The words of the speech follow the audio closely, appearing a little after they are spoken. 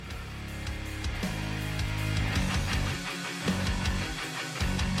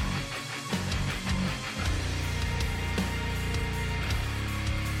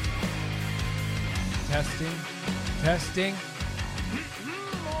Testing. Testing.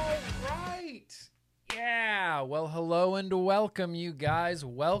 All right. Yeah. Well, hello and welcome, you guys.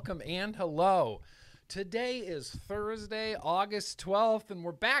 Welcome and hello. Today is Thursday, August 12th, and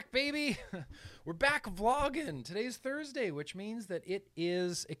we're back, baby. We're back vlogging. Today's Thursday, which means that it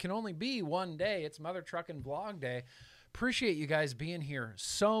can only be one day. It's Mother Truckin' Vlog Day. Appreciate you guys being here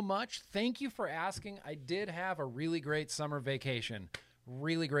so much. Thank you for asking. I did have a really great summer vacation.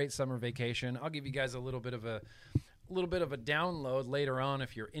 Really great summer vacation. I'll give you guys a little bit of a download later on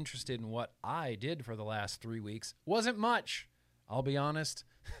if you're interested in what I did for the last 3 weeks. Wasn't much. I'll be honest.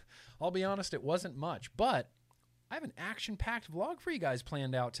 It wasn't much, but I have an action-packed vlog for you guys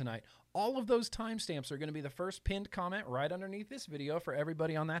planned out tonight. All of those timestamps are going to be the first pinned comment right underneath this video for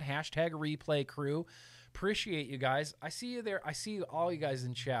everybody on that hashtag replay crew. Appreciate you guys. I see you there. I see all you guys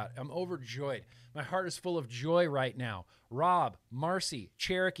in chat. I'm overjoyed. My heart is full of joy right now. Rob, Marcy,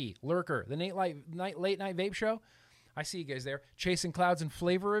 Cherokee, Lurker, the late night vape show. I see you guys there. Chasing Clouds and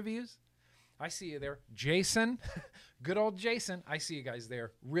Flavor Reviews. I see you there. Jason, good old Jason. I see you guys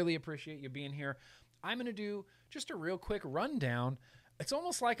there. Really appreciate you being here. I'm going to do just a real quick rundown. It's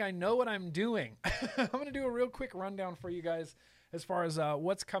almost like I know what I'm doing. I'm going to do a real quick rundown for you guys as far as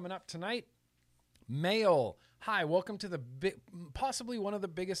what's coming up tonight. Mail. Hi, welcome to possibly one of the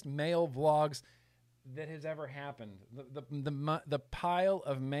biggest mail vlogs that has ever happened. The pile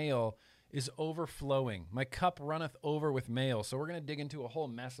of mail is overflowing. My cup runneth over with mail. So we're going to dig into a whole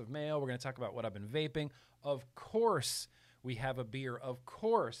mess of mail. We're going to talk about what I've been vaping. Of course, we have a beer. Of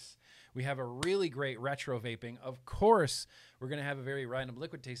course, we have a really great retro vaping. Of course, we're going to have a very random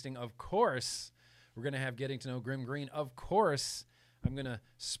liquid tasting. Of course, we're going to have getting to know Grim Green. Of course, I'm going to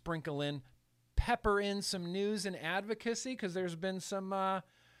pepper in some news and advocacy because there's been some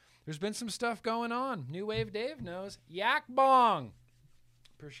stuff going on. New Wave Dave knows. Yak Bong.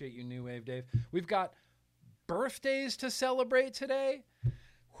 Appreciate you, New Wave Dave. We've got birthdays to celebrate today.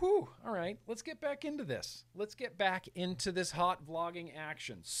 Whew. All right, let's get back into this. Let's get back into this hot vlogging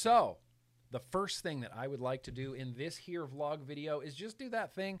action. So the first thing that I would like to do in this here vlog video is just do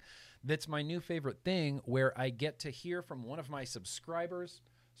that thing that's my new favorite thing where I get to hear from one of my subscribers.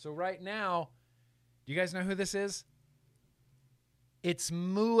 So right now, do you guys know who this is? It's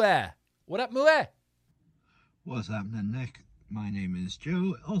Mue. What up, Mue? What's happening, Nick? My name is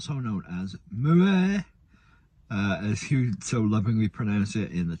Joe, also known as Mue, as you so lovingly pronounce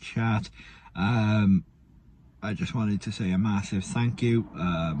it in the chat. I just wanted to say a massive thank you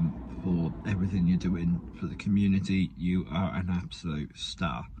for everything you're doing for the community. You are an absolute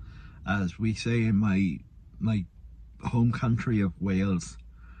star. As we say in my home country of Wales,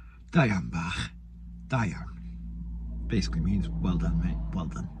 Dian bach. Dian. Basically means well done, mate. Well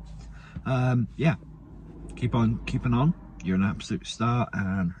done. Yeah. Keep on keeping on. You're an absolute star,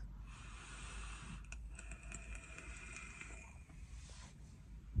 and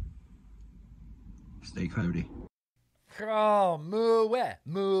stay cloudy. Oh, Mue,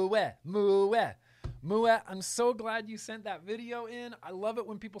 I'm so glad you sent that video in. I love it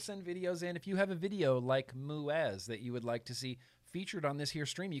when people send videos in. If you have a video like Mue's that you would like to see featured on this here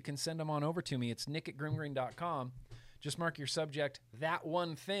stream, you can send them on over to me. It's nick@grimgreen.com. Just mark your subject, that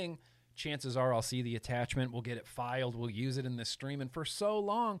one thing. Chances are I'll see the attachment. We'll get it filed. We'll use it in this stream. And for so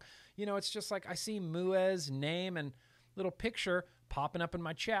long, it's just like I see Mue's name and little picture popping up in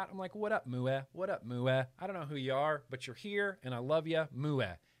my chat. I'm like, what up, Mue? What up, Mue? I don't know who you are, but you're here, and I love you, Mue.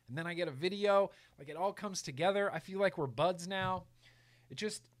 And then I get a video. Like, it all comes together. I feel like we're buds now. It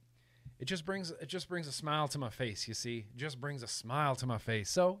just brings a smile to my face, you see. It just brings a smile to my face.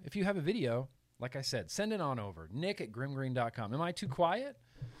 So if you have a video, like I said, send it on over. nick@grimgreen.com. Am I too quiet?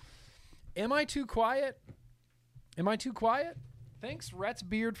 Am I too quiet? Thanks, Rhett's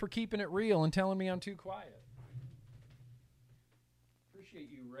Beard, for keeping it real and telling me I'm too quiet. Appreciate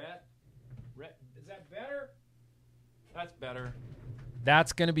you, Rhett. Rhett, is that better? That's better.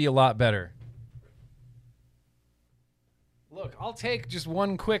 That's going to be a lot better. Look, I'll take just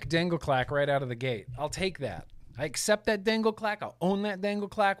one quick dangle clack right out of the gate. I'll take that. I accept that dangle clack. I'll own that dangle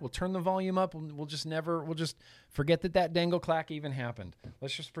clack. We'll turn the volume up. We'll just forget that dangle clack even happened.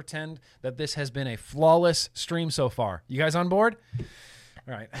 Let's just pretend that this has been a flawless stream so far. You guys on board?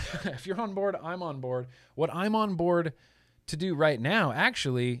 All right. If you're on board, I'm on board. What I'm on board to do right now,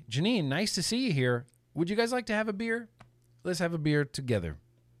 actually, Janine, nice to see you here. Would you guys like to have a beer? Let's have a beer together.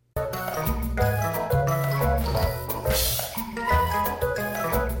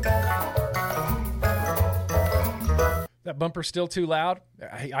 That bumper's still too loud.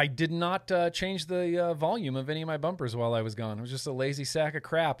 I did not change the volume of any of my bumpers while I was gone. It was just a lazy sack of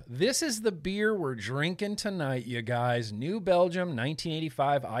crap. This is the beer we're drinking tonight, you guys. New Belgium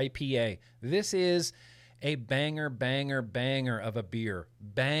 1985 IPA. This is a banger, banger, banger of a beer.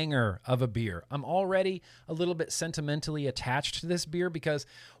 Banger of a beer. I'm already a little bit sentimentally attached to this beer because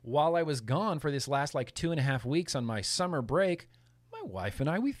while I was gone for this last like 2.5 weeks on my summer break, my wife and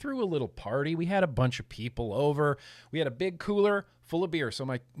I, we threw a little party. We had a bunch of people over. We had a big cooler full of beer. So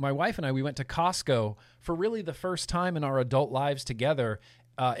my wife and I, we went to Costco for really the first time in our adult lives together,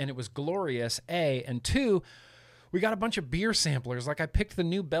 and it was glorious, A. And 2, we got a bunch of beer samplers. Like I picked the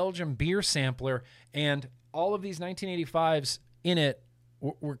New Belgium beer sampler, and all of these 1985s in it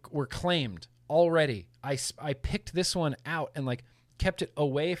were claimed already. I picked this one out and like kept it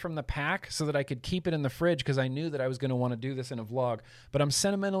away from the pack so that I could keep it in the fridge because I knew that I was going to want to do this in a vlog. But I'm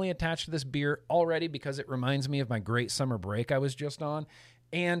sentimentally attached to this beer already because it reminds me of my great summer break I was just on.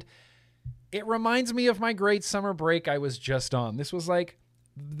 And it reminds me of my great summer break I was just on. This was like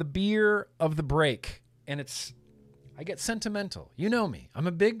the beer of the break. And I get sentimental. You know me. I'm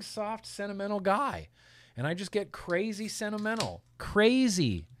a big, soft, sentimental guy. And I just get crazy sentimental.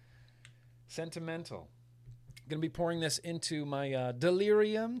 Crazy sentimental. Going to be pouring this into my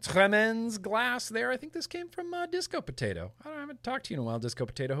Delirium Tremens glass there. I think this came from Disco Potato. I haven't talked to you in a while, Disco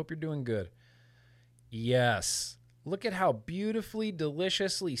Potato. Hope you're doing good. Yes. Look at how beautifully,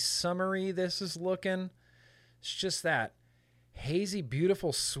 deliciously summery this is looking. It's just that hazy,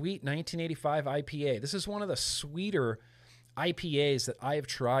 beautiful, sweet 1985 IPA. This is one of the sweeter IPAs that I have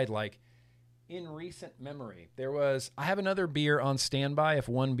tried like in recent memory. I have another beer on standby if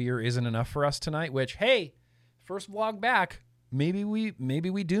one beer isn't enough for us tonight, which, hey, first vlog back, maybe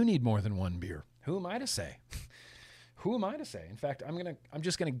we do need more than one beer. Who am I to say? Who am I to say? In fact, I'm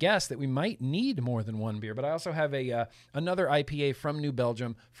just gonna guess that we might need more than one beer. But I also have another IPA from New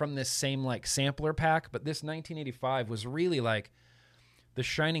Belgium from this same like sampler pack. But this 1985 was really like the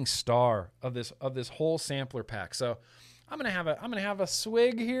shining star of this whole sampler pack. So I'm gonna have a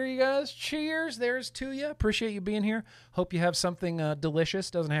swig here, you guys. Cheers! There's to you. Appreciate you being here. Hope you have something delicious.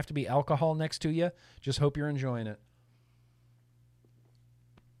 Doesn't have to be alcohol next to you. Just hope you're enjoying it.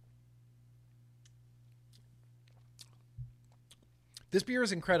 This beer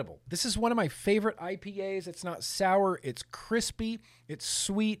is incredible. This is one of my favorite IPAs. It's not sour. It's crispy. It's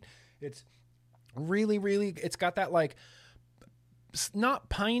sweet. It's really, really. It's got that like not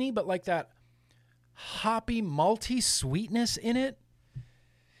piney, but like that hoppy, malty sweetness in it.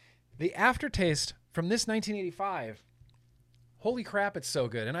 The aftertaste from this 1985, holy crap, it's so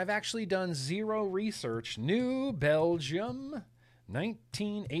good. And I've actually done zero research. New Belgium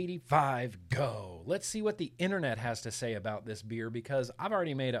 1985, go. Let's see what the internet has to say about this beer because I've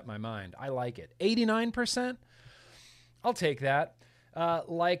already made up my mind. I like it. 89%? I'll take that.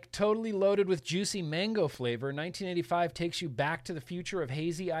 Like totally loaded with juicy mango flavor, 1985 takes you back to the future of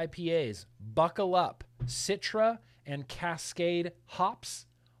hazy IPAs. Buckle up. Citra and Cascade hops,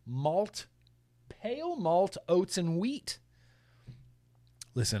 malt, pale malt, oats, and wheat.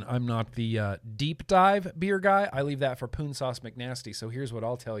 Listen, I'm not the deep dive beer guy. I leave that for Poon Sauce McNasty. So here's what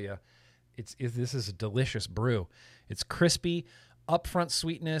I'll tell you. This is a delicious brew. It's crispy, upfront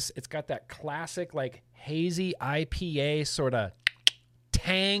sweetness. It's got that classic like hazy IPA sort of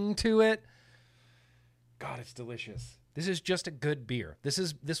tang to it. God, it's delicious. This is just a good beer.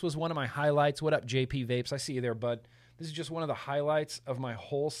 This was one of my highlights. What up, JP Vapes? I see you there, bud. This is just one of the highlights of my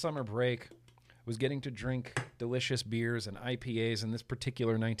whole summer break. Was getting to drink delicious beers and IPAs in this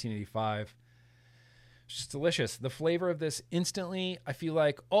particular 1985. It's just delicious. The flavor of this instantly, I feel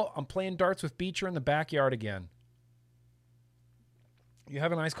like, oh, I'm playing darts with Beecher in the backyard again. You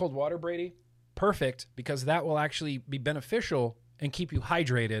have an ice cold water, Brady? Perfect, because that will actually be beneficial and keep you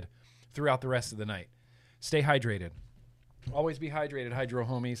hydrated throughout the rest of the night. Stay hydrated. Always be hydrated, hydro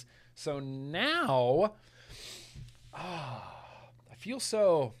homies. So now, I feel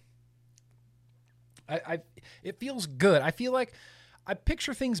so... it feels good. I feel like I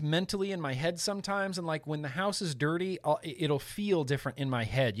picture things mentally in my head sometimes, and like when the house is dirty, it'll feel different in my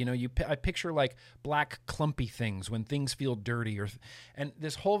head. You know, I picture like black clumpy things when things feel dirty. And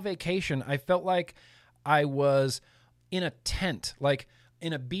this whole vacation, I felt like I was in a tent, like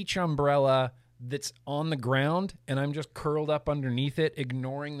in a beach umbrella that's on the ground, and I'm just curled up underneath it,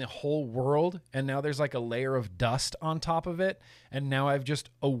 ignoring the whole world. And now there's like a layer of dust on top of it. And now I've just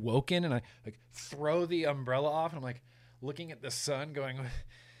awoken, and I like throw the umbrella off, and I'm like looking at the sun going,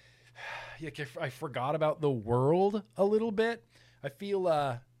 I forgot about the world a little bit. I feel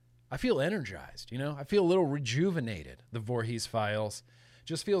energized, you know, I feel a little rejuvenated. The Voorhees Files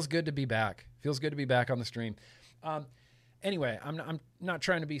just feels good to be back. Feels good to be back on the stream. Anyway, I'm not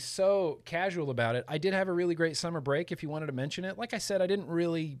trying to be so casual about it. I did have a really great summer break, if you wanted to mention it. Like I said, I didn't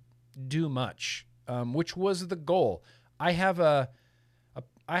really do much, which was the goal. I have a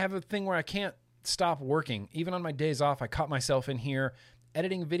thing where I can't stop working. Even on my days off, I caught myself in here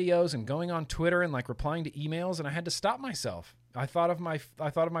editing videos and going on Twitter and like replying to emails, and I had to stop myself. I thought of my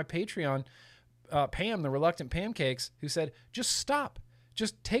Patreon, Pam, the reluctant pancakes, who said, just stop.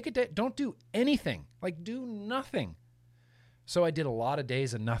 Just take a day. Don't do anything. Like, do nothing. So I did a lot of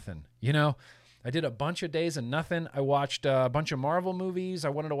days of nothing. You know, I did a bunch of days of nothing. I watched a bunch of Marvel movies. I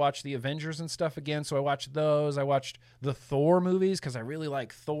wanted to watch the Avengers and stuff again, so I watched those. I watched the Thor movies because I really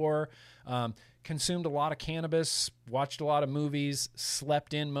like Thor. Consumed a lot of cannabis, watched a lot of movies,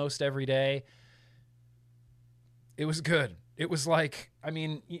 slept in most every day. It was good. It was like, I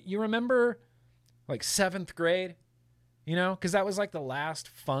mean, you remember like 7th grade? You know, because that was like the last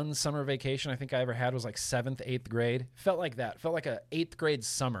fun summer vacation I think I ever had was like 7th, 8th grade. Felt like that. Felt like a 8th grade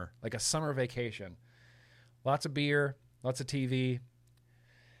summer, like a summer vacation. Lots of beer, lots of TV.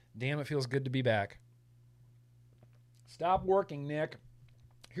 Damn, it feels good to be back. Stop working, Nick.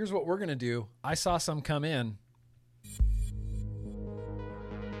 Here's what we're going to do. I saw some come in.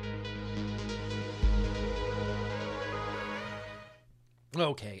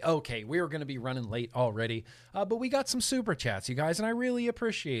 Okay. We're going to be running late already, but we got some super chats, you guys, and I really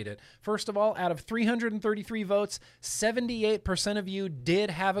appreciate it. First of all, out of 333 votes, 78% of you did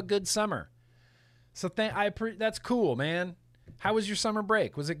have a good summer. So that's cool, man. How was your summer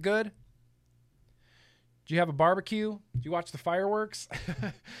break? Was it good? Did you have a barbecue? Did you watch the fireworks?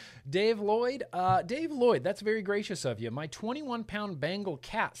 Dave Lloyd, that's very gracious of you. My 21-pound Bengal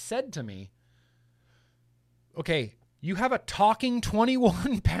cat said to me, okay, you have a talking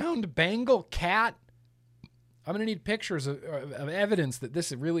 21-pound Bengal cat? I'm going to need pictures of evidence that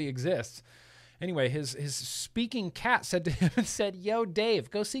this really exists. Anyway, his speaking cat said to him and said, yo, Dave,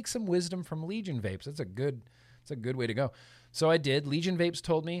 go seek some wisdom from Legion Vapes. That's a good way to go. So I did. Legion Vapes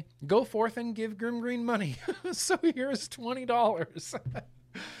told me, go forth and give Grim Green money. So here's $20.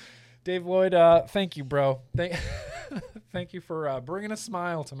 Dave Lloyd, thank you, bro. Thank you for bringing a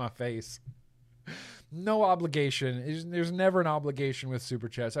smile to my face. No obligation. There's never an obligation with Super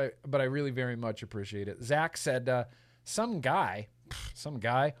Chats, but I really very much appreciate it. Zach said, some guy,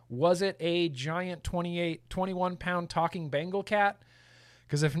 was it a giant 21-pound talking Bengal cat?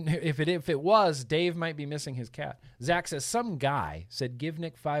 Because if it was, Dave might be missing his cat. Zach says, some guy said, give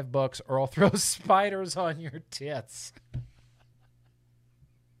Nick $5 or I'll throw spiders on your tits.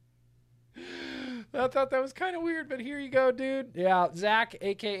 I thought that was kind of weird, but here you go, dude. Yeah, Zach,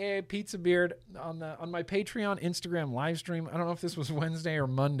 a.k.a. Pizza Beard, on my Patreon Instagram live stream. I don't know if this was Wednesday or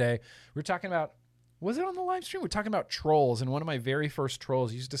Monday. We were talking about, was it on the live stream? We're talking about trolls, and one of my very first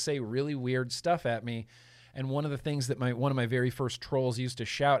trolls used to say really weird stuff at me, and one of the things that one of my very first trolls used to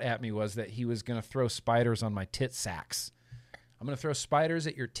shout at me was that he was going to throw spiders on my tit sacks. I'm going to throw spiders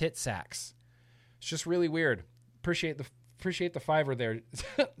at your tit sacks. It's just really weird. Appreciate the $5 there,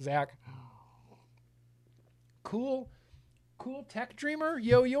 Zach. Cool tech dreamer.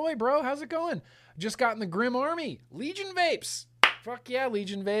 Yo, bro. How's it going? Just got in the Grim Army. Legion Vapes. Fuck yeah,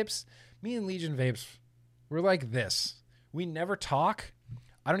 Legion Vapes. Me and Legion Vapes, we're like this. We never talk.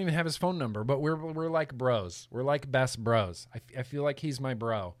 I don't even have his phone number, but we're like bros. We're like best bros. I feel like he's my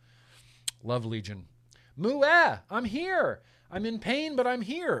bro. Love Legion. Mueh, I'm here. I'm in pain, but I'm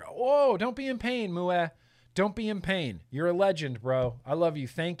here. Whoa, don't be in pain, Mueh. Don't be in pain. You're a legend, bro. I love you.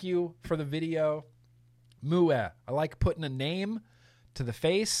 Thank you for the video. Mueh. I like putting a name to the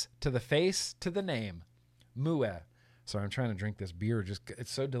face, to the name. Mueh. Sorry, I'm trying to drink this beer.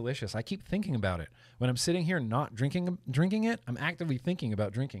 It's so delicious. I keep thinking about it. When I'm sitting here not drinking it, I'm actively thinking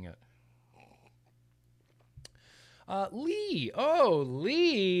about drinking it. Lee. Oh,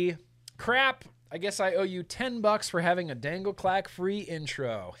 Lee. Crap. I guess I owe you $10 for having a Dangleclack free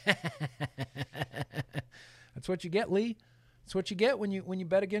intro. That's what you get, Lee. That's what you get when you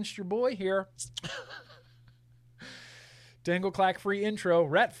bet against your boy here. Dangleclack free intro.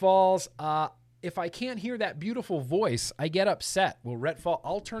 Rhett Falls. If I can't hear that beautiful voice, I get upset. Well, Rhett Falls,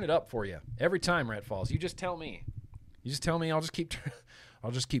 I'll turn it up for you every time. Rhett Falls. You just tell me. I'll just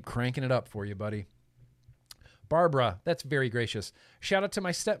keep cranking it up for you, buddy. Barbara, that's very gracious. Shout out to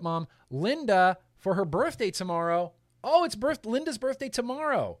my stepmom, Linda, for her birthday tomorrow. Oh, it's Linda's birthday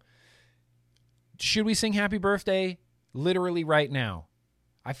tomorrow. Should we sing happy birthday literally right now?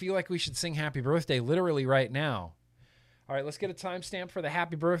 I feel like we should sing happy birthday literally right now. All right, let's get a timestamp for the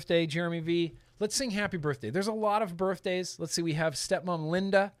happy birthday, Jeremy V. Let's sing happy birthday. There's a lot of birthdays. Let's see. We have stepmom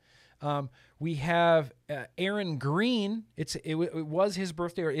Linda. We have Aaron Green. It was his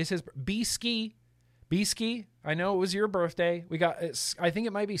birthday, or is his B-Ski. B-Ski, I know it was your birthday. We got, I think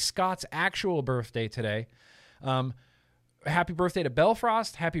it might be Scott's actual birthday today. Happy birthday to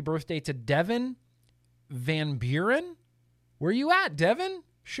Belfrost. Happy birthday to Devin Van Buren. Where you at, Devin?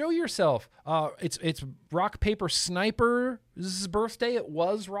 Show yourself. It's Rock Paper Sniper's birthday. It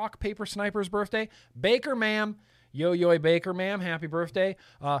was Rock Paper Sniper's birthday. Baker Ma'am, Yo Baker Ma'am, happy birthday.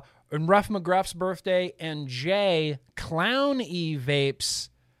 And Ruff McGruff's birthday, and Jay Clown E Vape's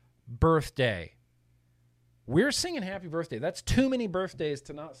birthday. We're singing happy birthday. That's too many birthdays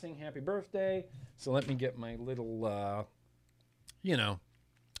to not sing happy birthday. So let me get my little,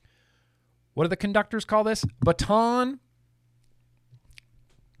 what do the conductors call this? Baton.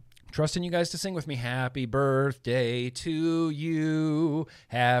 Trusting you guys to sing with me. Happy birthday to you.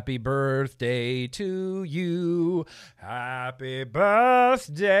 Happy birthday to you. Happy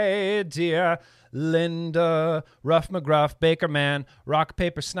birthday, dear Linda. Ruff McGruff, Baker Man, Rock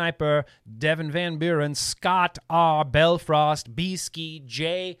Paper Sniper, Devin Van Buren, Scott R. Belfrost, B-Ski,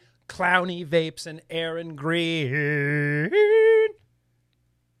 J. Clowny Vapes, and Aaron Green.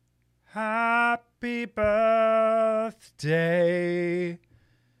 Happy birthday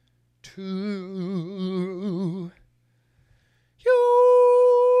to you.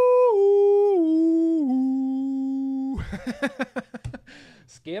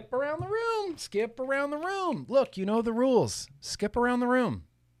 Skip around the room. Skip around the room. Look, you know the rules. Skip around the room.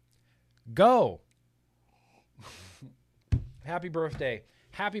 Go. Happy birthday.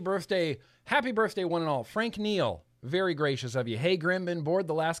 Happy birthday. Happy birthday, one and all. Frank Neal. Very gracious of you. Hey, Grim, been bored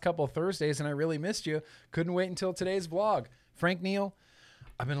the last couple of Thursdays, and I really missed you. Couldn't wait until today's vlog. Frank Neal,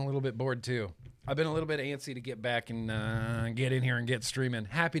 I've been a little bit bored too. I've been a little bit antsy to get back and get in here and get streaming.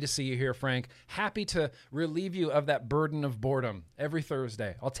 Happy to see you here, Frank. Happy to relieve you of that burden of boredom every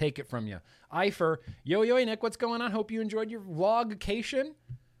Thursday. I'll take it from you. Eifer, yo, Nick, what's going on? Hope you enjoyed your vlogcation.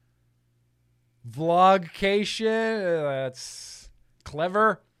 Vlogcation, that's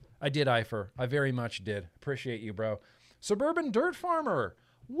clever. I did, Eifer. I very much did. Appreciate you, bro. Suburban Dirt Farmer.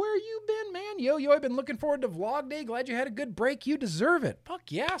 Where you been, man? Yo, I've been looking forward to Vlog Day. Glad you had a good break. You deserve it.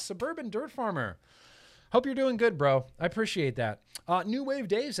 Fuck yeah, Suburban Dirt Farmer. Hope you're doing good, bro. I appreciate that. New Wave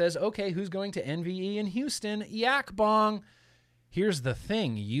Dave says, okay, who's going to NVE in Houston? Yak Bong. Here's the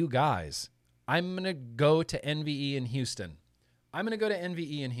thing, you guys. I'm going to go to NVE in Houston.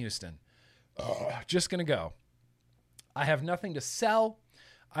 Just going to go. I have nothing to sell.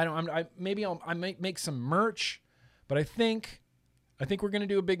 I might make some merch, but I think we're going to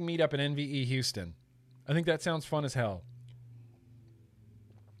do a big meetup in NVE Houston. I think that sounds fun as hell.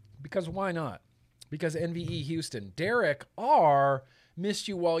 Because why not? Because NVE Houston. Derek R. missed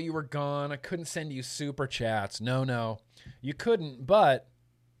you while you were gone. I couldn't send you super chats. No. You couldn't, but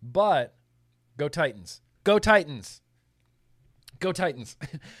go Titans. Go Titans. Go Titans.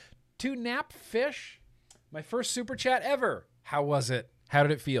 To Nap Fish, my first super chat ever. How was it? How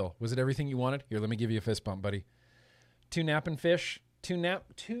did it feel? Was it everything you wanted? Here, let me give you a fist bump, buddy. To Nap and Fish. Tuna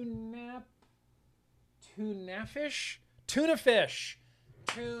fish.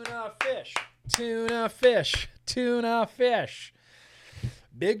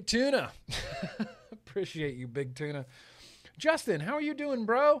 Big tuna. Appreciate you, big tuna. Justin, how are you doing,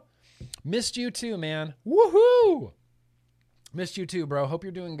 bro? Missed you too, man. Woohoo! Missed you too, bro. Hope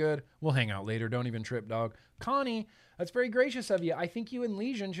you're doing good. We'll hang out later. Don't even trip, dog. Connie, that's very gracious of you. I think you and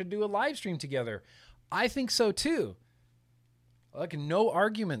Legion should do a live stream together. I think so too. Like, no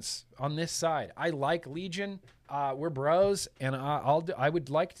arguments on this side. I like Legion. We're bros, and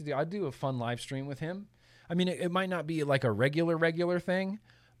I'd do a fun live stream with him. I mean, it might not be like a regular thing,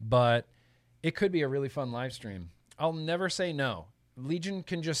 but it could be a really fun live stream. I'll never say no. Legion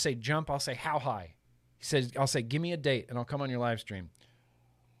can just say jump. I'll say how high. He says, I'll say, give me a date, and I'll come on your live stream.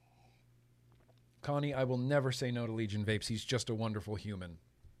 Connie, I will never say no to Legion Vapes. He's just a wonderful human.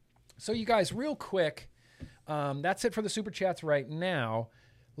 So you guys, real quick, that's it for the super chats right now.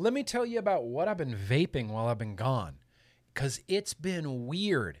 Let me tell you about what I've been vaping while I've been gone, because it's been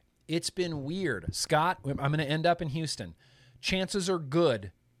weird. Scott, I'm going to end up in Houston. Chances are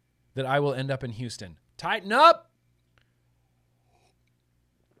good that I will end up in Houston. Tighten up.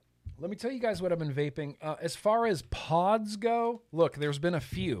 Let me tell you guys what I've been vaping. As far as pods go, look, there's been a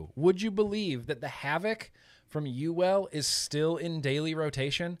few. Would you believe that the Havoc from UWell is still in daily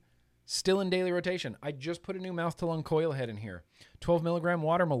rotation? Still in daily rotation. I just put a new mouth-to-lung coil head in here. 12 milligram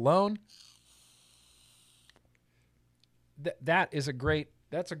water Malone. That's a great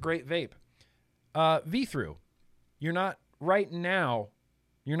vape. V-Through. You're not going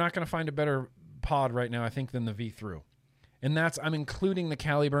to find a better pod right now, I think, than the V-Through. And I'm including the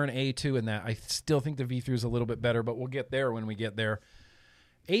Caliburn A2 in that. I still think the V-Through is a little bit better, but we'll get there when we get there.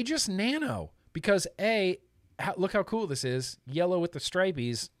 Aegis Nano, because look how cool this is. Yellow with the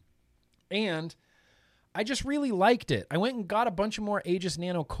stripies. And I just really liked it. I went and got a bunch of more Aegis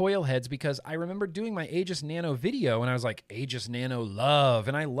Nano coil heads because I remember doing my Aegis Nano video and I was like, Aegis Nano love.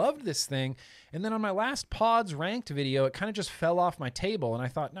 And I loved this thing. And then on my last pods ranked video, it kind of just fell off my table. And I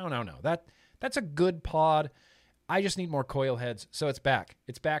thought, no. That's a good pod. I just need more coil heads. So it's back.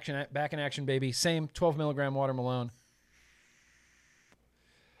 It's back in action, baby. Same 12 milligram Water Malone.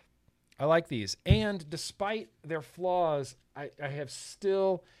 I like these. And despite their flaws, I have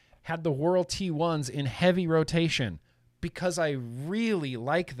still had the Whirl T1s in heavy rotation because I really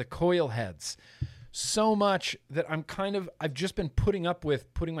like the coil heads so much that I've just been putting up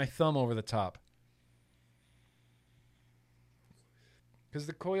with putting my thumb over the top. Because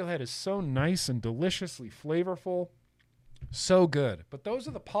the coil head is so nice and deliciously flavorful. So good. But those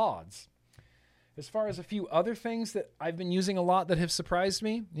are the pods. As far as a few other things that I've been using a lot that have surprised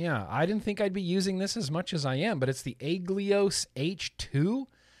me, yeah, I didn't think I'd be using this as much as I am, but it's the Aglios H2.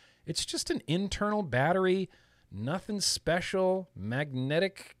 It's just an internal battery, nothing special,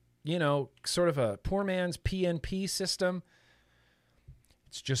 magnetic, sort of a poor man's PNP system.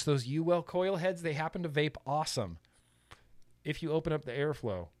 It's just those UL coil heads. They happen to vape awesome if you open up the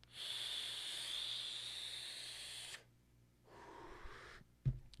airflow.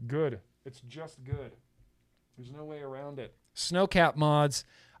 Good. It's just good. There's no way around it. Snowcap mods.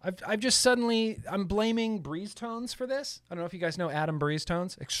 I've just I'm blaming Breeze Tones for this. I don't know if you guys know Adam Breeze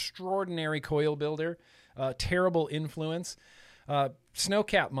Tones. Extraordinary coil builder. Terrible influence.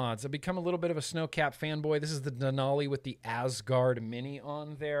 Snowcap mods. I've become a little bit of a Snowcap fanboy. This is the Denali with the Asgard Mini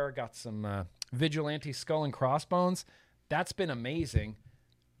on there. Got some Vigilante Skull and Crossbones. That's been amazing.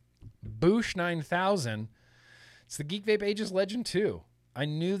 Boosh 9000. It's the Geek Vape Ages Legend 2. I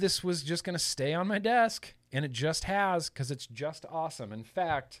knew this was just going to stay on my desk, and it just has because it's just awesome. In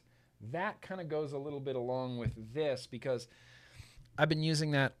fact, that kind of goes a little bit along with this because I've been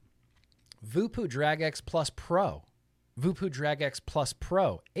using that Voopoo Drag X Plus Pro. Voopoo Drag X Plus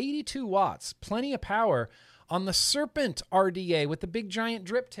Pro. 82 watts. Plenty of power on the Serpent RDA with the big giant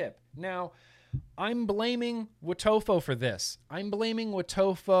drip tip. Now, I'm blaming Wotofo for this. I'm blaming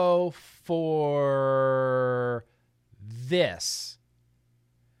Wotofo for this.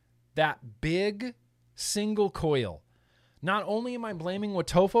 That big single coil. Not only am I blaming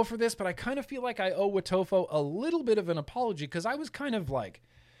Wotofo for this, but I kind of feel like I owe Wotofo a little bit of an apology because I was kind of not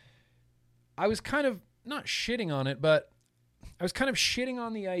shitting on it, but I was kind of shitting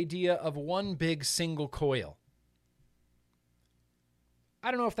on the idea of one big single coil. I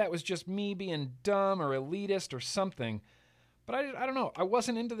don't know if that was just me being dumb or elitist or something, but I don't know. I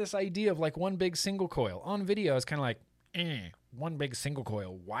wasn't into this idea of like one big single coil. On video, I was kind of like, one big single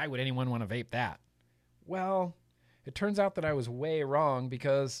coil. Why would anyone want to vape that? Well, it turns out that I was way wrong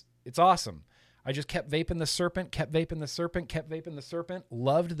because it's awesome. I just kept vaping the Serpent, kept vaping the Serpent, kept vaping the Serpent.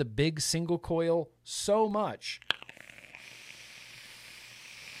 Loved the big single coil so much.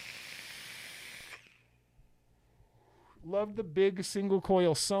 Loved the big single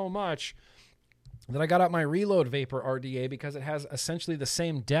coil so much that I got out my Reload Vapor RDA because it has essentially the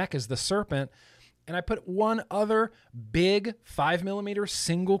same deck as the Serpent. And I put one other big 5mm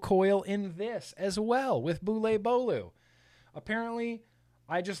single coil in this as well with Boule Bolu. Apparently,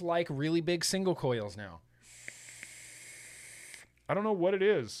 I just like really big single coils now. I don't know what it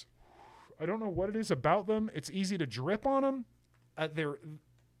is. I don't know what it is about them. It's easy to drip on them. They're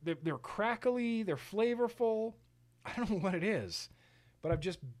crackly. They're flavorful. I don't know what it is, but I've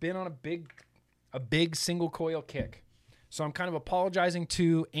just been on a big single coil kick. So I'm kind of apologizing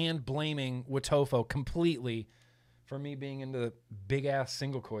to and blaming Wotofo completely for me being into big-ass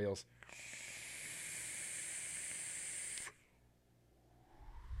single coils.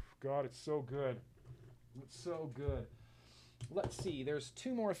 God, it's so good. It's so good. Let's see. There's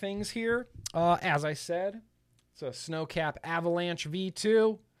two more things here. As I said, it's a Snowcap Avalanche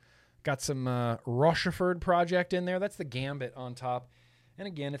V2. Got some Rochefort project in there. That's the Gambit on top. And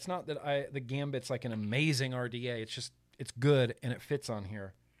again, it's not that the Gambit's like an amazing RDA. It's just it's good, and it fits on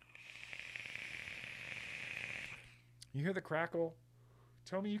here. You hear the crackle?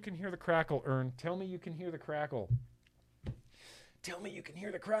 Tell me you can hear the crackle, Ern. Tell me you can hear the crackle. Tell me you can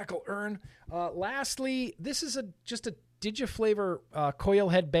hear the crackle, Ern. Lastly, this is just a Digiflavor coil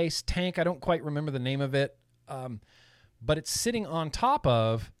head-based tank. I don't quite remember the name of it, but it's sitting on top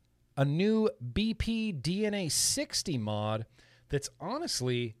of a new BP DNA 60 mod that's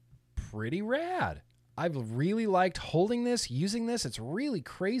honestly pretty rad. I've really liked holding this, using this. It's really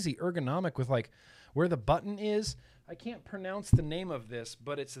crazy ergonomic with like where the button is. I can't pronounce the name of this,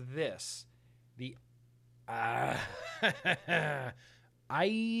 but it's this. The Aedo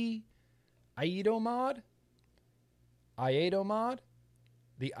mod?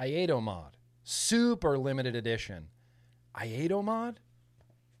 The Aedo mod. Super limited edition. Iadomod?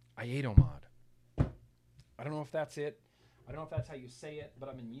 Iadomod. I don't know if that's it. I don't know if that's how you say it, but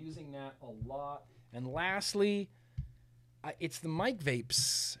I've been using that a lot. And lastly, it's the Mike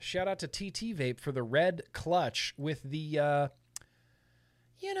Vapes. Shout out to TT Vape for the red clutch with the,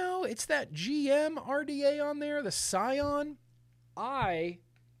 it's that GM RDA on there, the Scion. I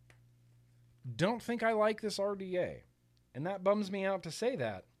don't think I like this RDA, and that bums me out to say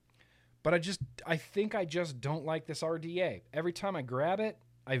that. But I think I just don't like this RDA. Every time I grab it,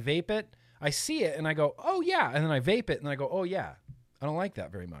 I vape it, I see it, and I go, oh, yeah. And then I vape it, and I go, oh, yeah. I don't like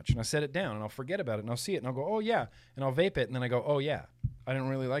that very much. And I set it down, and I'll forget about it, and I'll see it, and I'll go, oh, yeah. And I'll vape it, and then I go, oh, yeah. I didn't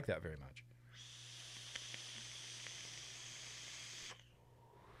really like that very much.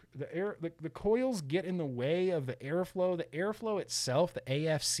 The coils get in the way of the airflow. The airflow itself, the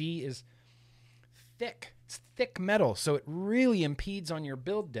AFC, is thick. It's thick metal, so it really impedes on your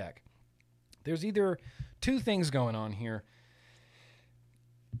build deck. There's either two things going on here.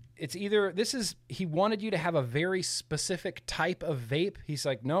 It's either he wanted you to have a very specific type of vape. He's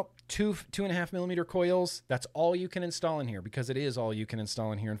like, nope, 2.5 millimeter coils. That's all you can install in here, because it is all you can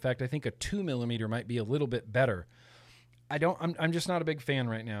install in here. In fact, I think a 2 millimeter might be a little bit better. I'm just not a big fan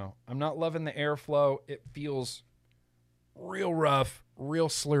right now. I'm not loving the airflow. It feels real rough, real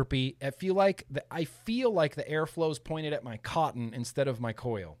slurpy. I feel like the airflow is pointed at my cotton instead of my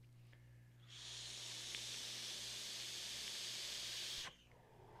coil.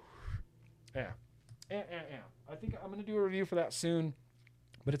 Yeah. I think I'm going to do a review for that soon,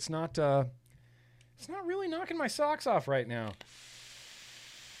 but it's not really knocking my socks off right now.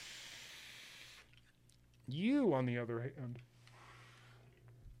 You, on the other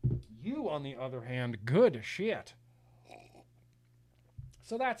hand, good shit.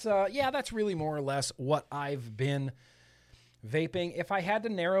 So that's really more or less what I've been vaping. If I had to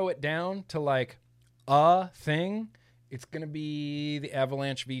narrow it down to like a thing, it's going to be the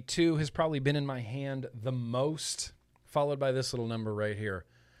Avalanche V2 has probably been in my hand the most, followed by this little number right here.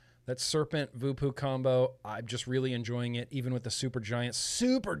 That Serpent Voopoo combo, I'm just really enjoying it, even with the super giant,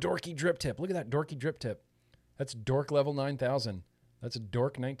 super dorky drip tip. Look at that dorky drip tip. That's dork level 9000. That's a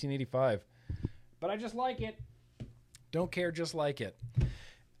dork 1985. But I just like it. Don't care, just like it.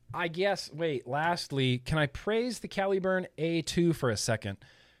 I guess, lastly, can I praise the Caliburn A2 for a second?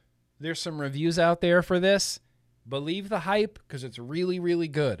 There's some reviews out there for this. Believe the hype, because it's really, really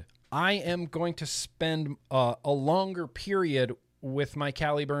good. I am going to spend a longer period with my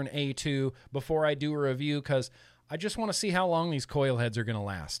Caliburn A2 before I do a review, because I just want to see how long these coil heads are going to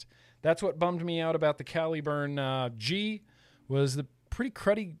last. That's what bummed me out about the Caliburn G, was the pretty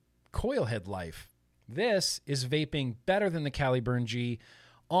cruddy coil head life. This is vaping better than the Caliburn G,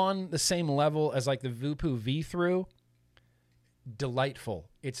 on the same level as like the Voopoo V-Through. Delightful.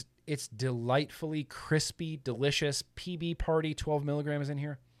 It's delightfully crispy, delicious. PB Party 12 milligrams in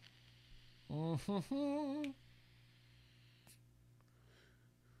here. Mm-hmm. I'm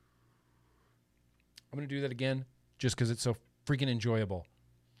going to do that again just because it's so freaking enjoyable.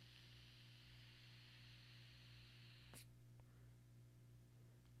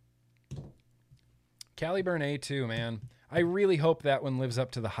 Caliburn A2, man. I really hope that one lives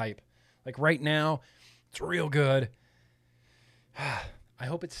up to the hype. Like right now, it's real good. I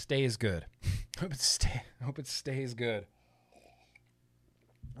hope it stays good. I hope it stays good.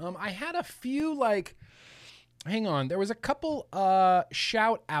 I had a few hang on. There was a couple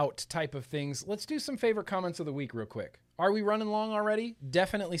shout out type of things. Let's do some favorite comments of the week real quick. Are we running long already?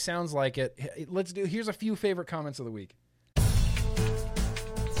 Definitely sounds like it. Here's a few favorite comments of the week.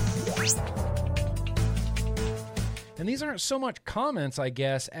 And these aren't so much comments, I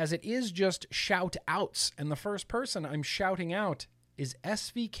guess, as it is just shout outs. And the first person I'm shouting out is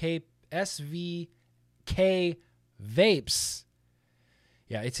SVK Vapes.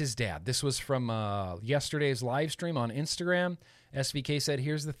 Yeah, it's his dad. This was from yesterday's live stream on Instagram. SVK said,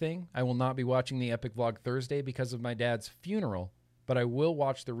 here's the thing. I will not be watching the Epic Vlog Thursday because of my dad's funeral, but I will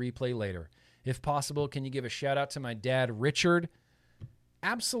watch the replay later. If possible, can you give a shout out to my dad, Richard?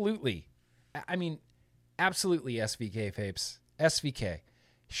 Absolutely. Absolutely, SVK Vapes. SVK.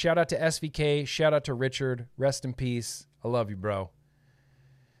 Shout out to SVK. Shout out to Richard. Rest in peace. I love you, bro.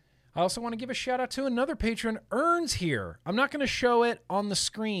 I also want to give a shout out to another patron. Ern's here. I'm not going to show it on the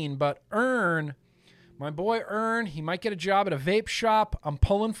screen, but Ern, my boy Ern, he might get a job at a vape shop. I'm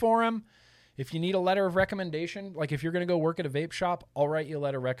pulling for him. If you need a letter of recommendation, like if you're going to go work at a vape shop, I'll write you a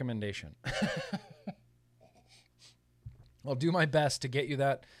letter of recommendation. I'll do my best to get you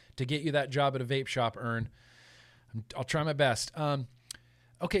that job at a vape shop, Ern. I'll try my best.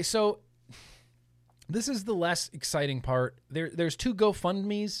 Okay, so this is the less exciting part. There's 2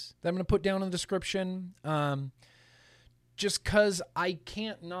 GoFundMes that I'm going to put down in the description. Just because I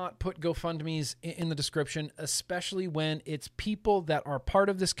can't not put GoFundMes in the description, especially when it's people that are part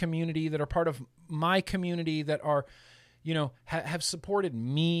of this community, that are part of my community, that are, have supported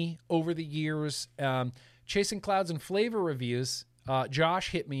me over the years. Chasing Clouds and Flavor Reviews,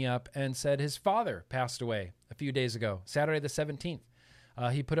 Josh hit me up and said his father passed away a few days ago, Saturday the 17th.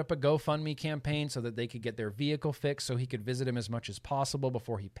 He put up a GoFundMe campaign so that they could get their vehicle fixed so he could visit him as much as possible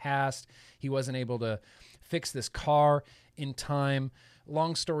before he passed. He wasn't able to fix this car in time.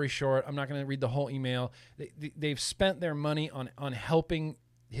 Long story short, I'm not going to read the whole email. They've spent their money on helping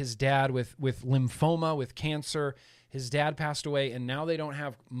his dad with lymphoma, with cancer. His dad passed away, and now they don't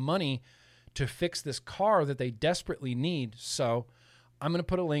have money to fix this car that they desperately need. So I'm going to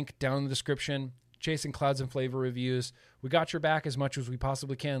put a link down in the description. Chasing Clouds and Flavor Reviews. We got your back as much as we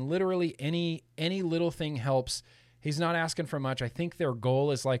possibly can. Literally any little thing helps. He's not asking for much. I think their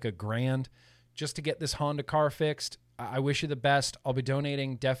goal is like $1,000 just to get this Honda car fixed. I wish you the best. I'll be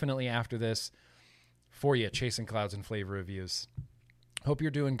donating definitely after this for you, Chasing Clouds and Flavor Reviews. Hope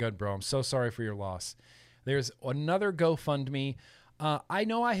you're doing good, bro. I'm so sorry for your loss. There's another GoFundMe. I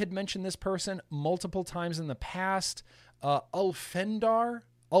know I had mentioned this person multiple times in the past. Ulfendar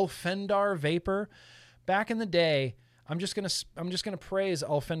Vapor. Back in the day, I'm just gonna praise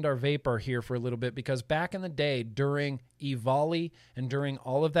Ulfendar Vapor here for a little bit, because back in the day, during EVALI and during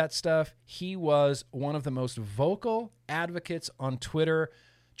all of that stuff, he was one of the most vocal advocates on Twitter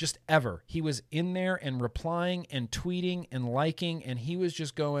just ever. He was in there and replying and tweeting and liking, and he was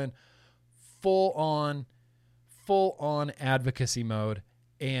just going full on advocacy mode.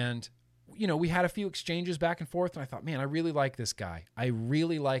 And we had a few exchanges back and forth, and I thought, man, I really like this guy. I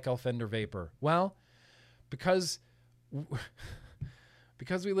really like Ulfendar Vapor. Well, because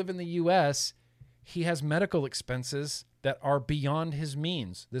we live in the U.S., he has medical expenses that are beyond his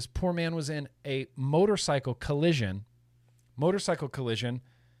means. This poor man was in a motorcycle collision,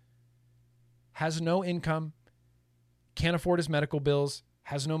 has no income, can't afford his medical bills,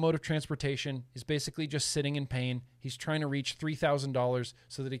 has no mode of transportation, is basically just sitting in pain. He's trying to reach $3,000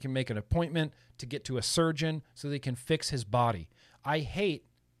 so that he can make an appointment to get to a surgeon so that he can fix his body. I hate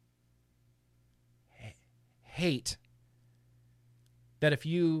that if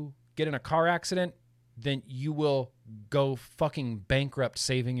you get in a car accident, then you will go fucking bankrupt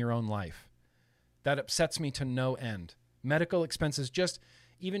saving your own life. That upsets me to no end. Medical expenses,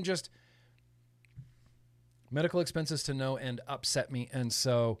 medical expenses to no end upset me. And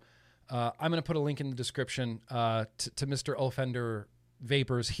so I'm going to put a link in the description to Mr. Ulfendar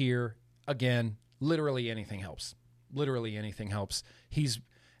Vapors here. Again, literally anything helps. Literally anything helps. He's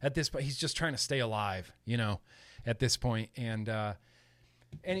at this point, he's just trying to stay alive, at this point. And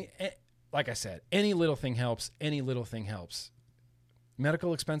like I said, any little thing helps. Any little thing helps.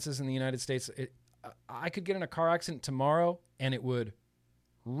 Medical expenses in the United States, I could get in a car accident tomorrow and it would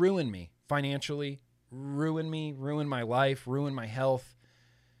ruin me financially, ruin my life, ruin my health.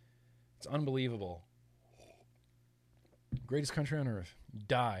 It's unbelievable. Greatest country on earth.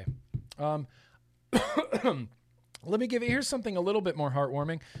 Die. Let me give you, here's something a little bit more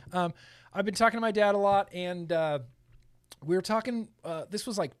heartwarming. I've been talking to my dad a lot, and we were talking, this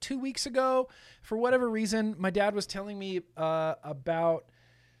was like 2 weeks ago. For whatever reason, my dad was telling me about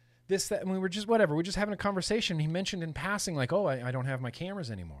this, that, and we were just having a conversation. He mentioned in passing, like, oh, I don't have my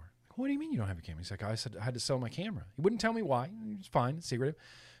cameras anymore. What do you mean you don't have a camera? He's like, I said I had to sell my camera. He wouldn't tell me why. It's fine. It's secretive.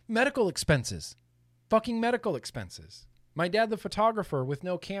 Medical expenses. Fucking medical expenses. My dad, the photographer, with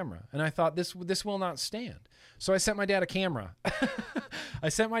no camera. And I thought, this will not stand. So I sent my dad a camera. I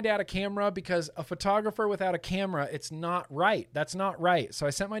sent my dad a camera because a photographer without a camera, it's not right. That's not right. So I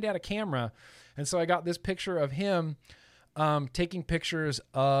sent my dad a camera. And so I got this picture of him taking pictures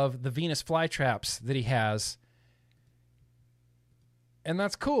of the Venus flytraps that he has. And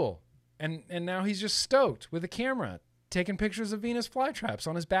that's cool. And now he's just stoked with a camera, taking pictures of Venus flytraps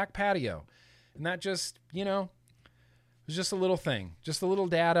on his back patio. And that just, it was just a little thing, just a little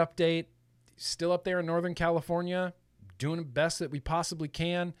dad update. Still up there in Northern California, doing the best that we possibly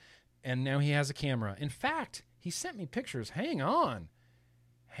can. And now he has a camera. In fact, he sent me pictures. Hang on.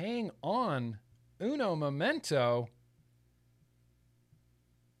 Uno momento.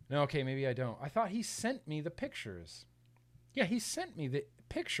 No, okay, maybe I don't. I thought he sent me the pictures. Yeah, he sent me the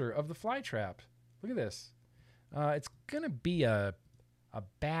picture of the flytrap. Look at this. It's going to be a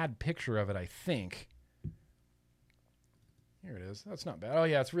bad picture of it, I think. Here it is. That's not bad. Oh,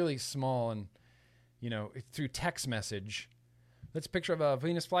 yeah, it's really small and, through text message. That's a picture of a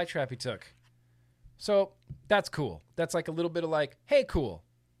Venus flytrap he took. So that's cool. That's like a little bit of like, hey, cool.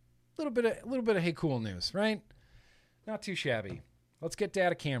 little bit of hey cool news, right? Not too shabby. Let's get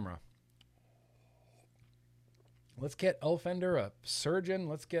Dad a camera. Let's get Elfender a surgeon.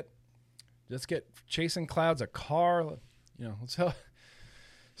 Let's get Chasing Clouds a car. Let's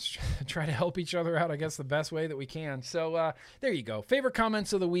try to help each other out, I guess, the best way that we can. So there you go. Favorite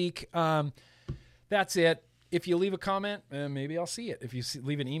comments of the week. That's it. If you leave a comment, maybe I'll see it. If you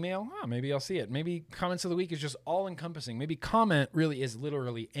leave an email, maybe I'll see it. Maybe comments of the week is just all-encompassing. Maybe comment really is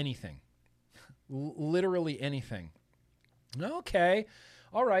literally anything. Literally anything. Okay.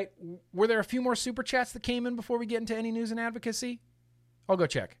 All right. Were there a few more super chats that came in before we get into any news and advocacy? I'll go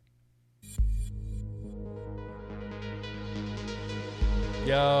check.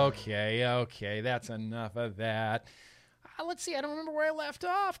 Okay. That's enough of that. Let's see. I don't remember where I left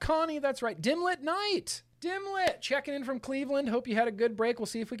off. Connie, that's right. Dimlit Night. Dimlit, checking in from Cleveland. Hope you had a good break. We'll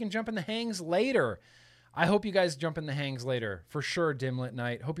see if we can jump in the hangs later. I hope you guys jump in the hangs later. For sure, Dimlit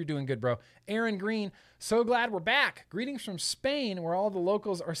Night. Hope you're doing good, bro. Aaron Green, so glad we're back. Greetings from Spain, where all the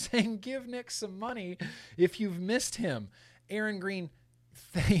locals are saying, give Nick some money if you've missed him. Aaron Green,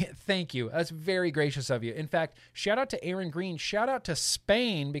 thank you. That's very gracious of you. In fact, shout out to Aaron Green. Shout out to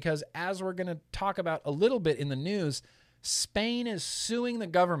Spain, because as we're going to talk about a little bit in the news, Spain is suing the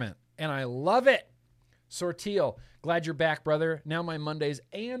government, and I love it. Sortil, glad you're back, brother. Now my Mondays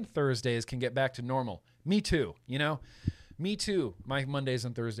and Thursdays can get back to normal. Me too, Me too. My Mondays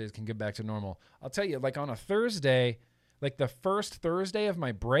and Thursdays can get back to normal. I'll tell you, like on a Thursday, like the first Thursday of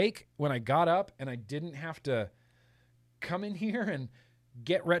my break, when I got up and I didn't have to come in here and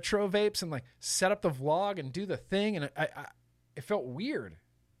get retro vapes and like set up the vlog and do the thing, and it felt weird.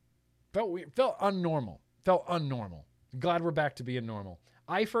 Felt unnormal. Glad we're back to being normal.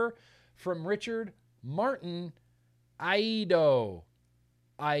 Eifer from Richard Martin Ido.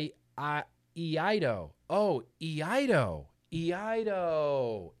 Eido. Oh, Eido.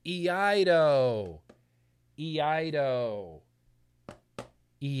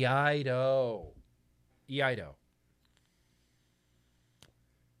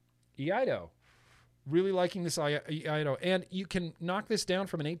 Really liking this Eido. And you can knock this down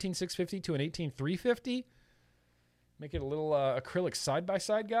from an 18650 to an 18350. Make it a little acrylic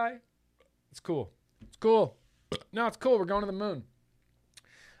side-by-side guy. It's cool. No, it's cool. We're going to the moon.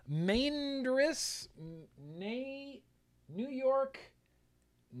 Maindris, New York,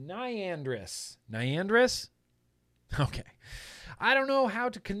 Nyandris. Okay. I don't know how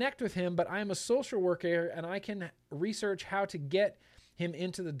to connect with him, but I am a social worker and I can research how to get him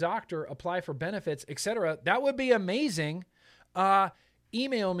into the doctor, apply for benefits, etc. That would be amazing.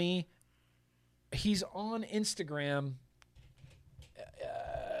 Email me. He's on Instagram.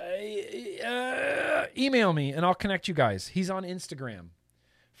 Email me and I'll connect you guys. He's on Instagram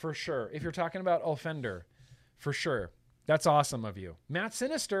for sure. If you're talking about Ulfender, for sure. That's awesome of you. Matt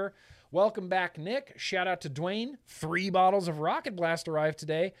Sinister, welcome back, Nick. Shout out to Dwayne. 3 bottles of Rocket Blast arrived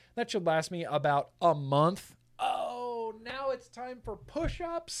today. That should last me about a month. Oh, now it's time for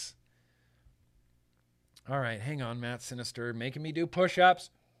push-ups. All right, hang on, Matt Sinister, making me do push-ups.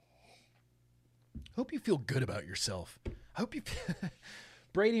 Hope you feel good about yourself. Hope you...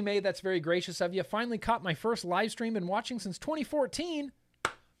 Brady May, that's very gracious of you. Finally caught my first live stream and watching since 2014.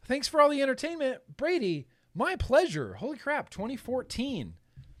 Thanks for all the entertainment. Brady, my pleasure. Holy crap, 2014.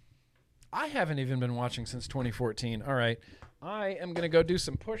 I haven't even been watching since 2014. All right, I am going to go do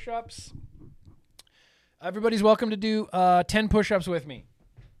some push-ups. Everybody's welcome to do 10 push-ups with me.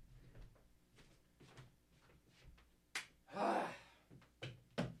 And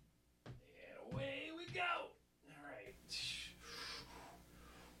away we go. All right.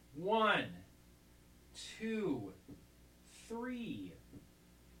 1, 2, 3,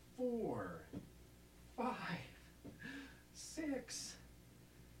 4, 5, 6,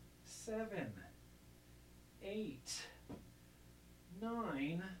 7, 8,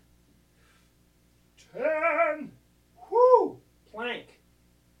 9, 10. Whoo! Plank.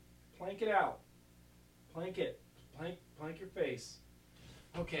 Plank it out. Plank it. Plank your face.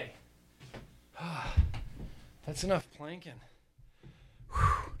 Okay. That's enough planking.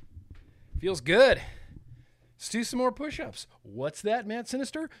 Whew. Feels good. Let's do some more push-ups. What's that, Matt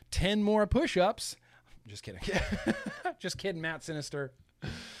Sinister? 10 more push-ups. Just kidding. Just kidding, Matt Sinister.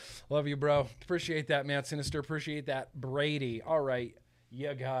 Love you, bro. Appreciate that, Matt Sinister. Appreciate that, Brady. All right,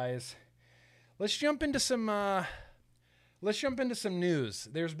 yeah, guys. Let's jump into some news.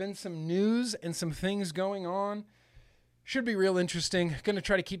 There's been some news and some things going on. Should be real interesting. Going to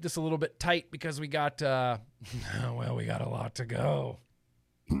try to keep this a little bit tight because we got we got a lot to go.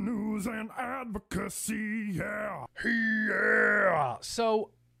 News and advocacy, yeah. So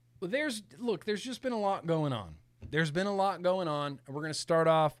there's just been a lot going on. There's been a lot going on. We're going to start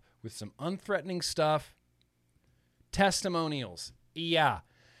off with some unthreatening stuff. Testimonials. Yeah.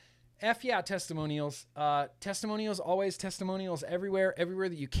 F yeah, testimonials. Testimonials, always testimonials everywhere. Everywhere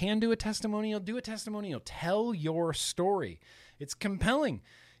that you can do a testimonial, do a testimonial. Tell your story. It's compelling.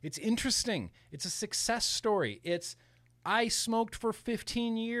 It's interesting. It's a success story. It's, I smoked for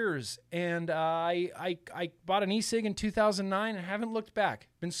 15 years and I bought an e-cig in 2009 and haven't looked back.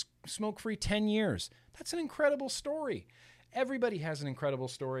 Been smoke-free 10 years. That's an incredible story. Everybody has an incredible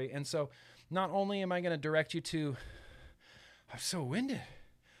story. And so not only am I going to direct you to, I'm so winded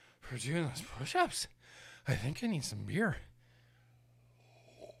for doing those push-ups. I think I need some beer.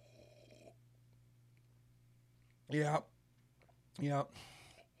 Yeah. Yep.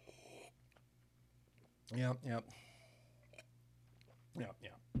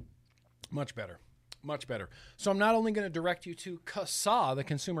 Much better. Much better. So I'm not only going to direct you to CASA, the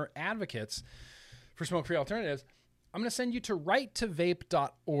Consumer Advocates for Smoke-Free Alternatives, I'm going to send you to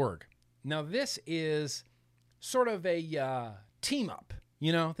rightovape.org. Now, this is sort of a team up.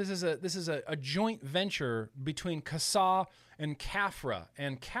 You know, this is a joint venture between CASA and CAFRA.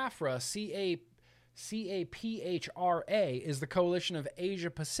 And CAFRA, CAPHRA, is the Coalition of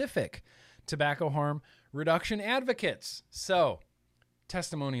Asia Pacific Tobacco Harm Reduction Advocates. So,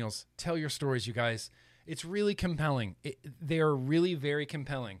 testimonials, tell your stories, you guys. It's really compelling. They are really very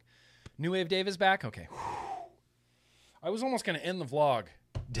compelling. New Wave Dave is back. Okay. I was almost going to end the vlog.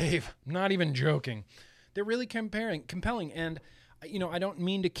 Dave, I'm not even joking. They're really compelling. And, you know, I don't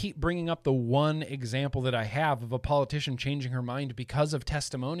mean to keep bringing up the one example that I have of a politician changing her mind because of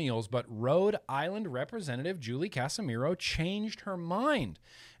testimonials, but Rhode Island Representative Julie Casimiro changed her mind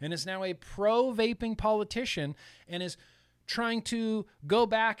and is now a pro-vaping politician and is trying to go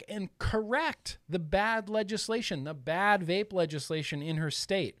back and correct the bad legislation, the bad vape legislation in her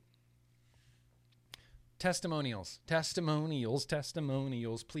state. Testimonials.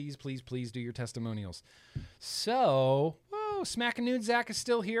 Please, please, please do your testimonials. So, whoa, Smackin' Nude Zach is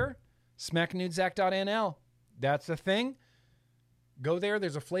still here. SmackinNudeZach.nl. That's the thing. Go there.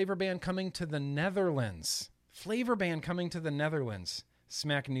 There's a flavor ban coming to the Netherlands.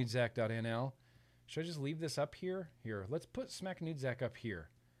 SmackinNudeZach.nl. Should I just leave this up here? Here, let's put Smackin' Nude Zach up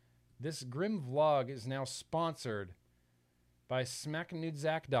here. This grim vlog is now sponsored by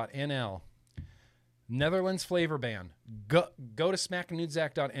SmackinNudeZach.nl. Netherlands flavor ban. Go to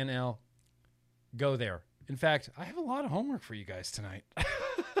SmackinNudeZach.nl. Go there. In fact, I have a lot of homework for you guys tonight.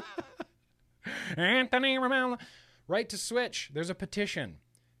 Anthony Ramella. Right to switch. There's a petition.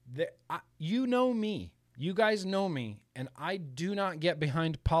 You know me. You guys know me. And I do not get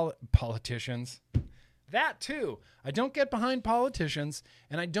behind politicians. That too. I don't get behind politicians.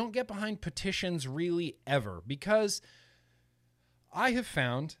 And I don't get behind petitions really ever. Because I have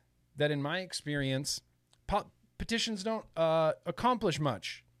found that in my experience, petitions don't accomplish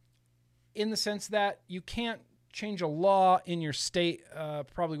much in the sense that you can't change a law in your state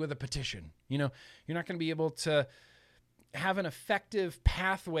probably with a petition. You know, you're not going to be able to have an effective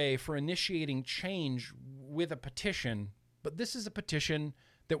pathway for initiating change with a petition, but this is a petition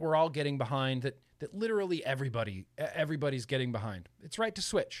that we're all getting behind, that literally everybody's getting behind. It's right to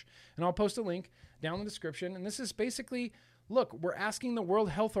switch. And I'll post a link down in the description. And this is basically, look, we're asking the World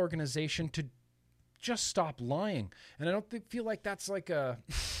Health Organization to just stop lying. And I don't feel like that's like a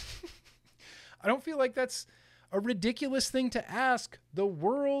I don't feel like that's a ridiculous thing to ask the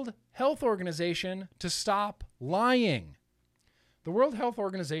World Health Organization to stop lying. The World Health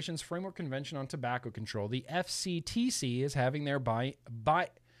Organization's Framework Convention on Tobacco Control, the FCTC, is having their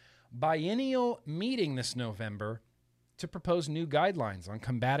biennial meeting this November to propose new guidelines on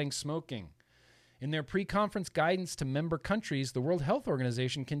combating smoking. In their pre-conference guidance to member countries, the World Health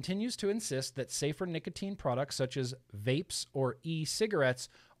Organization continues to insist that safer nicotine products such as vapes or e-cigarettes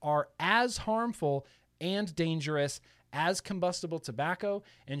are as harmful and dangerous as combustible tobacco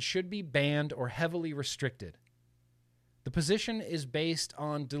and should be banned or heavily restricted. The position is based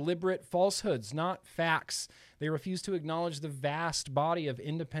on deliberate falsehoods, not facts. They refuse to acknowledge the vast body of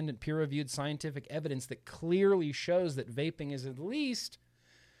independent peer-reviewed scientific evidence that clearly shows that vaping is at least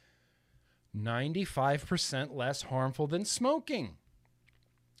 95% less harmful than smoking.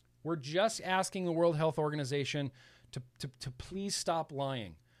 We're just asking the World Health Organization to please stop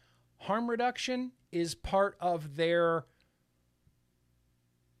lying. Harm reduction is part of their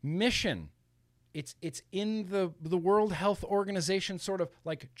mission. It's in the World Health Organization sort of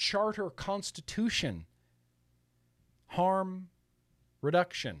like charter constitution. Harm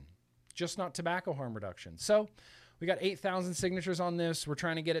reduction, just not tobacco harm reduction. So we got 8,000 signatures on this. We're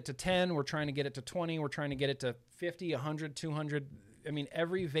trying to get it to 10. We're trying to get it to 20. We're trying to get it to 50, 100, 200. I mean,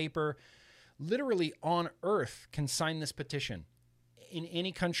 every vapor literally on earth can sign this petition. in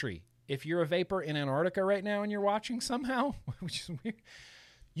any country. If you're a vapor in Antarctica right now and you're watching somehow, which is weird,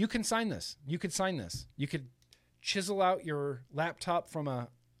 you can sign this. You could sign this. You could chisel out your laptop from a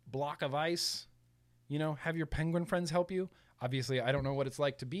block of ice, have your penguin friends help you. Obviously, I don't know what it's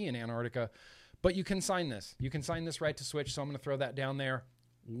like to be in Antarctica, but you can sign this. You can sign this right to switch, so I'm going to throw that down there.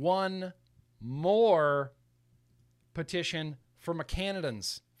 One more petition for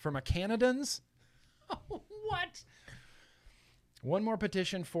McCanadans. For McCanadans? What? One more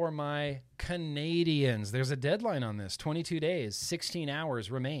petition for my Canadians. There's a deadline on this. 22 days, 16 hours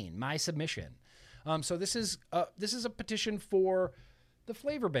remain. My submission. So this is a petition for the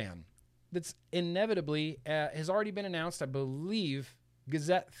flavor ban that's inevitably has already been announced. I believe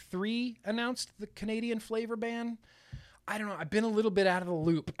Gazette 3 announced the Canadian flavor ban. I don't know. I've been a little bit out of the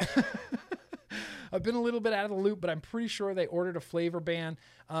loop. But I'm pretty sure they ordered a flavor ban.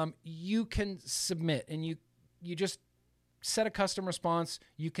 You can submit, and you just set a custom response.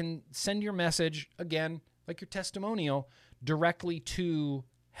 You can send your message, again, like your testimonial, directly to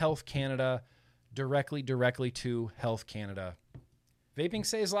Health Canada, directly to Health Canada. Vaping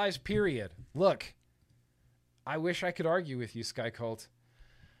saves lives, period. Look, I wish I could argue with you, Sky Cult.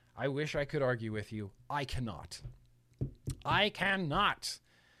 I wish I could argue with you. I cannot.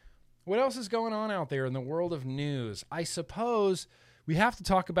 What else is going on out there in the world of news? I suppose we have to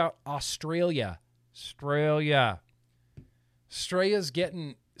talk about Australia. Australia's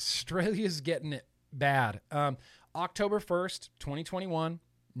getting it bad. October 1st, 2021,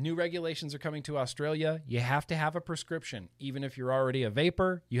 new regulations are coming to Australia. You have to have a prescription. Even if you're already a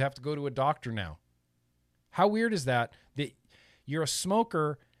vapor, you have to go to a doctor now. How weird is that you're a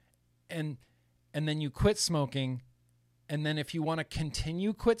smoker and then you quit smoking, and then if you want to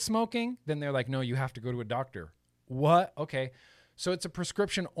continue quit smoking, then they're like, no, you have to go to a doctor. What? Okay. So it's a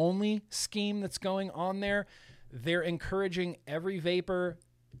prescription-only scheme that's going on there. They're encouraging every vapor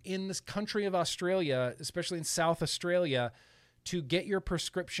in this country of Australia, especially in South Australia, to get your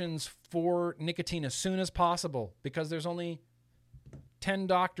prescriptions for nicotine as soon as possible, because there's only 10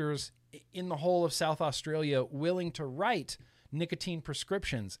 doctors in the whole of South Australia willing to write nicotine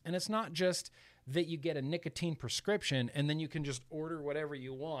prescriptions. And it's not just that you get a nicotine prescription and then you can just order whatever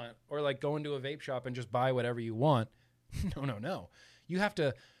you want, or like go into a vape shop and just buy whatever you want. No. You have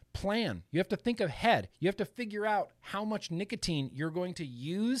to plan. You have to think ahead. You have to figure out how much nicotine you're going to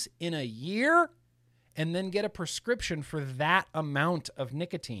use in a year and then get a prescription for that amount of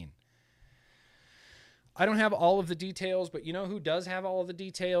nicotine. I don't have all of the details, but you know who does have all of the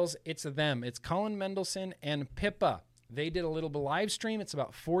details? It's them. It's Colin Mendelsohn and Pippa. They did a little live stream. It's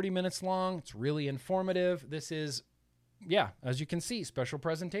about 40 minutes long. It's really informative. This is, as you can see, special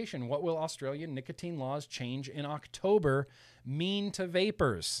presentation. What will Australian nicotine laws change in October mean to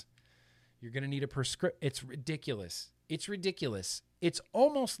vapors? You're going to need a prescription. It's ridiculous. It's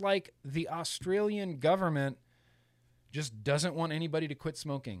almost like the Australian government just doesn't want anybody to quit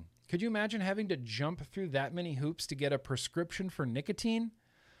smoking. Could you imagine having to jump through that many hoops to get a prescription for nicotine?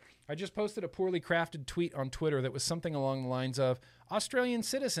 I just posted a poorly crafted tweet on Twitter that was something along the lines of, Australian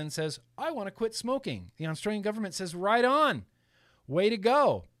citizen says, I want to quit smoking. The Australian government says, right on. Way to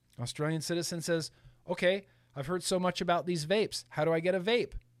go. Australian citizen says, okay, I've heard so much about these vapes. How do I get a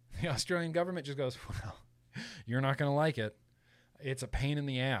vape? The Australian government just goes, well, you're not going to like it. It's a pain in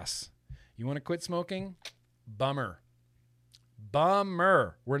the ass. You want to quit smoking? Bummer.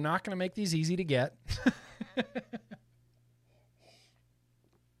 We're not going to make these easy to get.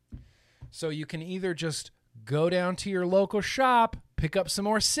 So you can either just go down to your local shop, pick up some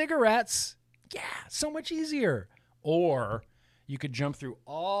more cigarettes. Yeah, so much easier. Or you could jump through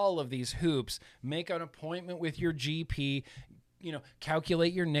all of these hoops, make an appointment with your GP,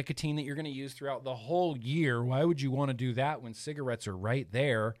 calculate your nicotine that you're going to use throughout the whole year. Why would you want to do that when cigarettes are right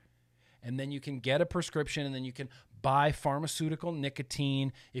there? And then you can get a prescription, and then you can buy pharmaceutical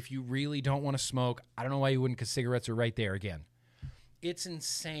nicotine if you really don't want to smoke. I don't know why you wouldn't, because cigarettes are right there again. It's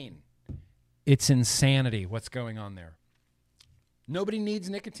insane. It's insanity what's going on there. Nobody needs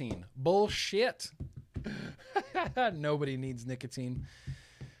nicotine. Bullshit. Nobody needs nicotine.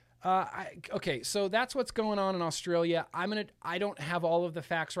 Okay, so that's what's going on in Australia. I don't have all of the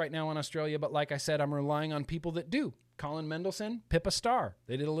facts right now on Australia, but like I said, I'm relying on people that do. Colin Mendelsohn, Pippa Star.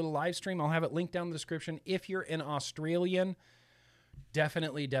 They did a little live stream. I'll have it linked down in the description. If you're an Australian,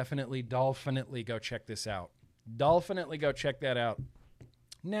 definitely go check this out. Definitely go check that out.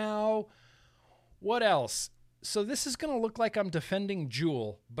 Now, what else? So this is going to look like I'm defending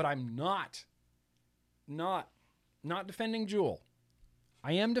Juul, but I'm not defending Juul.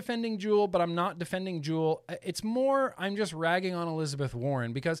 I am defending Juul, but I'm not defending Juul. It's more I'm just ragging on Elizabeth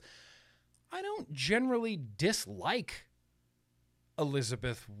Warren, because I don't generally dislike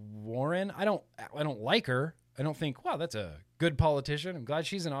Elizabeth Warren. I don't like her. I don't think, wow, that's a good politician. I'm glad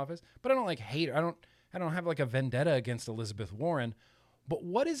she's in office, but I don't like hate her. I don't have like a vendetta against Elizabeth Warren. But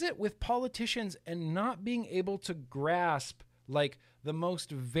what is it with politicians and not being able to grasp like the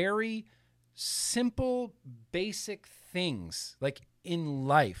most very simple, basic things like in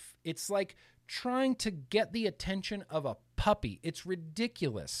life? It's like trying to get the attention of a puppy. It's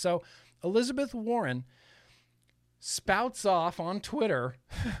ridiculous. So Elizabeth Warren spouts off on Twitter,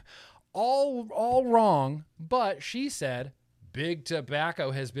 all wrong, but she said, Big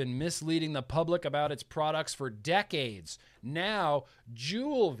Tobacco has been misleading the public about its products for decades. Now,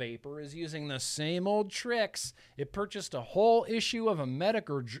 Juul Vapor is using the same old tricks. It purchased a whole issue of a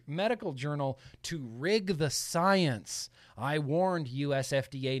medical journal to rig the science. I warned US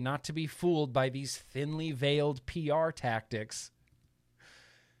FDA not to be fooled by these thinly veiled PR tactics.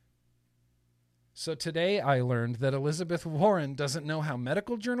 So today I learned that Elizabeth Warren doesn't know how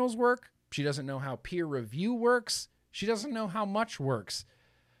medical journals work. She doesn't know how peer review works. She doesn't know how much works.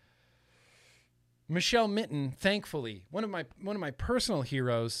 Michelle Mitten, thankfully, one of my personal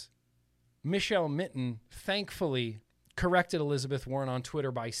heroes, Michelle Mitten, thankfully corrected Elizabeth Warren on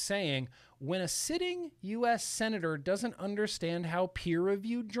Twitter by saying, when a sitting U.S. senator doesn't understand how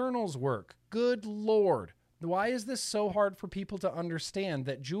peer-reviewed journals work, good Lord, why is this so hard for people to understand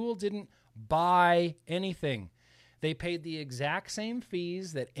that Juul didn't buy anything? They paid the exact same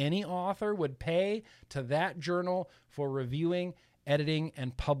fees that any author would pay to that journal for reviewing, editing,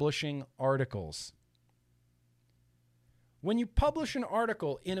 and publishing articles. When you publish an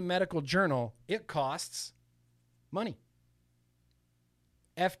article in a medical journal, it costs money.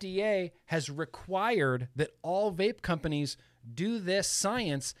 FDA has required that all vape companies do this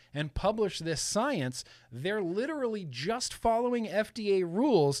science and publish this science. They're literally just following FDA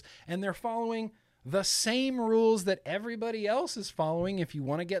rules, and they're following the same rules that everybody else is following. If you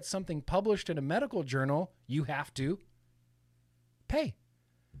want to get something published in a medical journal, you have to pay.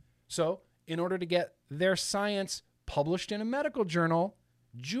 So in order to get their science published in a medical journal,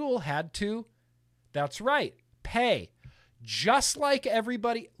 Juul had to, that's right, pay. Just like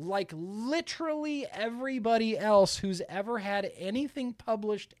everybody, like literally everybody else who's ever had anything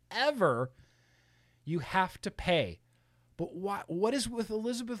published ever, you have to pay. But what is with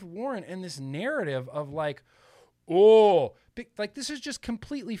Elizabeth Warren and this narrative of like, oh, like this is just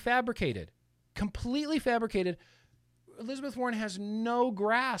completely fabricated. Completely fabricated. Elizabeth Warren has no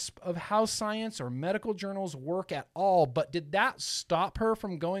grasp of how science or medical journals work at all. But did that stop her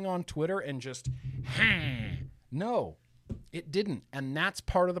from going on Twitter and just, no, it didn't. And that's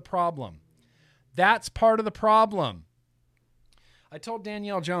part of the problem. That's part of the problem. I told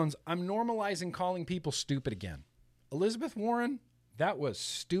Danielle Jones, I'm normalizing calling people stupid again. Elizabeth Warren, that was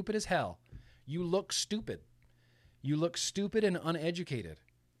stupid as hell. You look stupid. You look stupid and uneducated.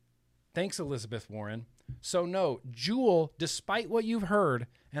 Thanks, Elizabeth Warren. So no, Juul, despite what you've heard,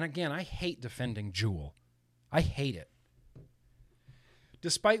 and again, I hate defending Juul. I hate it.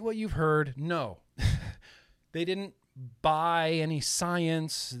 Despite what you've heard, no. They didn't buy any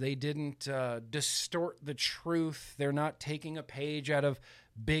science. They didn't distort the truth. They're not taking a page out of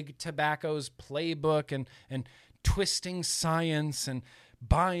Big Tobacco's playbook and twisting science and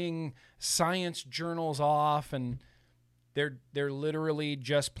buying science journals off, and they're literally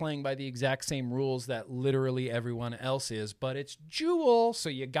just playing by the exact same rules that literally everyone else is. But it's Juul, so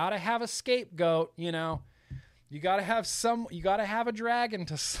you got to have a scapegoat, you know. You got to have a dragon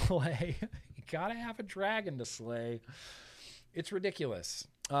to slay. You got to have a dragon to slay. It's ridiculous.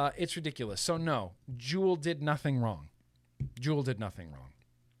 It's ridiculous. So no, Juul did nothing wrong. Juul did nothing wrong.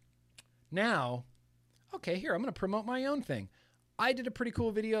 Now, okay, here, I'm going to promote my own thing. I did a pretty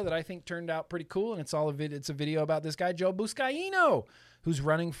cool video that I think turned out pretty cool, and it's a video about this guy, Joe Buscaino, who's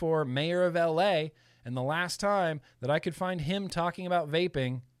running for mayor of LA. And the last time that I could find him talking about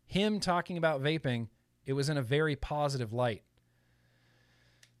vaping, it was in a very positive light.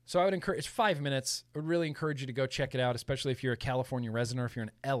 So I would encourage, it's 5 minutes. I would really encourage you to go check it out, especially if you're a California resident or if you're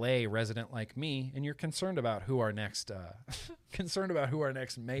an LA resident like me and you're concerned about who our next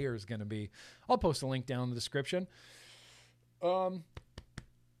mayor is going to be. I'll post a link down in the description.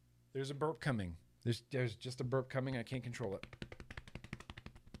 There's a burp coming. There's just a burp coming. I can't control it.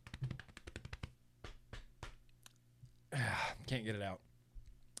 Can't get it out.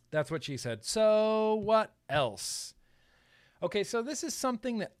 That's what she said. So what else? Okay, so this is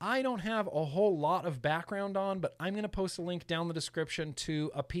something that I don't have a whole lot of background on, but I'm going to post a link down the description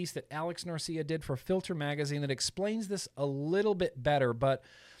to a piece that Alex Narcia did for Filter Magazine that explains this a little bit better. But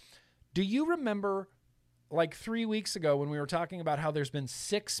do you remember like 3 weeks ago when we were talking about how there's been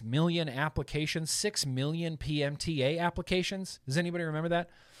 6 million applications, 6 million PMTA applications. Does anybody remember that?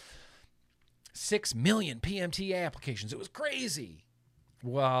 6 million PMTA applications. It was crazy.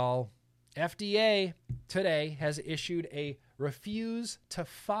 Well, FDA today has issued a refuse to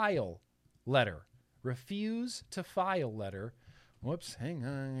file letter. Refuse to file letter. Whoops, hang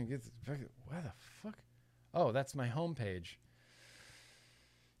on. Where the fuck? Oh, that's my homepage.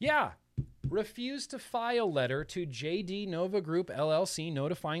 Yeah. Refuse to file letter to JD Nova Group LLC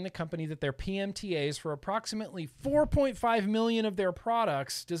notifying the company that their PMTAs for approximately 4.5 million of their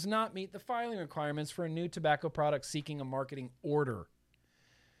products does not meet the filing requirements for a new tobacco product seeking a marketing order.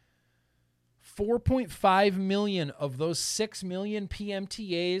 4.5 million of those 6 million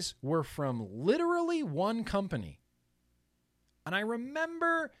PMTAs were from literally one company. And I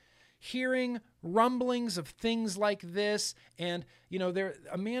remember hearing rumblings of things like this. And, you know,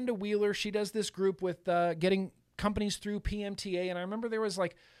 Amanda Wheeler, she does this group with getting companies through PMTA. And I remember there was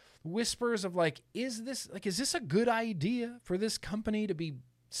like whispers of like, is this a good idea for this company to be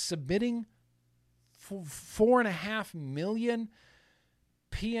submitting 4.5 million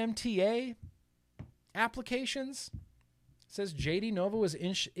PMTA applications? It says JD Nova was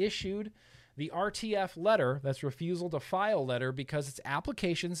issued the RTF letter, that's refusal to file letter, because its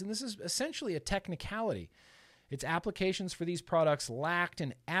applications, and this is essentially a technicality, its applications for these products lacked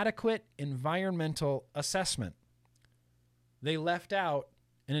an adequate environmental assessment. They left out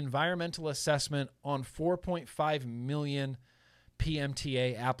an environmental assessment on 4.5 million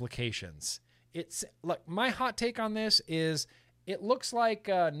PMTA applications. Look, my hot take on this is it looks like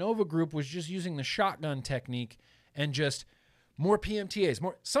Nova Group was just using the shotgun technique and just more PMTAs.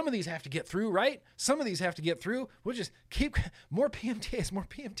 Some of these have to get through, right? Some of these have to get through. We'll just keep more PMTAs, more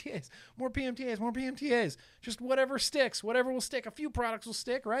PMTAs, more PMTAs, more PMTAs. Just whatever sticks, whatever will stick. A few products will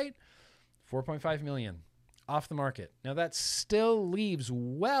stick, right? 4.5 million off the market. Now that still leaves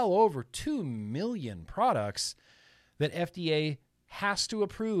well over 2 million products that FDA has to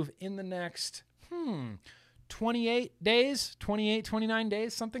approve in the next 28 days, 29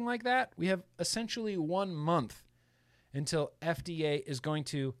 days, something like that. We have essentially 1 month until FDA is going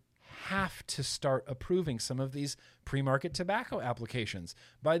to have to start approving some of these pre-market tobacco applications.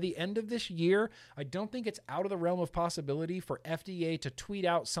 By the end of this year, I don't think it's out of the realm of possibility for FDA to tweet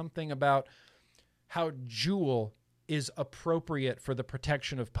out something about how Juul is appropriate for the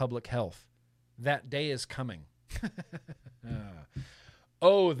protection of public health. That day is coming.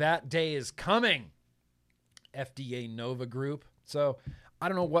 Oh, that day is coming. FDA Nova Group. So I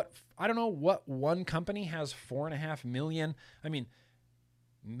don't know what one company has 4.5 million. I mean,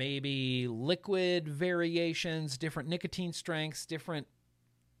 maybe liquid variations, different nicotine strengths, different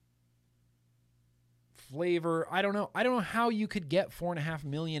flavor. I don't know. I don't know how you could get 4.5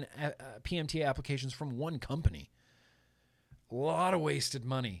 million PMTA applications from one company. A lot of wasted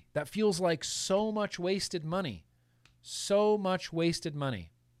money. That feels like so much wasted money. So much wasted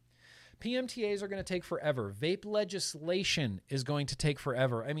money. PMTAs are going to take forever. Vape legislation is going to take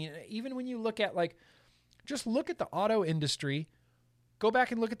forever. I mean, even when you look at just look at the auto industry. Go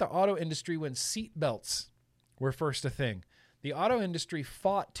back and look at the auto industry when seat belts were first a thing. The auto industry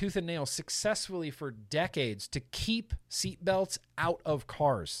fought tooth and nail successfully for decades to keep seat belts out of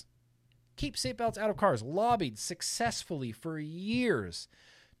cars. Keep seat belts out of cars. Lobbied successfully for years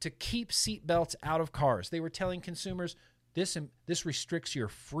to keep seat belts out of cars. They were telling consumers, this restricts your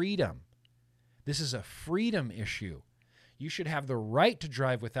freedom. This is a freedom issue. You should have the right to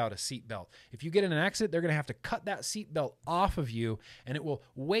drive without a seatbelt. If you get in an accident, they're going to have to cut that seatbelt off of you, and it will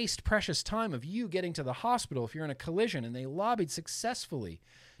waste precious time of you getting to the hospital if you're in a collision. And they lobbied successfully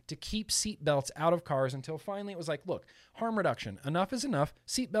to keep seatbelts out of cars until finally it was like, look, harm reduction. Enough is enough.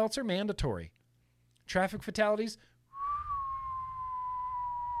 Seatbelts are mandatory. Traffic fatalities,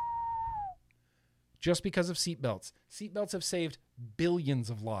 just because of seatbelts. Seatbelts have saved billions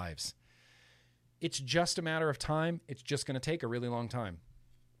of lives. It's just a matter of time. It's just going to take a really long time.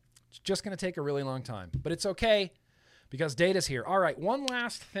 It's just going to take a really long time. But it's okay because data's here. All right, one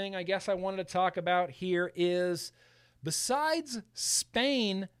last thing I guess I wanted to talk about here is, besides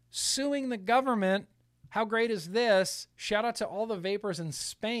Spain suing the government, how great is this? Shout out to all the vapors in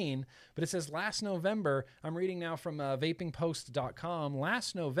Spain. But it says last November, I'm reading now from vapingpost.com,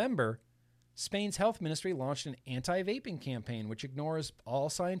 last November, Spain's health ministry launched an anti-vaping campaign which ignores all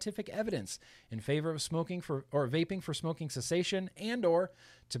scientific evidence in favor of vaping for smoking cessation and or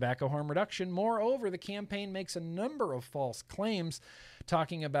tobacco harm reduction. Moreover, the campaign makes a number of false claims,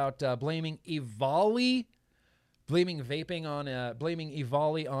 talking about blaming EVALI on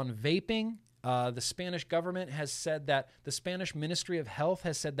vaping. The Spanish government has said that the Spanish Ministry of Health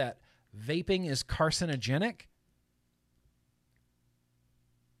has said that vaping is carcinogenic.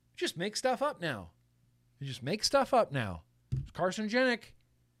 Just make stuff up now. You just make stuff up now. It's carcinogenic.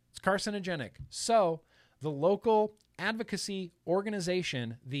 It's carcinogenic. So the local advocacy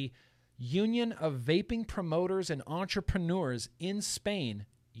organization, the Union of Vaping Promoters and Entrepreneurs in Spain,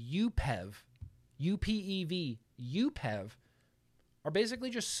 UPEV, UPEV, UPEV, are basically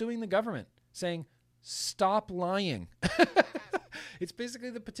just suing the government, saying, stop lying. It's basically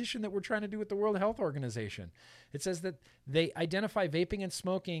the petition that we're trying to do with the World Health Organization. It says that they identify vaping and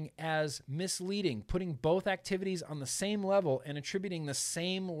smoking as misleading, putting both activities on the same level and attributing the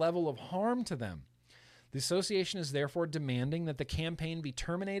same level of harm to them. The association is therefore demanding that the campaign be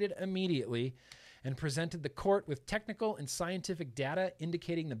terminated immediately and presented the court with technical and scientific data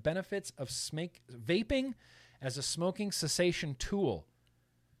indicating the benefits of vaping as a smoking cessation tool.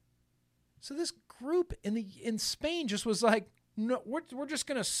 So this group in Spain just was like, no, we're just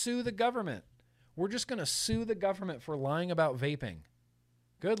going to sue the government. We're just going to sue the government for lying about vaping.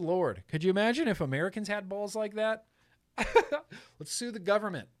 Good Lord. Could you imagine if Americans had balls like that? Let's sue the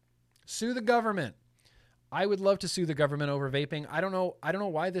government. Sue the government. I would love to sue the government over vaping. I don't know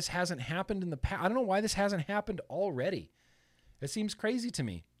why this hasn't happened in the past. I don't know why this hasn't happened already. It seems crazy to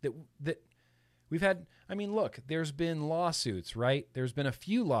me that we've had, I mean, look, there's been lawsuits, right? There's been a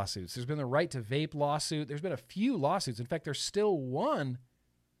few lawsuits. There's been the right to vape lawsuit. There's been a few lawsuits. In fact, there's still one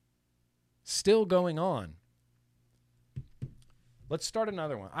still going on. Let's start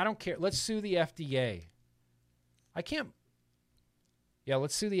another one. I don't care. Let's sue the FDA. I can't. Yeah,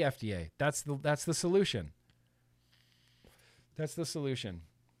 let's sue the FDA. That's the solution. That's the solution.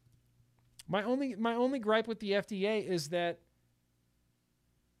 My only gripe with the FDA is that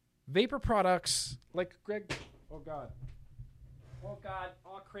vapor products like Greg, oh God,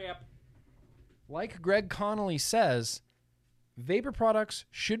 oh crap. Like Greg Connolly says, vapor products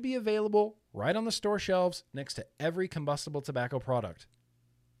should be available right on the store shelves next to every combustible tobacco product.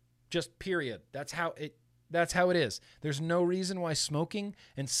 Just period. That's how it is. There's no reason why smoking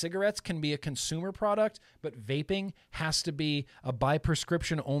and cigarettes can be a consumer product, but vaping has to be a by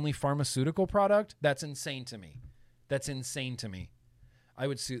prescription only pharmaceutical product. That's insane to me.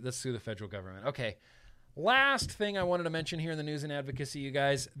 Let's sue the federal government. Okay. Last thing I wanted to mention here in the news and advocacy, you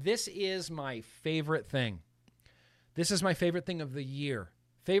guys. This is my favorite thing. This is my favorite thing of the year.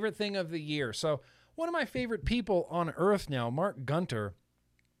 So one of my favorite people on earth now, Mark Gunter.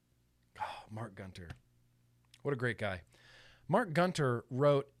 Oh, Mark Gunter. What a great guy. Mark Gunter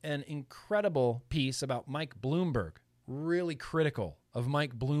wrote an incredible piece about Mike Bloomberg, really critical of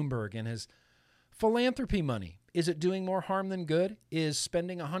Mike Bloomberg and his philanthropy money. Is it doing more harm than good? Is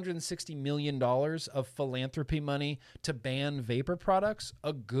spending $160 million of philanthropy money to ban vapor products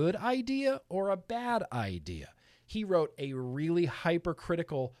a good idea or a bad idea? He wrote a really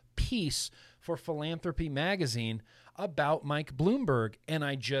hypercritical piece for Philanthropy Magazine about Mike Bloomberg, and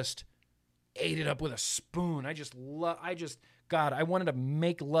I just ate it up with a spoon. God, I wanted to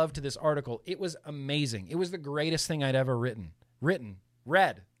make love to this article. It was amazing. It was the greatest thing I'd ever read.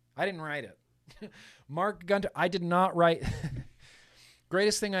 I didn't write it. Mark Gunter, I did not write.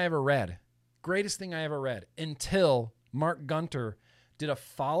 Greatest thing I ever read until Mark Gunter did a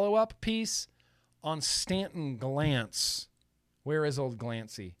follow-up piece on Stanton Glantz. Where is old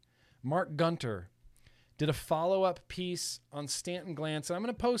Glancy? Mark Gunter did a follow-up piece on Stanton Glantz. I'm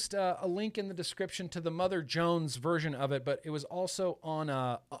going to post a link in the description to the Mother Jones version of it, but it was also on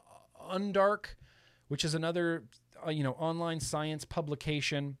Undark, which is another online science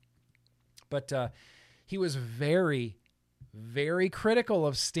publication. But he was very, very critical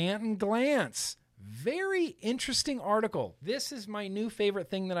of Stanton Glantz. Very interesting article. This is my new favorite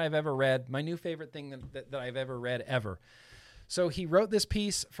thing that I've ever read. My new favorite thing that I've ever read ever. So he wrote this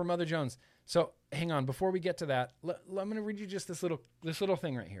piece for Mother Jones. So hang on, before we get to that, I'm going to read you just this little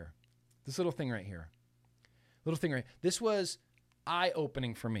thing right here. This was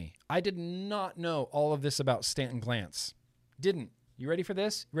eye-opening for me. I did not know all of this about Stanton Glantz. Didn't. You ready for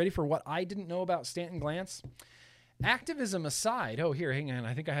this? Ready for what I didn't know about Stanton Glantz? Activism aside, hang on,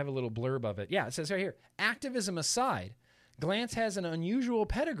 I think I have a little blurb of it. Yeah, it says right here, activism aside, Glantz has an unusual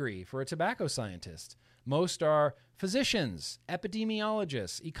pedigree for a tobacco scientist. Most are physicians,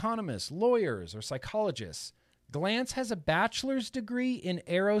 epidemiologists, economists, lawyers, or psychologists. Glantz has a bachelor's degree in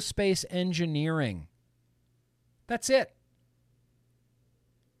aerospace engineering. That's it.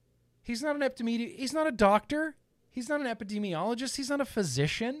 He's not he's not a doctor. He's not an epidemiologist. He's not a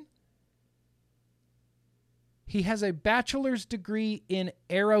physician. He has a bachelor's degree in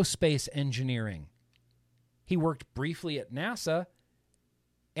aerospace engineering. He worked briefly at NASA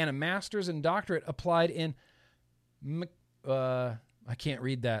and a master's and doctorate applied in, I can't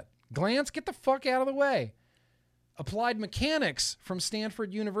read that. Glantz, get the fuck out of the way. Applied mechanics from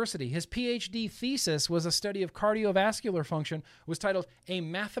Stanford University. His PhD thesis was a study of cardiovascular function, was titled A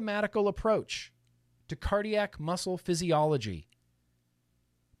Mathematical Approach to Cardiac Muscle Physiology.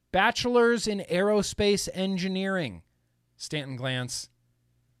 Bachelor's in Aerospace Engineering, Stanton Glantz.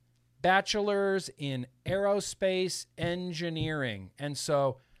 Bachelor's in Aerospace Engineering. And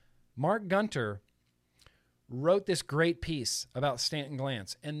so Mark Gunter wrote this great piece about Stanton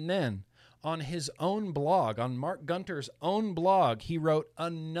Glantz. And then on his own blog, on Mark Gunter's own blog, he wrote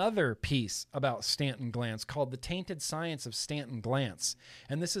another piece about Stanton Glantz called The Tainted Science of Stanton Glantz.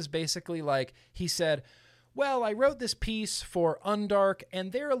 And this is basically like, he said, well, I wrote this piece for Undark,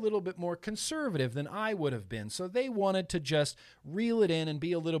 and they're a little bit more conservative than I would have been. So they wanted to just reel it in and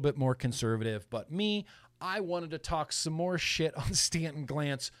be a little bit more conservative. But me, I wanted to talk some more shit on Stanton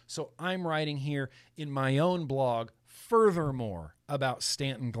Glantz. So I'm writing here in my own blog, furthermore, about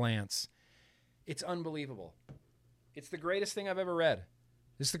Stanton Glantz. It's unbelievable. It's the greatest thing I've ever read.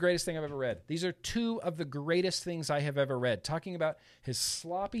 This is the greatest thing I've ever read. These are two of the greatest things I have ever read. Talking about his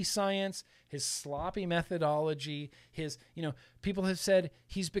sloppy science, his sloppy methodology, his, people have said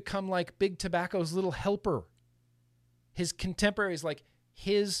he's become like Big Tobacco's little helper. His contemporaries, like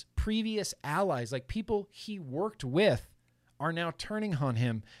his previous allies, like people he worked with, are now turning on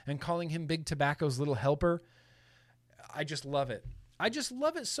him and calling him Big Tobacco's little helper. I just love it. I just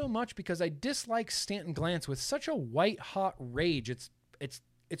love it so much because I dislike Stanton Glantz with such a white-hot rage.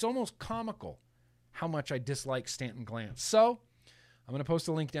 It's almost comical how much I dislike Stanton Glantz. So I'm going to post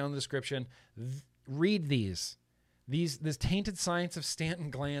a link down in the description. Read these. This Tainted Science of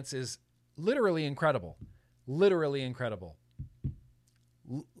Stanton Glantz is literally incredible. Literally incredible.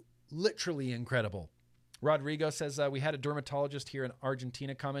 Literally incredible. Rodrigo says, we had a dermatologist here in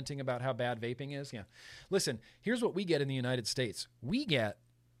Argentina commenting about how bad vaping is. Yeah. Listen, here's what we get in the United States. We get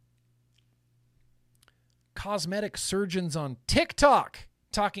cosmetic surgeons on TikTok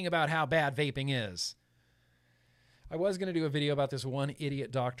talking about how bad vaping is. I was going to do a video about this one idiot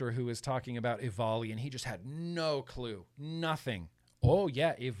doctor who was talking about EVALI, and he just had no clue. Nothing. Oh,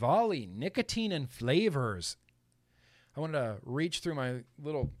 yeah, EVALI, nicotine and flavors. I wanted to reach through my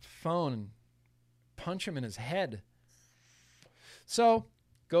little phone and punch him in his head. So,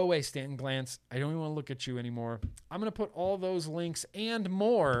 go away, Stanton Glantz. I don't even want to look at you anymore. I'm going to put all those links and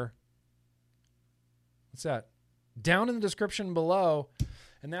more. What's that? Down in the description below.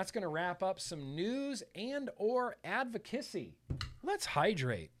 And that's going to wrap up some news and or advocacy. Let's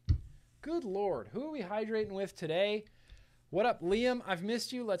hydrate. Good Lord. Who are we hydrating with today? What up, Liam? I've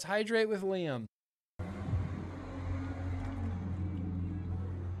missed you. Let's hydrate with Liam.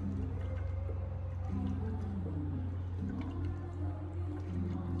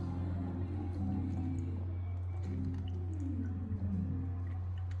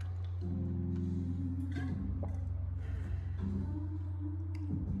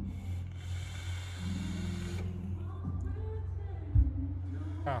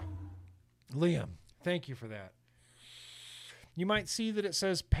 Liam, thank you for that. You might see that it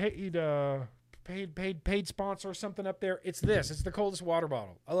says paid sponsor or something up there. It's this. It's the coldest water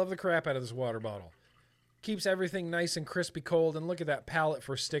bottle. I love the crap out of this water bottle. Keeps everything nice and crispy cold. And look at that palette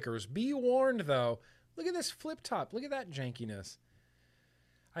for stickers. Be warned, though. Look at this flip top. Look at that jankiness.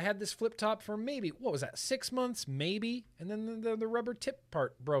 I had this flip top for maybe, what was that, 6 months, maybe? And then the rubber tip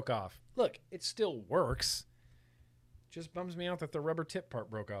part broke off. Look, it still works. Just bums me out that the rubber tip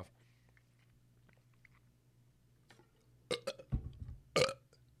part broke off.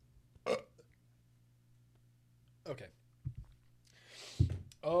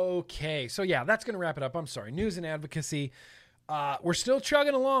 Okay. So yeah, that's going to wrap it up. I'm sorry. News and advocacy. We're still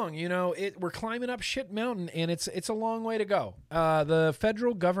chugging along. We're climbing up shit mountain, and it's a long way to go. The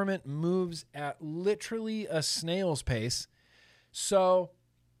federal government moves at literally a snail's pace, so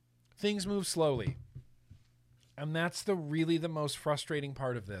things move slowly. And that's really the most frustrating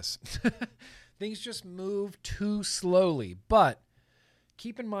part of this. Things just move too slowly. But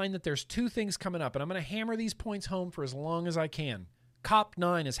keep in mind that there's two things coming up, and I'm going to hammer these points home for as long as I can.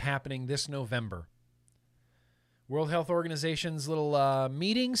 COP9 is happening this November. World Health Organization's little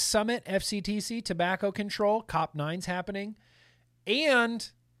meeting, summit, FCTC, tobacco control, COP9's happening. And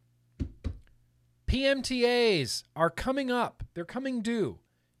PMTAs are coming up. They're coming due.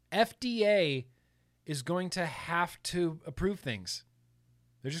 FDA is going to have to approve things.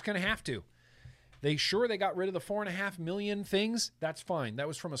 They're just going to have to. They got rid of the 4.5 million things. That's fine. That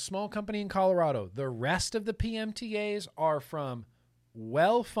was from a small company in Colorado. The rest of the PMTAs are from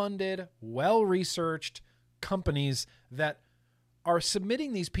well-funded, well-researched companies that are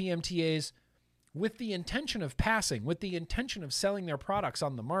submitting these PMTAs with the intention of passing, with the intention of selling their products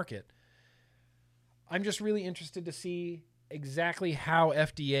on the market. I'm just really interested to see exactly how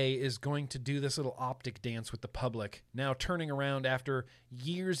FDA is going to do this little optic dance with the public, now turning around after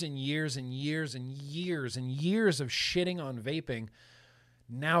years and years and years and years and years of shitting on vaping.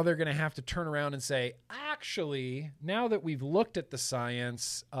 Now they're going to have to turn around and say, actually, now that we've looked at the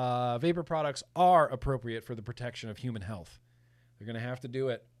science, vapor products are appropriate for the protection of human health. They're going to have to do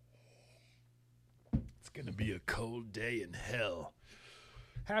it. It's going to be a cold day in hell.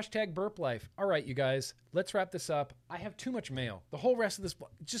 Hashtag burp life. All right, you guys, let's wrap this up. I have too much mail. The whole rest of this,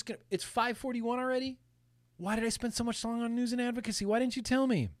 it's 5:41 already? Why did I spend so much time on news and advocacy? Why didn't you tell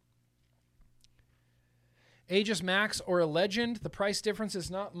me? Aegis Max or a Legend, the price difference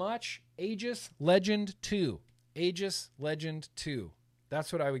is not much. Aegis Legend 2. Aegis Legend 2.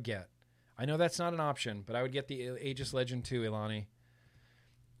 That's what I would get. I know that's not an option, but I would get the Aegis Legend 2, Ilani.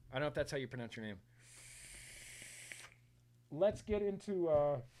 I don't know if that's how you pronounce your name. Let's get into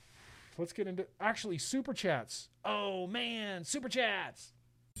actually super chats. Oh man, super chats.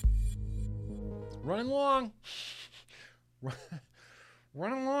 Running long.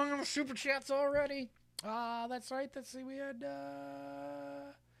 Running long on the super chats already. That's right. Let's see. We had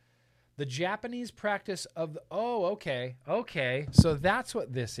the Japanese practice of okay. So that's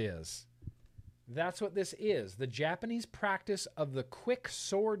what this is. That's what this is. The Japanese practice of the quick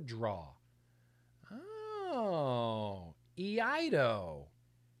sword draw. Oh. Eido.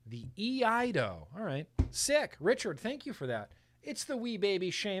 The Eido. All right. Sick. Richard, thank you for that. It's the wee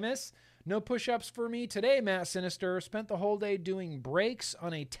baby Seamus. No push-ups for me today, Matt Sinister. Spent the whole day doing brakes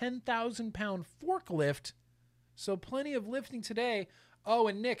on a 10,000-pound forklift. So plenty of lifting today. Oh,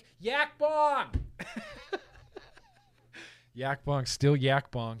 and Nick, Yak Bong! Yak Bong, still Yak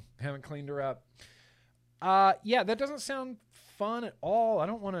Bong. Haven't cleaned her up. Yeah, that doesn't sound fun at all. I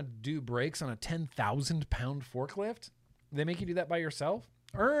don't want to do brakes on a 10,000-pound forklift. They make you do that by yourself?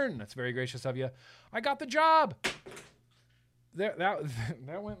 Earn, that's very gracious of you. I got the job. There,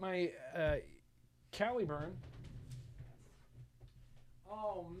 that went my Caliburn.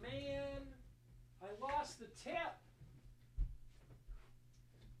 Oh man, I lost the tip.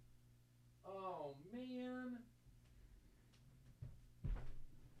 Oh man.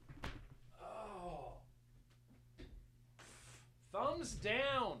 Oh. Thumbs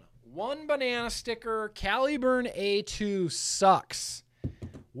down. One banana sticker. Caliburn A2 sucks.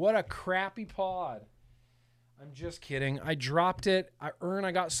 What a crappy pod. I'm just kidding. I dropped it. I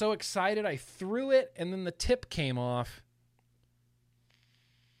got so excited. I threw it, and then the tip came off.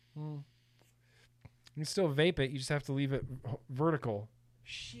 You can still vape it. You just have to leave it vertical.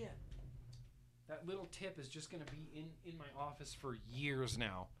 Shit. That little tip is just going to be in my office for years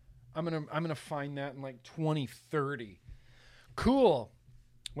now. I'm gonna find that in like 2030. Cool.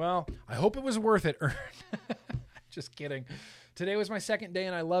 Well, I hope it was worth it. Just kidding. Today was my second day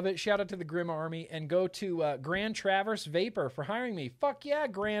and I love it. Shout out to the Grim Army and go to Grand Traverse Vapor for hiring me. Fuck yeah,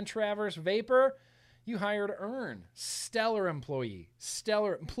 Grand Traverse Vapor. You hired Earn. Stellar employee.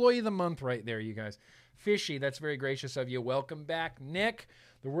 Stellar employee of the month right there, you guys. Fishy, that's very gracious of you. Welcome back, Nick.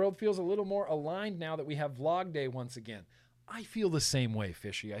 The world feels a little more aligned now that we have Vlog Day once again. I feel the same way,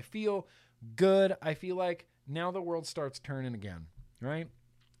 Fishy. I feel good. I feel like now the world starts turning again, right?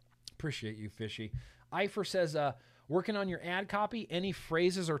 Appreciate you, Fishy. Eifer says, working on your ad copy, any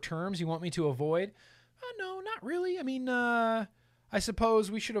phrases or terms you want me to avoid? No, not really. I mean, I suppose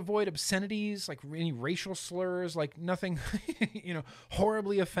we should avoid obscenities, like any racial slurs, like nothing,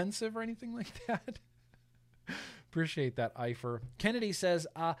 horribly offensive or anything like that. Appreciate that, Eifer. Kennedy says,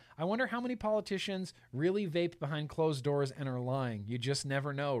 I wonder how many politicians really vape behind closed doors and are lying. You just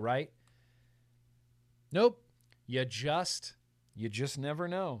never know, right? Nope. You just never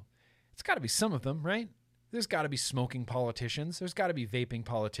know. It's got to be some of them, right? There's got to be smoking politicians. There's got to be vaping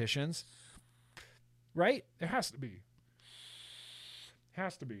politicians. Right? There has to be.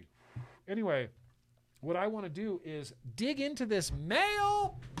 Has to be. Anyway, what I want to do is dig into this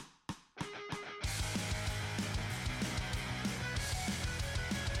mail.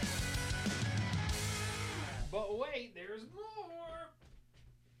 But wait, there's more.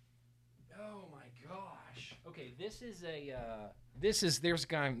 Oh my gosh. Okay, there's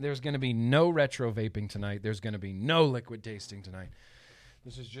going to be no retro vaping tonight. There's going to be no liquid tasting tonight.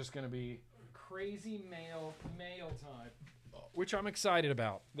 This is just going to be crazy mail time, which I'm excited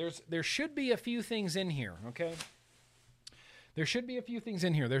about. There should be a few things in here, okay? There should be a few things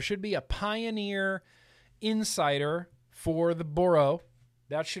in here. There should be a Pioneer Insider for the Boro.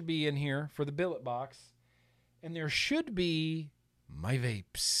 That should be in here for the billet box. And there should be My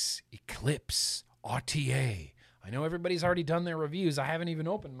Vapes Eclipse RTA. I know everybody's already done their reviews. I haven't even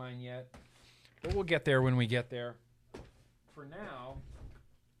opened mine yet. But we'll get there when we get there. For now,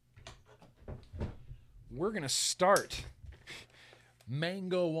 we're going to start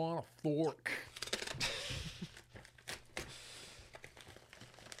mango on a fork.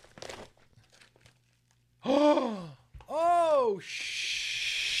 Oh,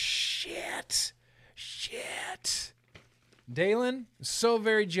 shit. Shit. Dalen, so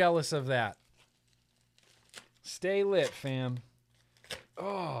very jealous of that. Stay lit, fam.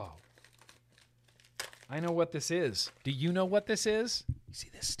 Oh. I know what this is. Do you know what this is? You see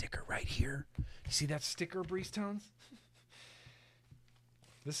this sticker right here? You see that sticker, Breeze Tones?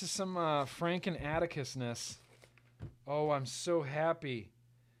 This is some Frank and Atticus-ness. Oh, I'm so happy.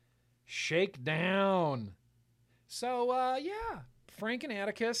 Shakedown. So, yeah, Frank and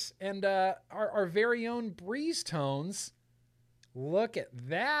Atticus and our very own Breeze Tones. Look at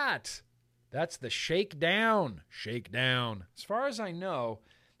that. That's the Shakedown. Shakedown. As far as I know,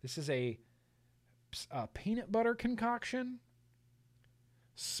 this is a peanut butter concoction.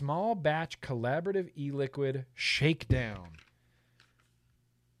 Small batch collaborative e-liquid Shakedown.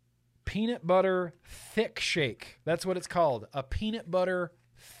 Peanut butter thick shake. That's what it's called. A peanut butter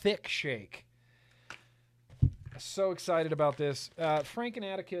thick shake. So excited about this. Frank and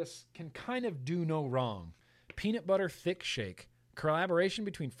Atticus can kind of do no wrong. Peanut butter thick shake. Collaboration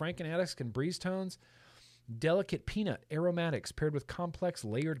between Frank and Atticus and Breeze Tones. Delicate peanut aromatics paired with complex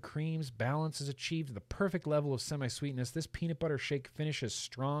layered creams. Balance is achieved to the perfect level of semi-sweetness. This peanut butter shake finishes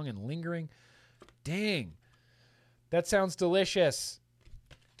strong and lingering. Dang. That sounds delicious.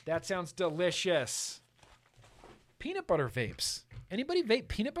 That sounds delicious. Peanut butter vapes. Anybody vape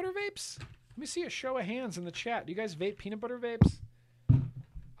peanut butter vapes? Let me see a show of hands in the chat. Do you guys vape peanut butter vapes?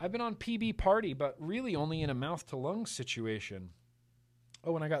 I've been on PB Party, but really only in a mouth-to-lung situation.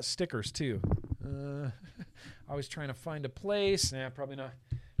 Oh, and I got stickers, too. I was trying to find a place. Nah, probably not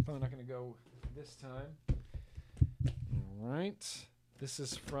going to go this time. All right. This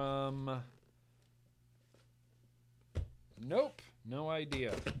is from... Nope. No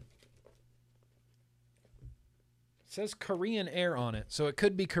idea. It says Korean Air on it, so it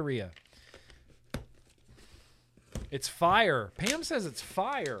could be Korea. It's fire. Pam says it's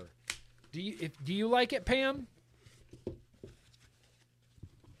fire. Do you like it, Pam?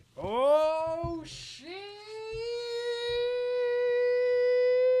 Oh, shit.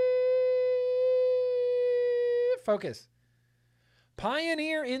 Focus.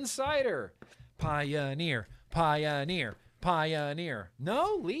 Pioneer Insider. Pioneer. Pioneer. Pioneer.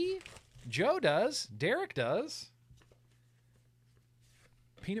 No, Lee. Joe does. Derek does.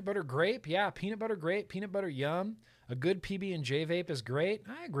 Peanut butter grape. Yeah, peanut butter grape. Peanut butter yum. A good PB&J vape is great.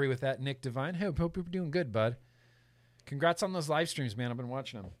 I agree with that, Nick Devine. Hey, hope you're doing good, bud. Congrats on those live streams, man. I've been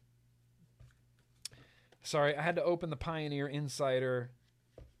watching them. Sorry, I had to open the Pioneer Insider.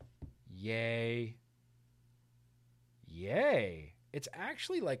 Yay. Yay. It's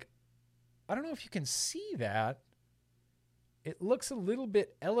actually like, I don't know if you can see that. It looks a little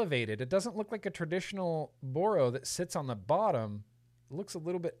bit elevated. It doesn't look like a traditional Boro that sits on the bottom. It looks a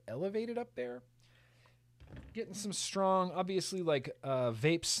little bit elevated up there. Getting some strong, obviously like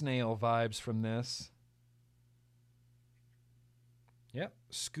vape snail vibes from this. Yep,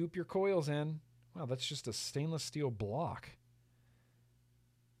 scoop your coils in. Wow, that's just a stainless steel block.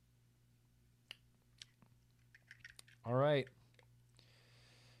 All right.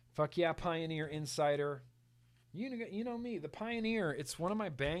 Fuck yeah, Pioneer Insider. You know me, the Pioneer, it's one of my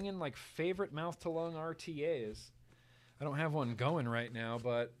banging like favorite mouth-to-lung RTAs. I don't have one going right now,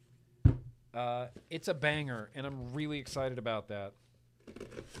 but it's a banger, and I'm really excited about that.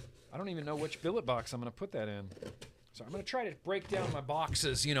 I don't even know which billet box I'm going to put that in. So I'm going to try to break down my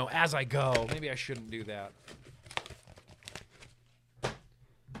boxes, as I go. Maybe I shouldn't do that.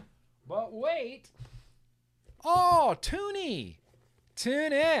 But wait. Oh, Toonie.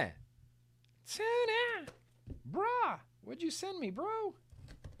 Toonie. Brah. What'd you send me, bro?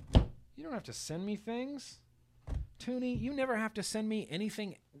 You don't have to send me things. Toonie, you never have to send me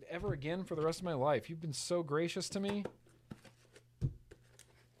anything ever again for the rest of my life. You've been so gracious to me.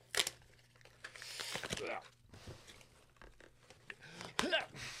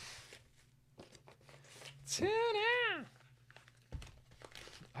 Tuna!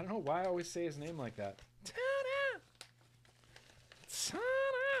 I don't know why I always say his name like that. Tuna!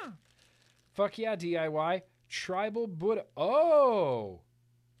 Tuna! Fuck yeah, DIY. Tribal Buddha. Oh!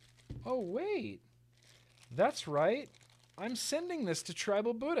 Oh, wait. That's right. I'm sending this to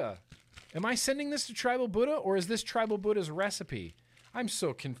Tribal Buddha. Am I sending this to Tribal Buddha, or is this Tribal Buddha's recipe? I'm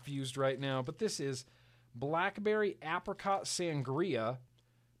so confused right now, but this is Blackberry Apricot Sangria.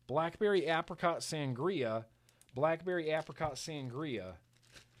 Blackberry Apricot Sangria. Blackberry Apricot Sangria.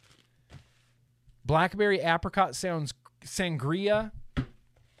 Blackberry apricot sounds sangria.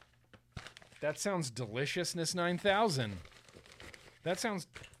 That sounds deliciousness 9000. That sounds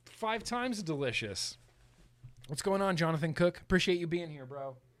 5 times delicious. What's going on, Jonathan Cook? Appreciate you being here,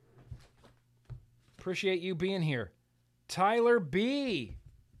 bro. Appreciate you being here. Tyler B.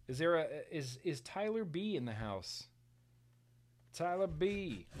 Is Tyler B in the house? Tyler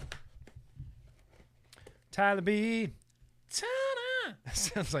B. Tyler B. Tuna. That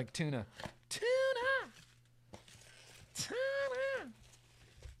sounds like tuna. Tuna. Tuna.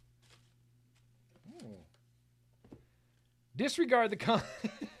 Ooh. Disregard the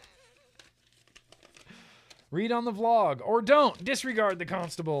read on the vlog, or don't. Disregard the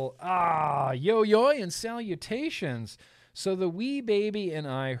constable. Yo and salutations. So the wee baby and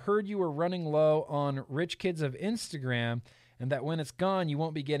I heard you were running low on rich kids of Instagram, and that when it's gone, you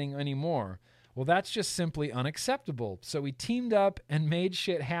won't be getting any more. Well, that's just simply unacceptable. So we teamed up and made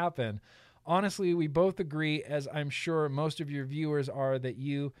shit happen. Honestly, we both agree, as I'm sure most of your viewers are, that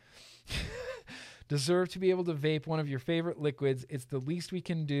you deserve to be able to vape one of your favorite liquids. It's the least we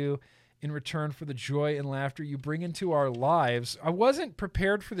can do in return for the joy and laughter you bring into our lives. I wasn't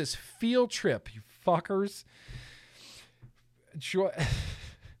prepared for this field trip, you fuckers. Joy.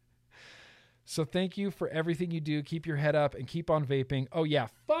 So thank you for everything you do. Keep your head up and keep on vaping. Oh yeah,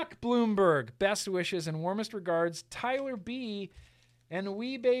 fuck Bloomberg. Best wishes and warmest regards, Tyler B. and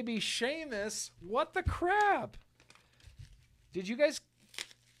wee baby Seamus. What the crap? Did you guys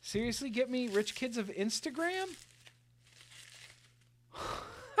seriously get me rich kids of Instagram?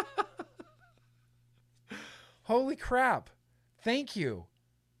 Holy crap. Thank you.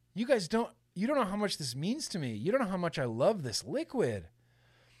 You guys don't know how much this means to me. You don't know how much I love this liquid.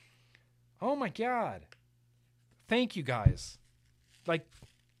 Oh my God. Thank you guys. Like,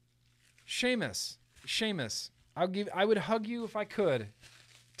 Seamus. I would hug you if I could.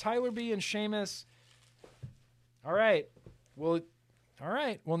 Tyler B and Seamus. All right. Well,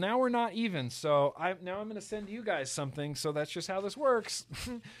 now we're not even. So now I'm going to send you guys something. So that's just how this works.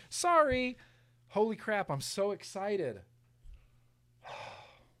 Sorry. Holy crap. I'm so excited.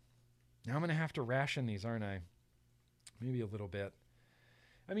 Now I'm going to have to ration these, aren't I? Maybe a little bit.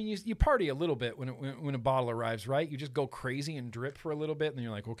 I mean, you party a little bit when a bottle arrives, right? You just go crazy and drip for a little bit, and then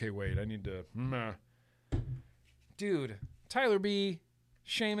you're like, okay, wait, I need to... Dude, Tyler B.,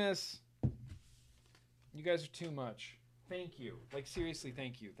 Seamus, you guys are too much. Thank you. Like, seriously,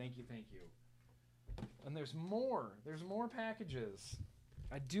 thank you. Thank you. And there's more. There's more packages.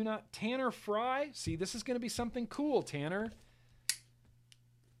 I do not... Tanner Fry? See, this is going to be something cool, Tanner.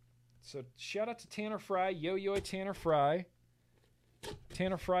 So shout out to Tanner Fry. Yo, Tanner Fry.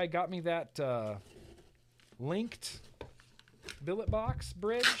 Tanner Fry got me that linked billet box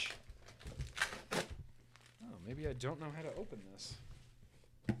bridge. Oh, maybe I don't know how to open this.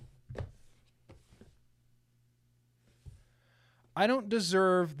 I don't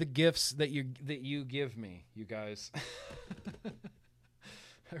deserve the gifts that you give me, you guys.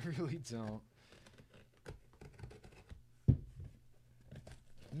 I really don't.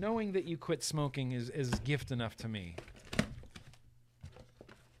 Knowing that you quit smoking is gift enough to me.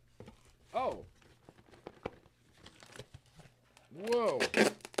 Oh. Whoa.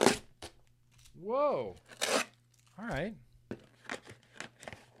 All right.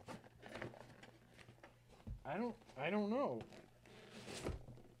 I don't know.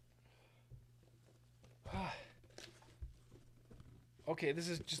 Okay, this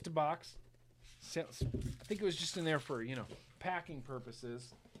is just a box. I think it was just in there for, packing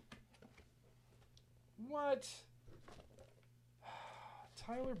purposes. What?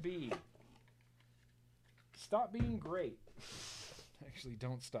 Tyler B. Stop being great. Actually,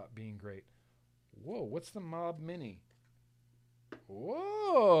 don't stop being great. Whoa, what's the Mob Mini?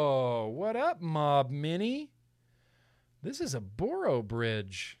 Whoa, what up, Mob Mini? This is a Boro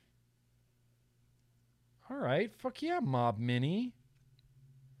bridge. All right, fuck yeah, Mob Mini.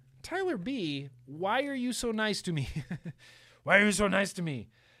 Tyler B., why are you so nice to me? Why are you so nice to me?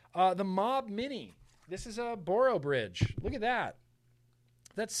 The Mob Mini. This is a Boro bridge. Look at that.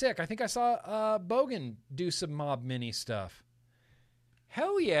 That's sick. I think I saw Bogan do some Mob Mini stuff.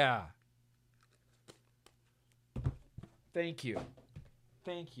 Hell yeah. Thank you.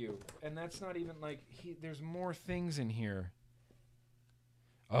 And that's not even like, there's more things in here.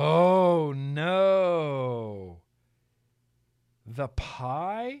 Oh, no. The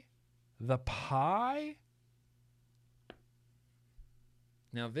pie?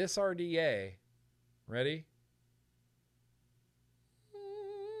 Now this RDA, ready?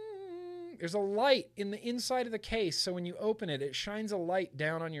 There's a light in the inside of the case, so when you open it, it shines a light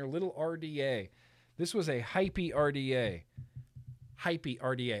down on your little RDA. This was a hypey RDA. hypey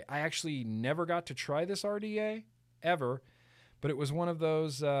RDA. I actually never got to try this RDA ever, but it was one of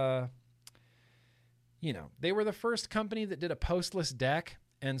those, they were the first company that did a postless deck.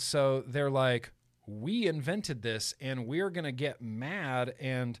 And so they're like, we invented this and we're going to get mad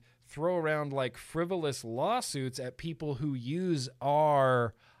and throw around like frivolous lawsuits at people who use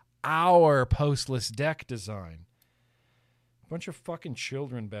our postless deck design. Bunch of fucking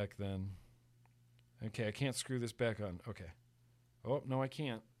children back then. Okay, I can't screw this back on. Okay. Oh, no, I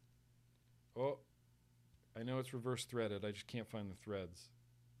can't. Oh, I know it's reverse threaded. I just can't find the threads.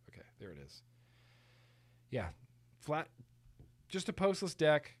 Okay, there it is. Yeah, flat. Just a postless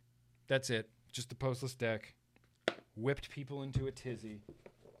deck. That's it. Just a postless deck. Whipped people into a tizzy.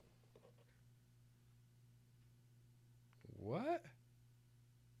 What?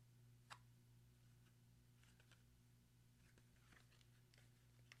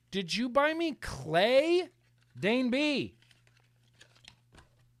 Did you buy me clay? Dane B.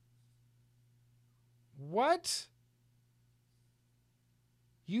 What?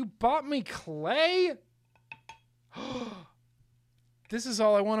 You bought me clay? This is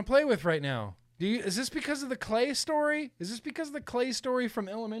all I want to play with right now. Is this because of the clay story? Is this because of the clay story from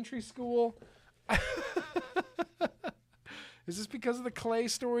elementary school? Is this because of the clay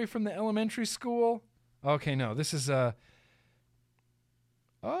story from the elementary school? Okay, no. This is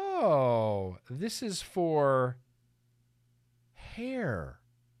oh, this is for hair.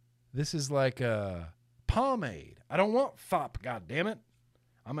 This is like a pomade. I don't want fop, goddammit.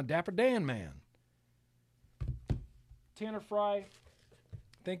 I'm a Dapper Dan man. Tanner Fry,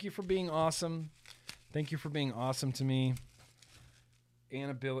 thank you for being awesome. Thank you for being awesome to me.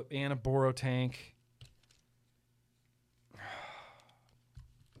 Anna Borotank.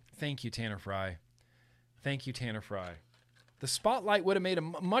 Thank you, Tanner Fry. Thank you, Tanner Fry. The spotlight would have made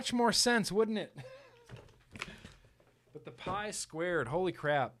much more sense, wouldn't it? But the pi squared, holy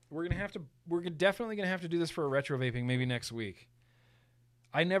crap. We're definitely gonna have to do this for a retro vaping maybe next week.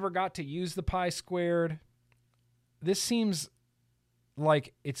 I never got to use the pi squared. This seems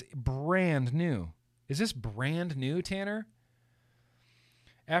like it's brand new. Is this brand new, Tanner?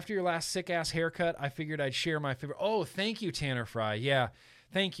 After your last sick-ass haircut, I figured I'd share my favorite. Oh, thank you, Tanner Fry. Yeah,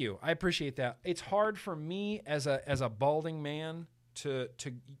 thank you. I appreciate that. It's hard for me as a balding man to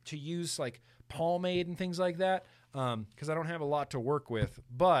use like pomade and things like that because I don't have a lot to work with.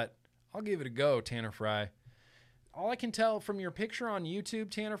 But I'll give it a go, Tanner Fry. All I can tell from your picture on YouTube,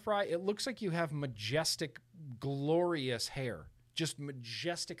 Tanner Fry, it looks like you have majestic, glorious hair. Just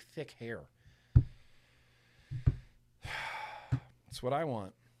majestic, thick hair. That's what I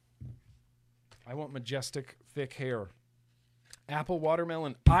want. I want majestic, thick hair. Apple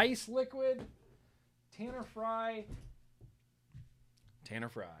watermelon ice liquid. Tanner Fry. Tanner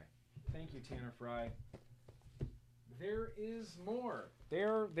Fry. Thank you, Tanner Fry. There is more.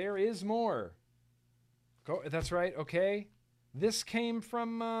 There is more. Go. That's right. Okay. This came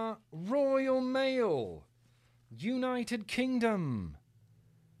from Royal Mail. United Kingdom.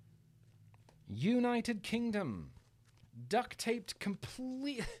 United Kingdom. Duct taped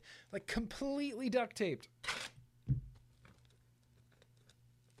completely duct taped.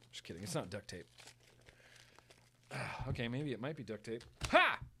 Just kidding. It's not duct tape. Okay, maybe it might be duct tape.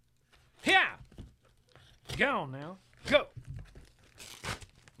 Ha! Yeah! Go on now. Go!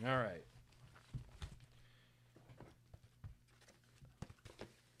 All right.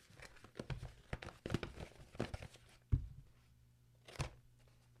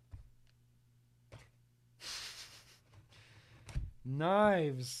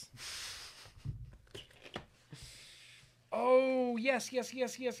 Knives. Oh, yes.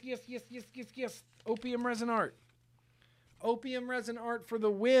 Opium resin art. Opium resin art for the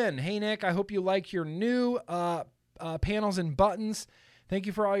win. Hey, Nick, I hope you like your new panels and buttons. Thank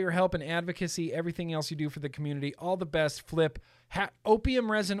you for all your help and advocacy, everything else you do for the community. All the best, Flip.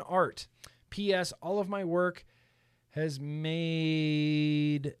 Opium resin art. P.S. All of my work has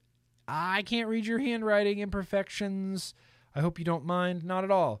made... I can't read your handwriting imperfections. I hope you don't mind. Not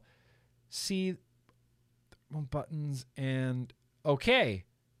at all. See buttons and... Okay.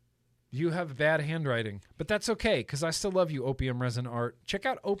 You have bad handwriting. But that's okay, because I still love you, Opium Resin Art. Check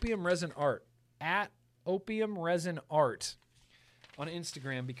out Opium Resin Art at Opium Resin Art on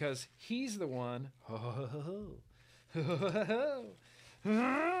Instagram, because he's the one...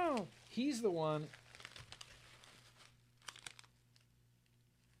 He's the one...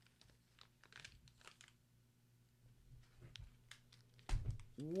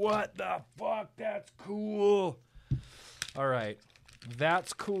 What the fuck? That's cool. All right.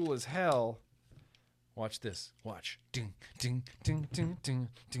 That's cool as hell. Watch this. Watch. Ding, ding, ding, ding, ding,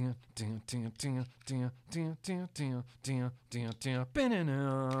 ding, ding, ding, ding, ding, ding, ding, ding, ding, ding, ding.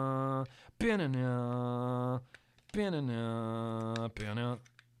 Banana, banana, banana, banana,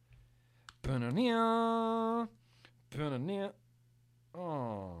 banana, banana.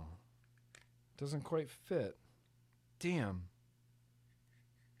 Oh, doesn't quite fit. Damn.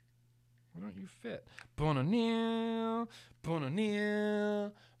 Why don't you fit? Banana,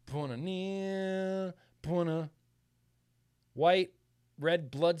 banana. Puna. White, red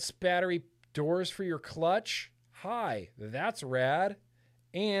blood spattery doors for your clutch. Hi, that's rad.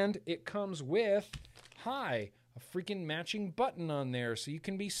 And it comes with, a freaking matching button on there so you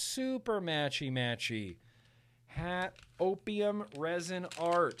can be super matchy. Hat, opium, resin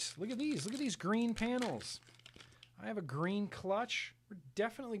art. Look at these green panels. I have a green clutch. We're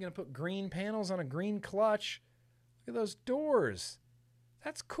definitely going to put green panels on a green clutch. Look at those doors.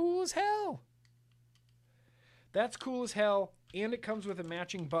 That's cool as hell. And it comes with a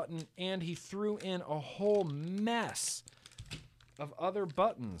matching button, and he threw in a whole mess of other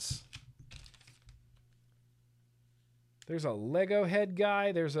buttons. There's a Lego head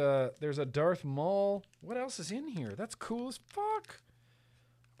guy. There's a Darth Maul. What else is in here? That's cool as fuck.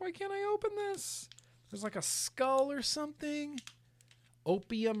 Why can't I open this? There's like a skull or something.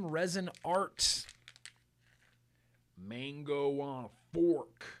 Opium resin art. Mango on a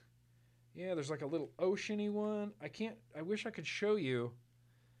fork. Yeah, there's like a little oceany one. I wish I could show you,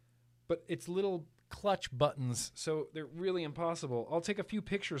 but it's little clutch buttons, so they're really impossible. I'll take a few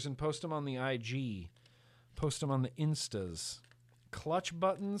pictures and post them on the IG. Post them on the Instas. Clutch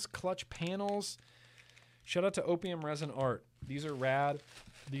buttons, clutch panels. Shout out to Opium Resin Art. These are rad.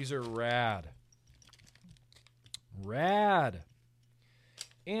 Rad.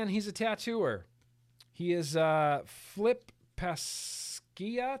 And he's a tattooer. He is Flip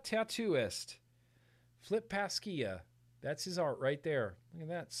Paskia tattooist. Flip Paskia. That's his art right there. Look at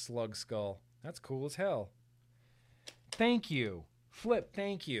that slug skull. That's cool as hell. Thank you. Flip,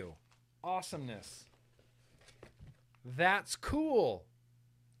 thank you. Awesomeness. That's cool.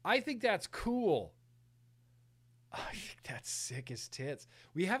 I think that's cool. I think that's sick as tits.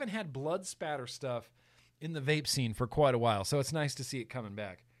 We haven't had blood spatter stuff in the vape scene for quite a while, so it's nice to see it coming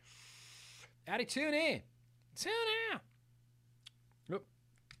back. Addy, tune in. Oop.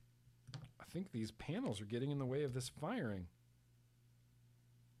 I think these panels are getting in the way of this firing.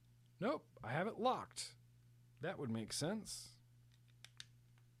 Nope, I have it locked. That would make sense.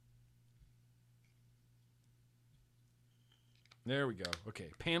 There we go. Okay,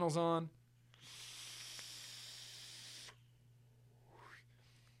 panels on.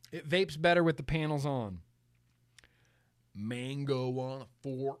 It vapes better with the panels on. Mango on a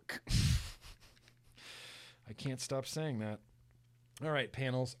fork. I can't stop saying that. All right,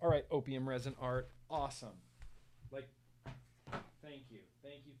 panels. All right, Opium Resin Art. Awesome. Like, thank you.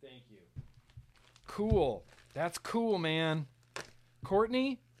 Cool. That's cool, man.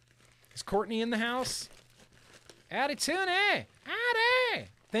 Courtney? Is Courtney in the house? Addy Tooney! Addy!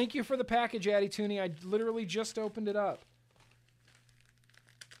 Thank you for the package, Addy Tooney. I literally just opened it up.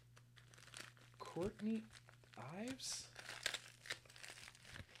 Courtney Ives?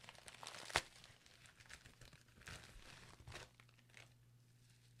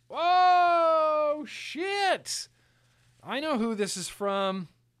 Oh, shit! I know who this is from.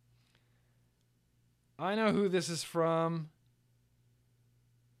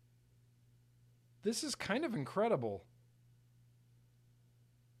 This is kind of incredible.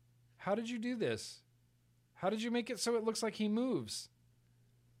 How did you do this? How did you make it so it looks like he moves?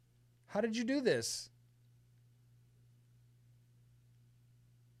 How did you do this?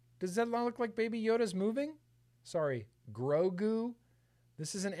 Does that not look like Baby Yoda's moving? Sorry, Grogu.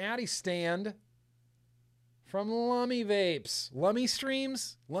 This is an Addy stand from Lummy Vapes. Lummy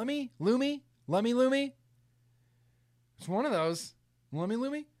Streams? Lummy? Lumi? Lummy Lumi? It's one of those. Lummy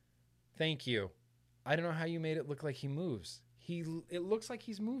Lumi? Thank you. I don't know how you made it look like he moves. It looks like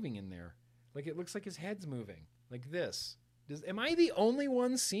he's moving in there. Like it looks like his head's moving. Like this. Am I the only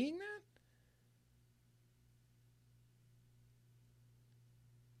one seeing that?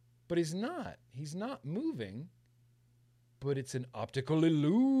 But he's not. He's not moving. But it's an optical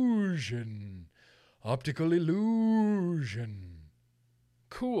illusion. Optical illusion.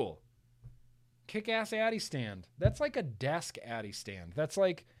 Cool. Kick-ass Addy stand. That's like a desk Addy stand. That's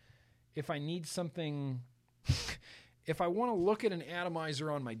like if I need something... if I want to look at an atomizer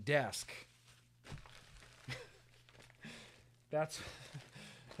on my desk... That's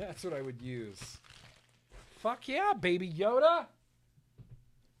what I would use. Fuck yeah, Baby Yoda.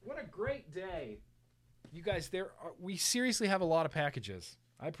 What a great day. You guys, we seriously have a lot of packages.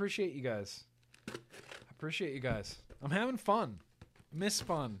 I appreciate you guys. I appreciate you guys. I'm having fun. Miss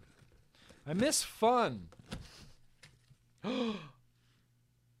fun. I miss fun.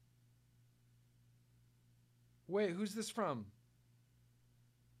 Wait, who's this from?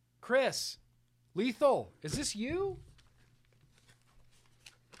 Chris. Lethal. Is this you?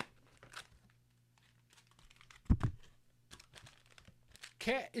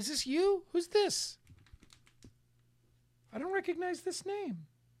 Cat, is this you? Who's this? I don't recognize this name.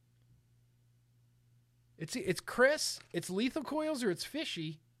 It's Chris. It's Lethal Coils or it's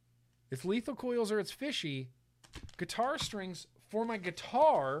Fishy. It's Lethal Coils or it's Fishy. Guitar strings for my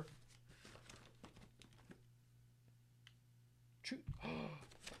guitar.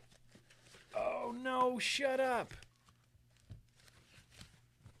 Oh no, shut up.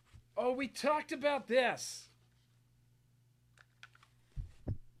 Oh, we talked about this.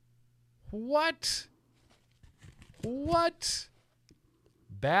 What? What?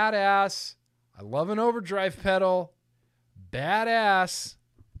 Badass. I love an overdrive pedal. Badass.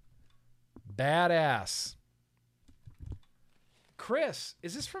 Badass. Chris,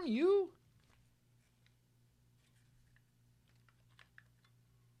 is this from you?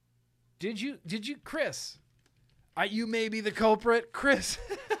 Did you, Chris? You may be the culprit, Chris.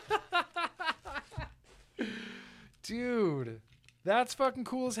 Dude, that's fucking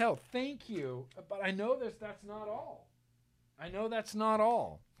cool as hell. Thank you. But I know that's not all. I know that's not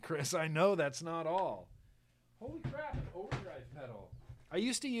all. Chris, I know that's not all. Holy crap, an overdrive pedal. I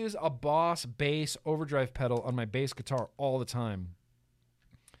used to use a Boss bass overdrive pedal on my bass guitar all the time.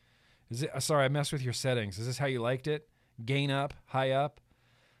 Is it? Sorry, I messed with your settings. Is this how you liked it? Gain up, high up,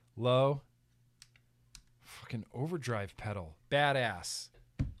 low. Fucking overdrive pedal. Badass.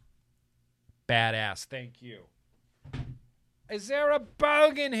 Badass. Thank you. Is there a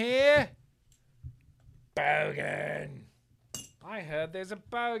bogan here? Bogan. I heard there's a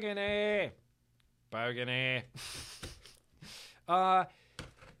bogan here. Bogan here.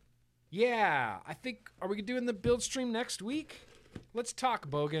 Yeah, I think, are we doing the build stream next week? Let's talk,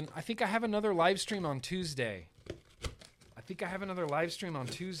 Bogan. I think I have another live stream on Tuesday.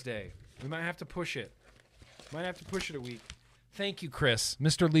 We might have to push it. A week. Thank you, Chris.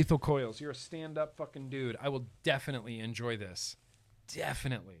 Mr. Lethal Coils. You're a stand-up fucking dude. I will definitely enjoy this.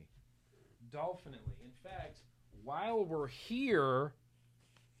 Definitely. Dolphinitely. In fact, while we're here,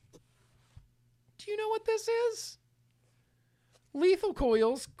 do you know what this is? Lethal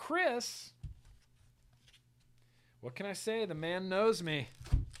Coils, Chris. What can I say? The man knows me.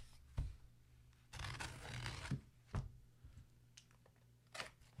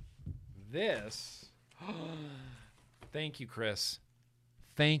 This. Thank you, Chris.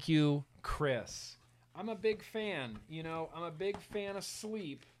 Thank you, Chris. I'm a big fan. You know, I'm a big fan of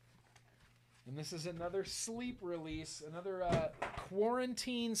Sleep. And this is another Sleep release, another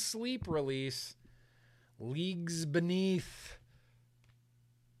quarantine Sleep release. Leagues Beneath.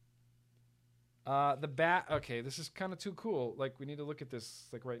 The bat. Okay, this is kind of too cool. Like, we need to look at this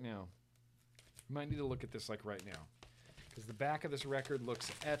like right now. We might need to look at this like right now. Because the back of this record looks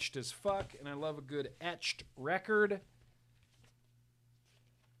etched as fuck, and I love a good etched record.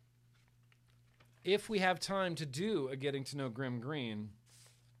 If we have time to do a Getting to Know Grimm Green.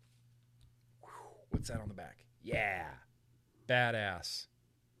 What's that on the back? Yeah. Badass.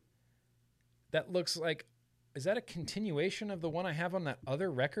 That looks like, is that a continuation of the one I have on that other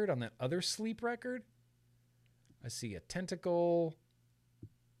record, on that other Sleep record? I see a tentacle.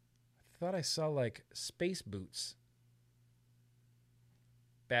 I thought I saw like space boots.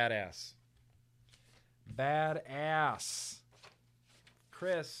 Badass. Badass.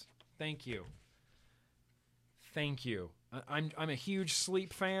 Chris, thank you. Thank you. I'm a huge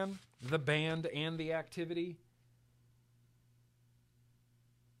Sleep fan, the band and the activity.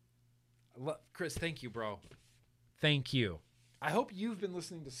 Chris, thank you, bro. Thank you. I hope you've been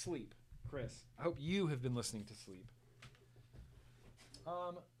listening to Sleep, Chris. I hope you have been listening to Sleep.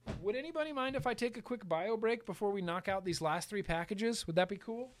 Would anybody mind if I take a quick bio break before we knock out these last 3 packages? Would that be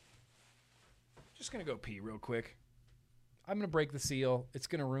cool? Just going to go pee real quick. I'm going to break the seal. It's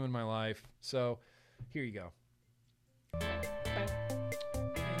going to ruin my life. So, here you go.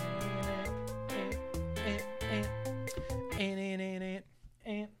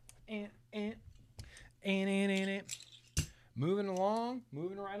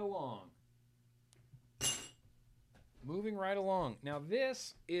 Moving right along. Now,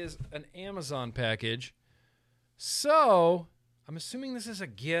 this is an Amazon package. So, I'm assuming this is a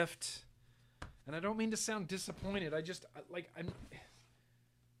gift. And I don't mean to sound disappointed. I'm...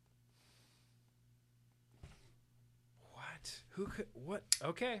 What? Who could... What?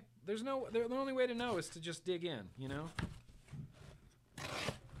 Okay. The only way to know is to just dig in, you know?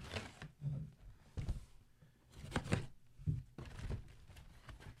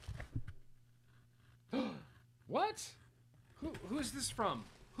 What? Who's this from?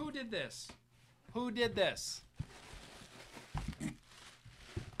 Who did this? Who did this?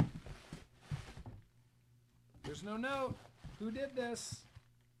 There's no note. Who did this?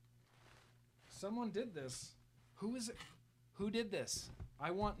 Someone did this. Who is it? Who did this?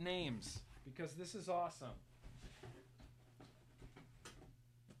 I want names because this is awesome.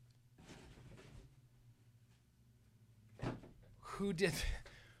 Who did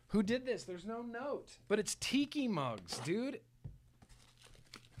this? There's no note. But it's tiki mugs, dude.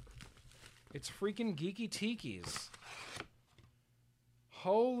 It's freaking Geeky Tikis.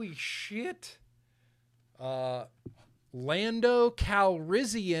 Holy shit. Lando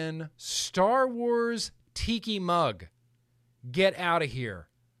Calrissian Star Wars tiki mug. Get out of here.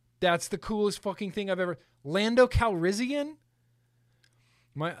 That's the coolest fucking thing I've ever... Lando Calrissian?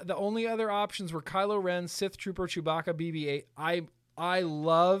 The only other options were Kylo Ren, Sith Trooper, Chewbacca, BB-8. I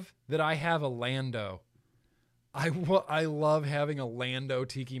love that I have a Lando. I love having a Lando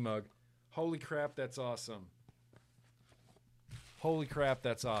tiki mug. Holy crap, that's awesome. Holy crap,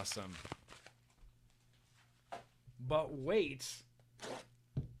 that's awesome. But wait.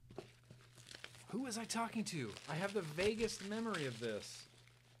 Who was I talking to? I have the vaguest memory of this.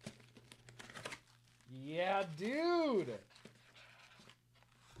 Yeah, dude.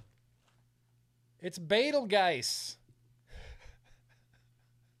 It's Betelgeuse.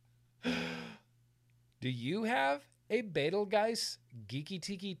 Do you have a Betelgeuse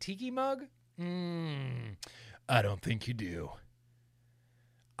Geeky Tiki mug? I don't think you do.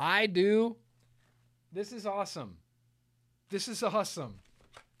 I do. This is awesome. This is awesome.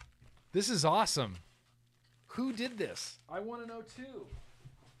 This is awesome. Who did this? I want to know too.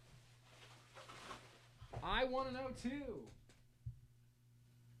 I want to know too.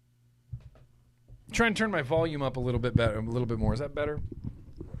 I'm trying to turn my volume up a little bit better, a little bit more. Is that better?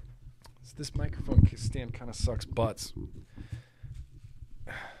 This microphone stand kind of sucks butts.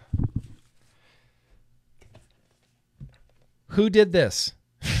 Who did this?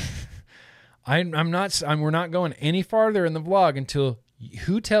 We're not going any farther in the vlog until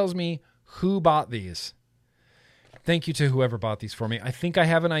who tells me who bought these. Thank you to whoever bought these for me. I think I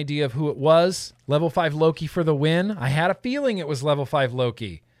have an idea of who it was. Level 5 Loki for the win. I had a feeling it was Level 5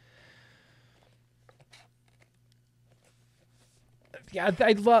 Loki. Yeah,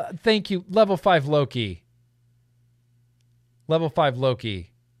 thank you. Level 5 Loki. Level 5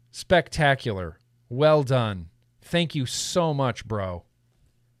 Loki. Spectacular. Well done. Thank you so much, bro.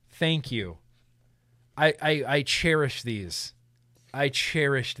 Thank you. I cherish these. I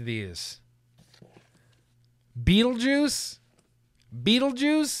cherished these. Beetlejuice?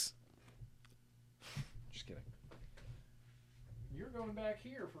 Beetlejuice? Just kidding. You're going back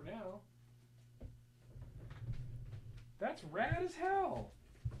here for now. That's rad as hell.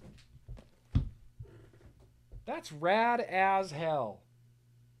 That's rad as hell.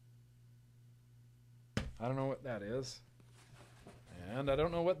 I don't know what that is. And I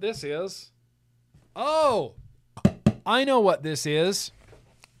don't know what this is. Oh! I know what this is.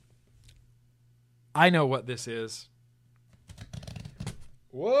 I know what this is.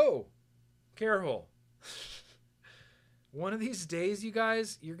 Whoa! Careful. One of these days, you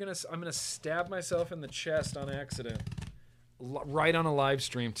guys, I'm gonna stab myself in the chest on accident. Right on a live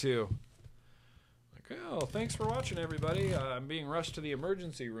stream, too. Like, oh, thanks for watching, everybody. I'm being rushed to the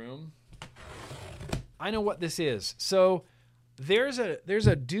emergency room. I know what this is. So there's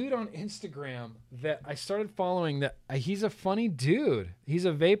a dude on Instagram that I started following that he's a funny dude. He's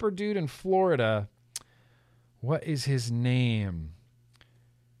a vapor dude in Florida. What is his name?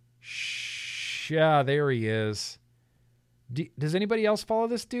 Yeah, there he is. Does anybody else follow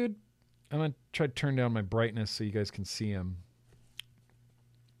this dude? I'm going to try to turn down my brightness so you guys can see him.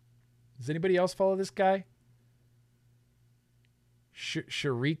 Does anybody else follow this guy?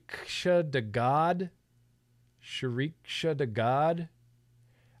 Shariksha Dagod? Shariksha Dagod?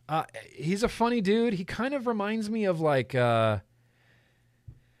 He's a funny dude. He kind of reminds me of like, I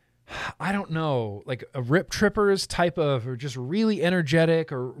don't know, like a Rip Trippers type of, or just really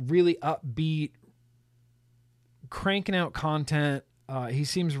energetic or really upbeat, cranking out content. He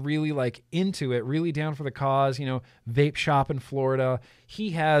seems really like into it, really down for the cause, vape shop in Florida.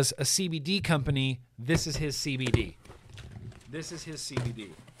 He has a CBD company. This is his CBD. This is his CBD.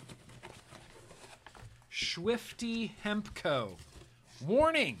 Swifty Hemp Co.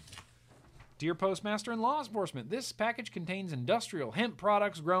 Warning! Dear Postmaster and Law Enforcement, this package contains industrial hemp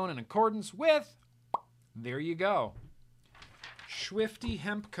products grown in accordance with... There you go. Swifty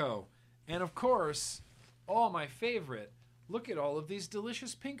Hemp Co. And of course, my favorite... Look at all of these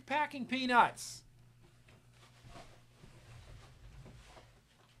delicious pink packing peanuts.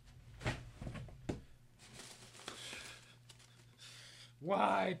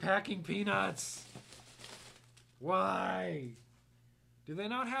 Why packing peanuts? Why? Do they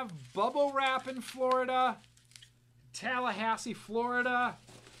not have bubble wrap in Florida? Tallahassee, Florida?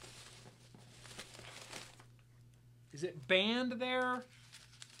 Is it banned there?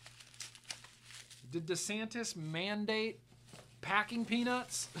 Did DeSantis mandate packing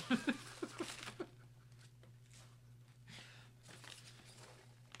peanuts?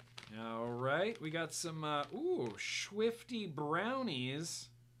 All right, we got some, Swifty brownies.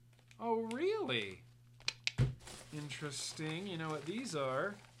 Oh, really? Interesting. You know what these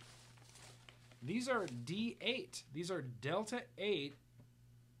are? These are D8. These are Delta 8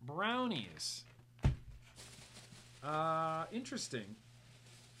 brownies. Interesting.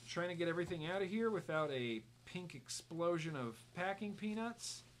 Trying to get everything out of here without a pink explosion of packing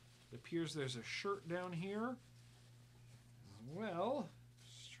peanuts. It appears there's a shirt down here as well.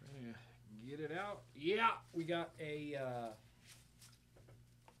 Just trying to get it out. Yeah, we got a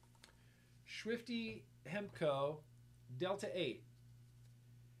Swifty Hempco Delta 8.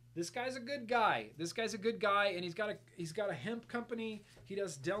 This guy's a good guy. And he's got a hemp company. He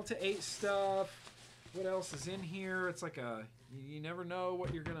does Delta 8 stuff. What else is in here? It's like you never know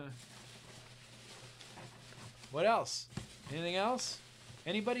what you're gonna. What else? Anything else?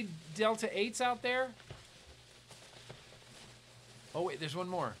 Anybody Delta 8s out there? Oh wait, there's one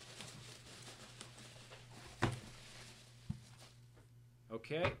more.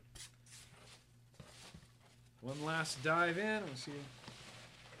 Okay. One last dive in. Let's see.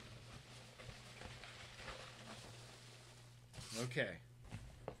 Okay.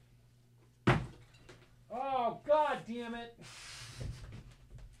 Oh, God damn it.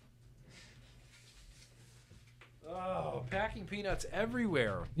 Oh, packing peanuts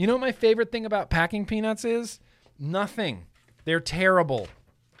everywhere. You know what my favorite thing about packing peanuts is? Nothing. They're terrible.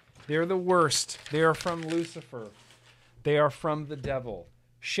 They're the worst. They are from Lucifer. They are from the devil.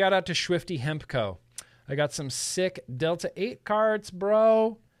 Shout out to Swifty Hempco. I got some sick Delta 8 carts,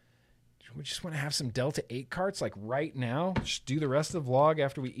 bro. We just want to have some Delta 8 carts like right now. Just do the rest of the vlog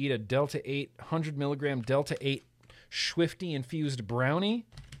after we eat a Delta 8, 100 milligram Delta 8 Swifty infused brownie.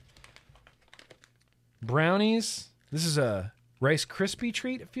 Brownies. This is a Rice Krispie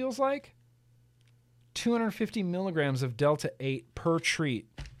treat, it feels like. 250 milligrams of Delta 8 per treat.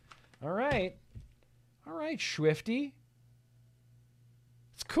 All right. All right, Swifty.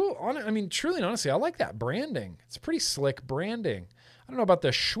 It's cool. I mean, truly and honestly, I like that branding. It's pretty slick branding. I don't know about the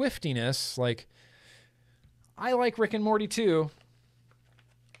Swiftiness. Like, I like Rick and Morty too.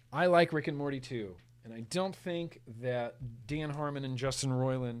 And I don't think that Dan Harmon and Justin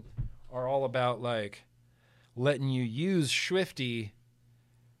Roiland are all about, like, letting you use Swifty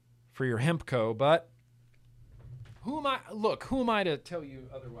for your Hempco. But who am I to tell you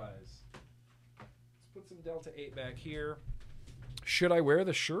otherwise? Let's put some Delta 8 back here. Should I wear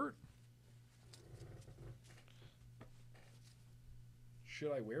the shirt?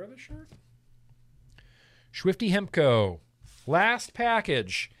 Swifty Hempco. Last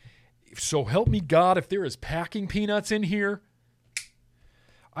package. So help me God if there is packing peanuts in here.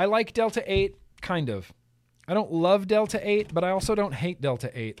 I like Delta 8, kind of. I don't love Delta 8, but I also don't hate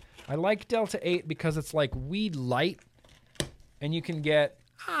Delta 8. I like Delta 8 because it's like weed light, and you can get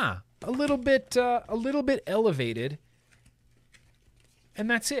a little bit elevated, and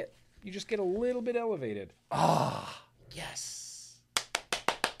that's it. You just get a little bit elevated. Yes.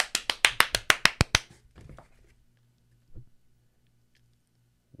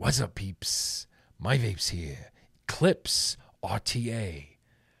 What's up, peeps? My Vape's here. Clips RTA.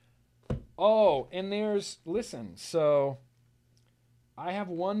 Oh, and so I have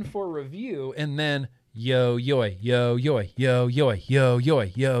one for review, and then yo yoy, yo yoy, yo yoy, yo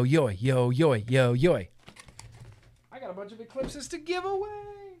yoy, yo yoy, yo yoy, yo yoy. I got a bunch of Eclipses to give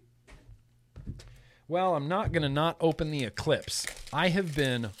away. Well, I'm not going to not open the Eclipse. I have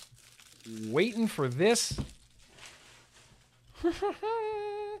been waiting for this.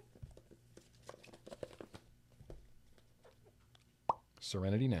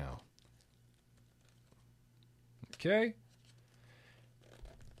 Serenity now. Okay.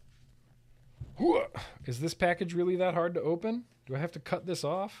 Is this package really that hard to open? Do I have to cut this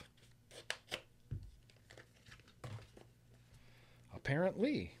off?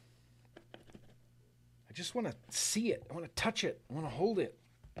 Apparently. I just want to see it. I want to touch it. I want to hold it.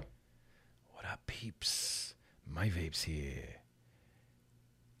 What up, peeps? My Vape's here.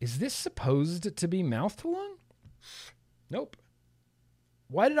 Is this supposed to be mouth to lung? Nope.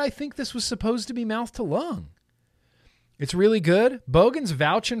 Why did I think this was supposed to be mouth to lung? It's really good. Bogan's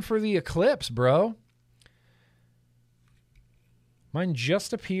vouching for the Eclipse, bro. Mine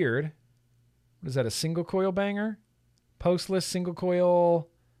just appeared. What is that, a single coil banger? Postless, single coil,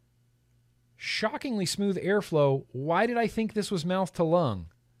 shockingly smooth airflow. Why did I think this was mouth to lung?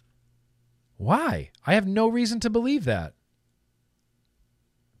 Why? I have no reason to believe that.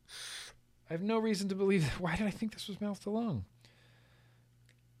 I have no reason to believe that. Why did I think this was mouth to lung?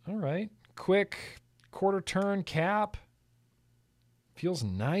 All right. Quick quarter turn cap. Feels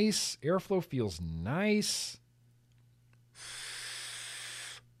nice. Airflow feels nice.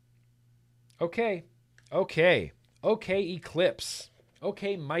 Okay. Eclipse.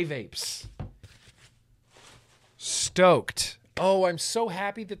 Okay, my vapes. Stoked. Oh, I'm so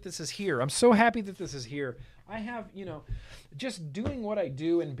happy that this is here. I have, just doing what I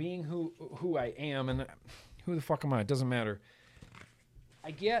do and being who I am, and who the fuck am I? It doesn't matter. I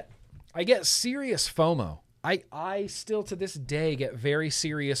get serious FOMO. I still to this day get very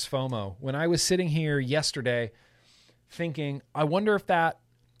serious FOMO. When I was sitting here yesterday thinking, I wonder if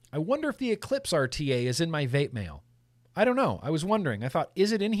the Eclipse RTA is in my vape mail. I don't know. I was wondering. I thought,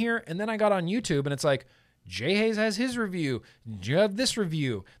 is it in here? And then I got on YouTube and it's like, Jay Hayes has his review. You have this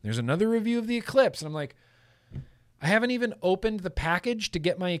review. There's another review of the Eclipse. And I'm like, I haven't even opened the package to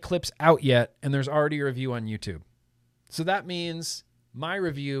get my Eclipse out yet, and there's already a review on YouTube. So that means my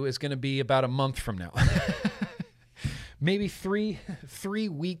review is going to be about a month from now. Maybe three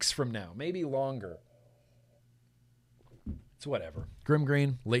weeks from now. Maybe longer. It's whatever. Grim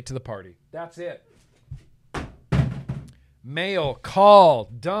Green, late to the party. That's it. Mail, call,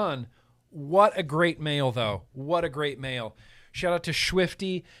 done. What a great mail, though. What a great mail. Shout out to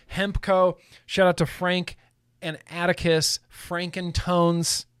Swifty, Hempco. Shout out to Frank and Atticus,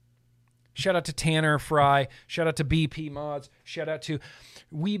 Frankentones. Shout out to Tanner Fry. Shout out to BP Mods. Shout out to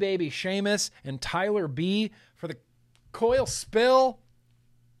Wee Baby Seamus and Tyler B for the coil spill.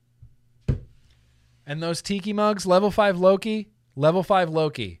 And those tiki mugs, level 5 Loki.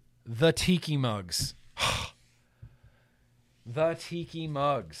 The tiki mugs. The tiki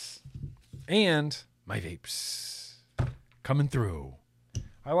mugs. And my vapes coming through.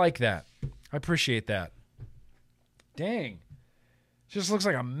 I like that. I appreciate that. Dang. Just looks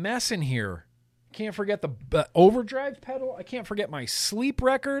like a mess in here. Can't forget the overdrive pedal. I can't forget my sleep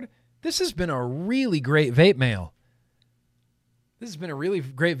record. This has been a really great vape mail.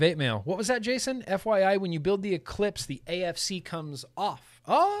 What was that, Jason? FYI, when you build the Eclipse, the AFC comes off.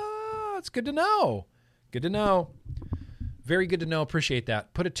 Oh, it's good to know. Good to know. Very good to know. Appreciate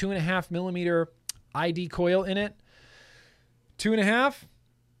that. Put a 2.5 millimeter ID coil in it. 2.5.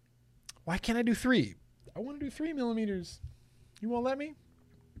 Why can't I do 3? I want to do 3 millimeters. You won't let me?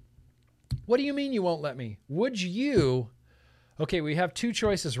 What do you mean you won't let me? Would you? Okay, we have 2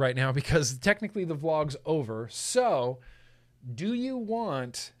 choices right now because technically the vlog's over. So, do you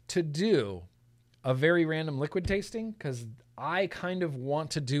want to do a very random liquid tasting? Because I kind of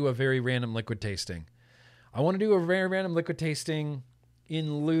want to do a very random liquid tasting. I want to do a very random liquid tasting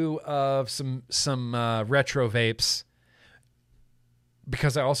in lieu of some retro vapes,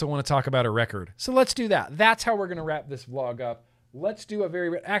 because I also want to talk about a record. So let's do that. That's how we're going to wrap this vlog up. Let's do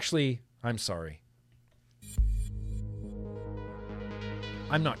a actually, I'm sorry.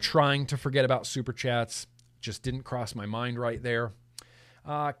 I'm not trying to forget about super chats. Just didn't cross my mind right there.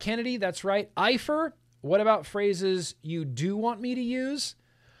 Kennedy, that's right. Eifer, what about phrases you do want me to use?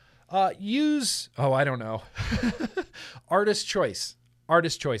 I don't know. Artist choice,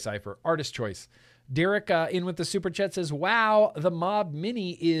 Eifer. Artist choice. Derek in with the super chat says, wow, the Mob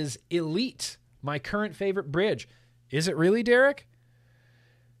Mini is elite. My current favorite bridge. Is it really, Derek?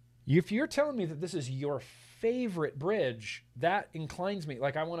 If you're telling me that this is your favorite bridge, that inclines me.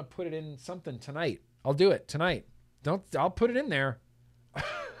 Like, I want to put it in something tonight. I'll do it tonight. I'll put it in there.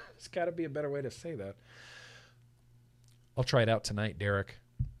 There's got to be a better way to say that. I'll try it out tonight, Derek.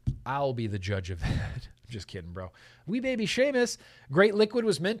 I'll be the judge of that. I'm just kidding, bro. Wee Baby Seamus, great liquid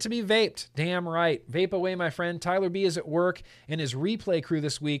was meant to be vaped. Damn right. Vape away, my friend. Tyler B is at work and his replay crew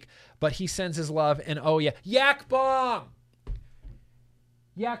this week, but he sends his love. And oh yeah, Yak Bong!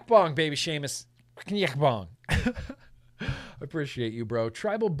 Yak Bong, Baby Seamus. Yak Bong. Appreciate you, bro.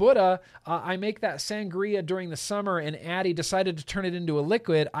 Tribal Buddha, I make that sangria during the summer and Addy decided to turn it into a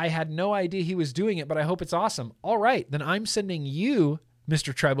liquid. I had no idea he was doing it, but I hope it's awesome. All right, then I'm sending you,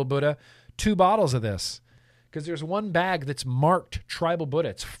 Mr. Tribal Buddha, 2 bottles of this, because there's one bag that's marked Tribal Buddha.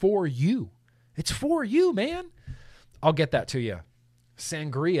 It's for you. It's for you, man. I'll get that to you.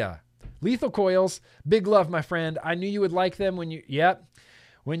 Sangria. Lethal Coils. Big love, my friend. I knew you would like them when you... Yep.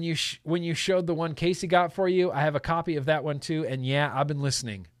 When you showed the one Casey got for you, I have a copy of that one too. And yeah, I've been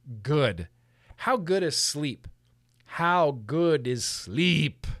listening. Good. How good is sleep? How good is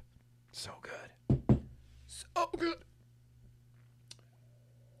sleep? So good. So good.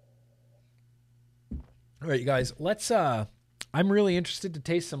 All right, you guys, let's, I'm really interested to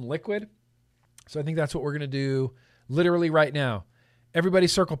taste some liquid. So I think that's what we're going to do literally right now. Everybody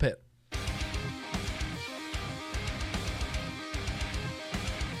circle pit.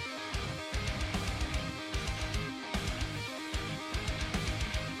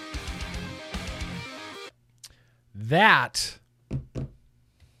 That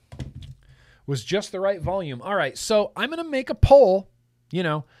was just the right volume. All right, so I'm going to make a poll.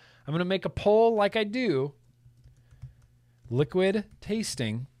 I'm going to make a poll like I do. Liquid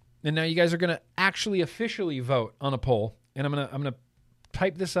tasting. And now you guys are going to actually officially vote on a poll. And I'm going to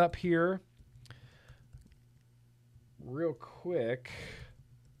type this up here real quick.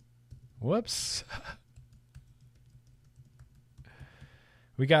 Whoops.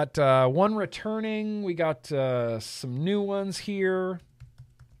 We got one returning. We got some new ones here.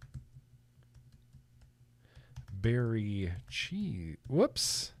 Berry cheese.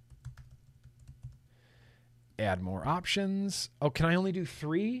 Whoops. Add more options. Oh, can I only do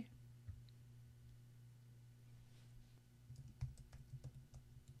 3?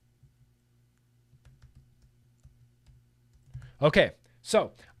 Okay,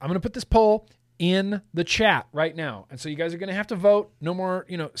 so I'm going to put this poll in the chat right now. And so you guys are going to have to vote. No more,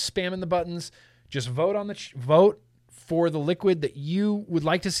 spamming the buttons. Just vote on vote for the liquid that you would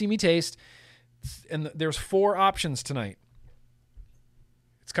like to see me taste. And there's 4 options tonight.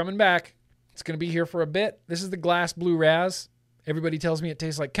 It's coming back. It's going to be here for a bit. This is the Glass Blue Raz. Everybody tells me it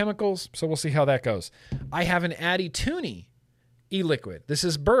tastes like chemicals, so we'll see how that goes. I have an Addy Toonie e-liquid. This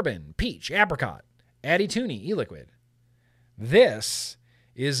is bourbon, peach, apricot. Addy Toonie e-liquid. This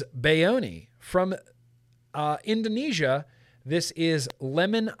is Bayoni from Indonesia. This is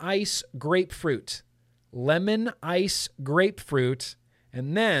lemon ice grapefruit. Lemon ice grapefruit.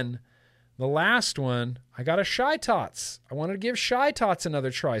 And then the last one, I got a Shy Tots. I wanted to give Shy Tots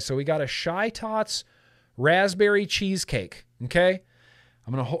another try. So we got a Shy Tots raspberry cheesecake. Okay?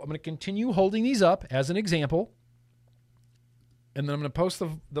 I'm gonna continue holding these up as an example. And then I'm going to post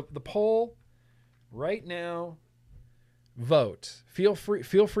the poll right now. Vote. Feel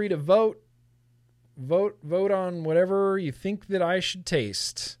free to vote. Vote on whatever you think that I should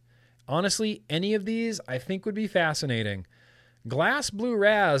taste. Honestly, any of these I think would be fascinating. Glass Blue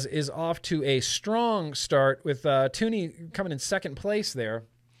Raz is off to a strong start with Toonie coming in second place there.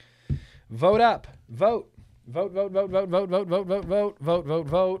 Vote up. Vote. Vote.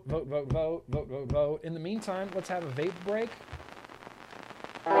 In the meantime, let's have a vape break.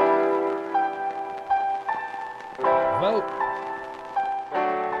 Vote.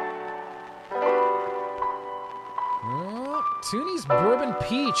 Oh, Toonie's Bourbon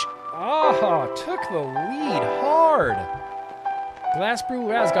Peach. Took the lead hard. Glass Blue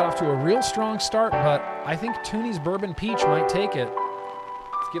Raz got off to a real strong start, but I think Toonie's Bourbon Peach might take it.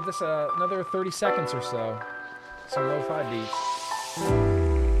 Let's give this another 30 seconds or so. Some lo-fi beats.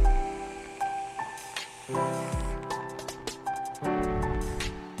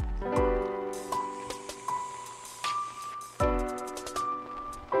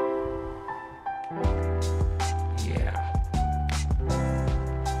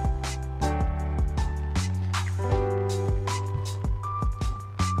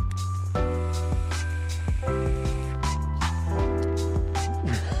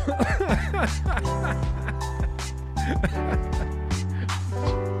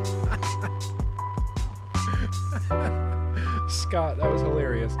 Scott, that was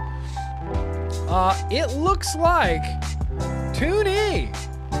hilarious. It looks like Toonie.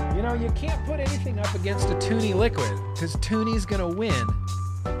 You can't put anything up against a Toonie liquid because Toonie's going to win.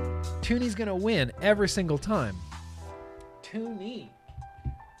 Toonie's going to win every single time. Toonie.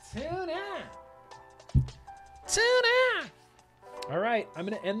 Tuna. All right, I'm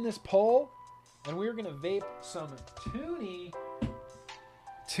going to end this poll, and we're going to vape some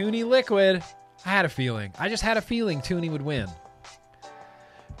Toonie liquid. I had a feeling. I just had a feeling Toonie would win.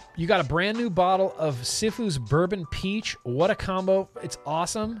 You got a brand new bottle of Sifu's Bourbon Peach. What a combo. It's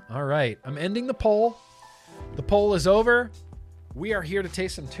awesome. All right, I'm ending the poll. The poll is over. We are here to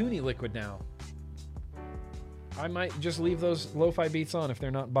taste some Toonie liquid now. I might just leave those lo-fi beats on if they're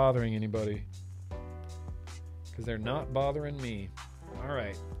not bothering anybody. Because they're not bothering me. All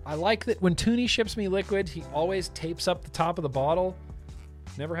right. I like that when Toonie ships me liquid, he always tapes up the top of the bottle.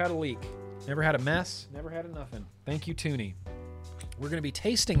 Never had a leak. Never had a mess. Never had a nothing. Thank you, Toonie. We're going to be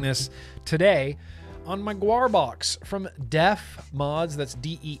tasting this today on my Guar box from Def Mods. That's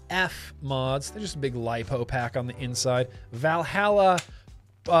DEF Mods. They're just a big lipo pack on the inside. Valhalla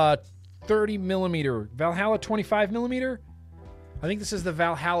 30 millimeter. Valhalla 25 millimeter. I think this is the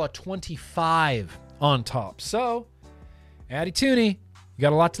Valhalla 25 on top. So, Addy Toonie, you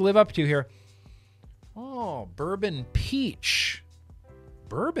got a lot to live up to here. Oh. Oh, bourbon peach.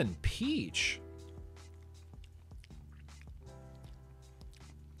 Bourbon peach.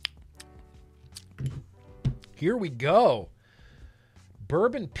 Here we go.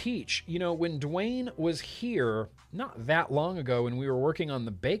 Bourbon peach. You know, when Dwayne was here, not that long ago, when we were working on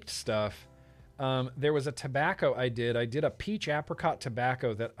the baked stuff, there was a tobacco I did. I did a peach apricot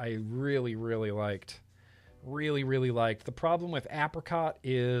tobacco that I really, really liked. Really, really liked. The problem with apricot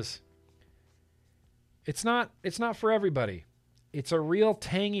is it's not for everybody. It's a real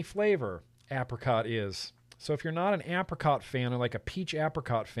tangy flavor, apricot is. So if you're not an apricot fan or like a peach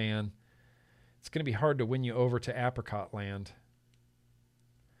apricot fan, it's going to be hard to win you over to apricot land.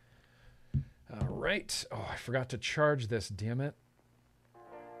 All right. Oh, I forgot to charge this, damn it.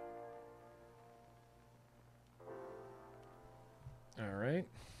 All right.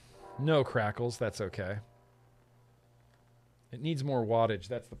 No crackles. That's okay. It needs more wattage.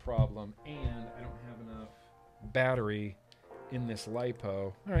 That's the problem. And I don't have enough battery in this LiPo.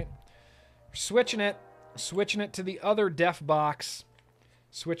 All right. Switching it to the other def box.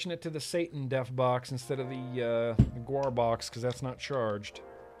 Switching it to the Satan def box instead of the Guar box because that's not charged.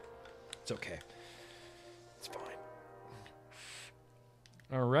 It's okay. It's fine.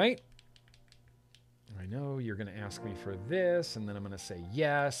 All right. I know you're going to ask me for this, and then I'm going to say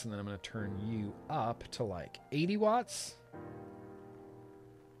yes, and then I'm going to turn you up to like 80 watts.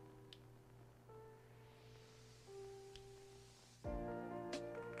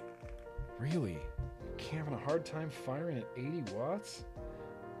 Really? Having a hard time firing at 80 watts?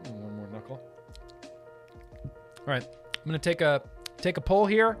 One more knuckle. All right, I'm going to take a pull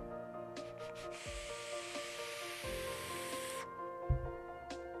here.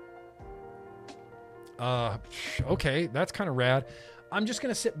 Okay, that's kind of rad. I'm just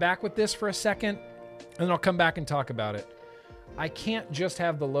going to sit back with this for a second, and then I'll come back and talk about it. I can't just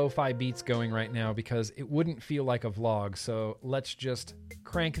have the lo-fi beats going right now because it wouldn't feel like a vlog, so let's just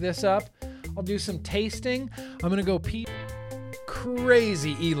crank this up. I'll do some tasting. I'm going to go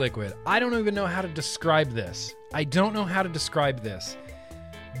crazy e-liquid. I don't even know how to describe this.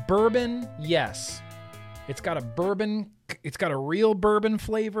 Bourbon, yes. It's got a real bourbon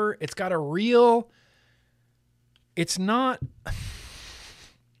flavor. It's not...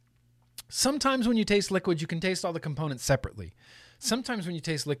 Sometimes when you taste liquid, you can taste all the components separately. Sometimes when you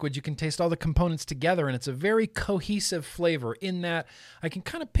taste liquid, you can taste all the components together, and it's a very cohesive flavor in that I can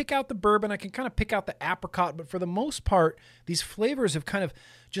kind of pick out the bourbon, I can kind of pick out the apricot, but for the most part, these flavors have kind of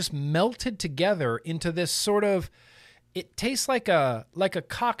just melted together into this sort of, it tastes like a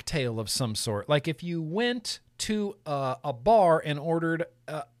cocktail of some sort. Like if you went to a bar and ordered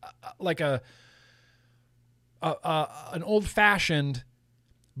an old-fashioned,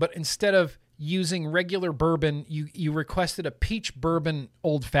 but instead of using regular bourbon, you requested a peach bourbon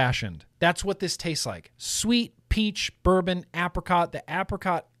old-fashioned. That's what this tastes like. Sweet peach bourbon apricot. The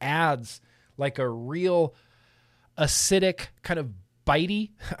apricot adds like a real acidic kind of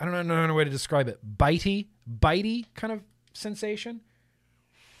bitey, I don't know another way to describe it, bitey kind of sensation.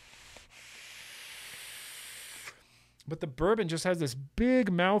 But the bourbon just has this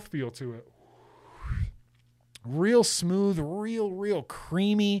big mouthfeel to it. Real smooth, real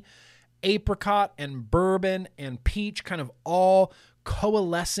creamy. Apricot and bourbon and peach kind of all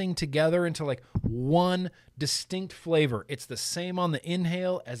coalescing together into like one distinct flavor. It's the same on the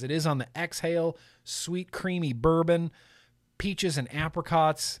inhale as it is on the exhale. Sweet, creamy bourbon, peaches and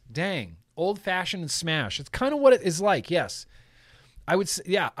apricots. Dang, old-fashioned and smash. It's kind of what it is like, yes. I would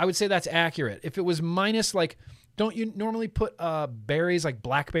say that's accurate. If it was minus, like, don't you normally put berries, like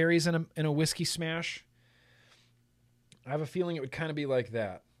blackberries in a whiskey smash? I have a feeling it would kind of be like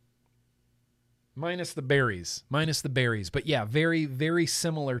that. Minus the berries. But yeah, very, very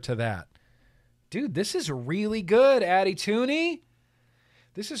similar to that. Dude, this is really good, Addy Tooney.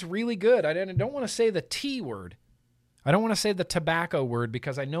 This is really good. I don't want to say the T word. I don't want to say the tobacco word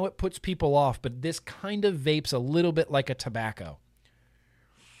because I know it puts people off, but this kind of vapes a little bit like a tobacco.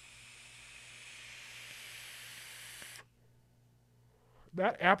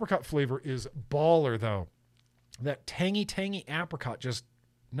 That apricot flavor is baller, though. That tangy apricot just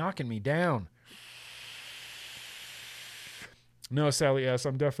knocking me down. No, Sally S.,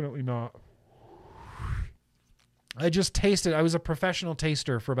 I'm definitely not. I just tasted. I was a professional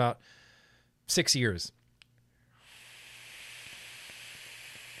taster for about 6 years.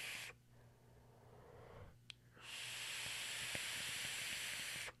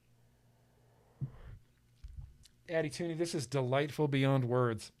 Addy Tooney, this is delightful beyond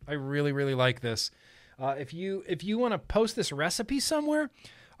words. I really, really like this. If you want to post this recipe somewhere,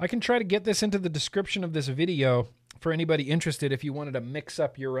 I can try to get this into the description of this video for anybody interested if you wanted to mix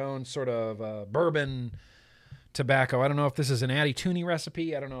up your own sort of bourbon tobacco. I don't know if this is an Addy Tooney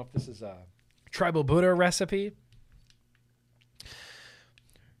recipe. I don't know if this is a Tribal Buddha recipe.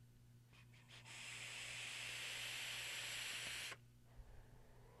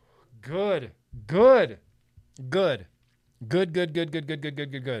 Good. I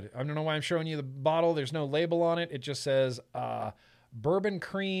don't know why I'm showing you the bottle. There's no label on it. It just says bourbon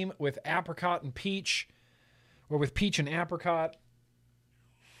cream with apricot and peach, or with peach and apricot.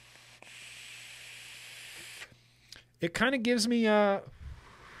 It kind of gives me a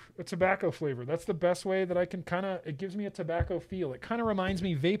tobacco flavor. That's the best way that I can it gives me a tobacco feel. It kind of reminds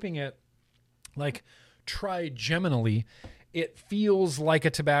me, vaping it like trigeminally, it feels like a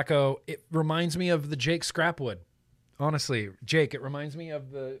tobacco. It reminds me of the Jake Scrapwood. Honestly, Jake, it reminds me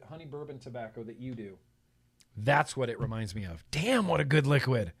of the honey bourbon tobacco that you do. That's what it reminds me of. Damn, what a good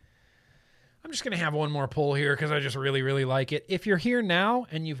liquid. I'm just going to have one more pull here because I just really, really like it. If you're here now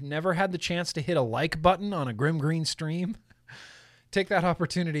and you've never had the chance to hit a like button on a Grimm Green stream, take that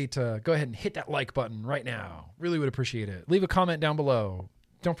opportunity to go ahead and hit that like button right now. Really would appreciate it. Leave a comment down below.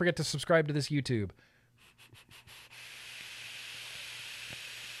 Don't forget to subscribe to this YouTube.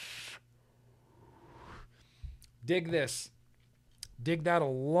 Dig this. Dig that a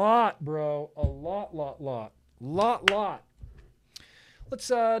lot, bro. A lot. Let's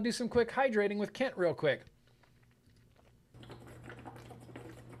do some quick hydrating with Kent real quick.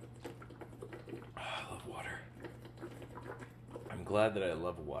 I love water. I'm glad that I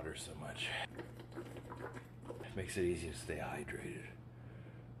love water so much. It makes it easy to stay hydrated.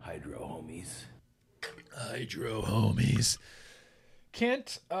 Hydro homies.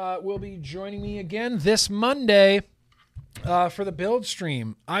 Kent will be joining me again this Monday for the build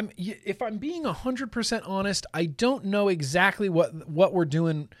stream. If I'm being 100% honest, I don't know exactly what we're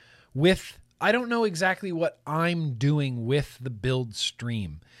doing with. I don't know exactly what I'm doing with the build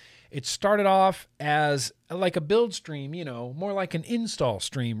stream. It started off as like a build stream, more like an install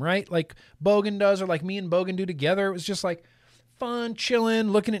stream, right? Like Bogan does, or like me and Bogan do together. It was just like fun, chilling,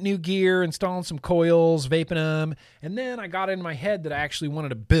 looking at new gear, installing some coils, vaping them. And then I got it in my head that I actually wanted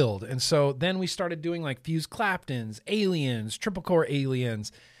to build. And so then we started doing like fused Claptons, aliens, triple core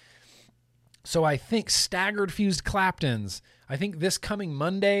aliens. So I think staggered fused Claptons. I think this coming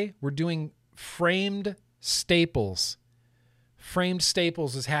Monday, we're doing framed staples. Framed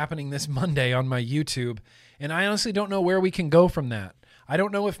staples is happening this Monday on my YouTube. And I honestly don't know where we can go from that. I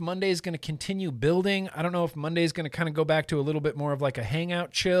don't know if Monday is going to continue building. I don't know if Monday is going to kind of go back to a little bit more of like a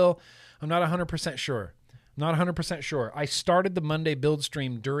hangout chill. I'm not 100% sure. I started the Monday build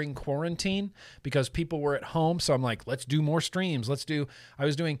stream during quarantine because people were at home. So I'm like, let's do more streams. I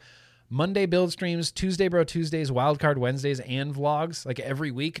was doing Monday build streams, Tuesday Bro Tuesdays, Wildcard Wednesdays, and vlogs like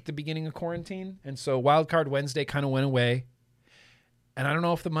every week at the beginning of quarantine. And so Wildcard Wednesday kind of went away. And I don't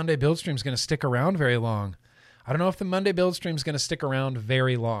know if the Monday build stream is going to stick around very long. I'm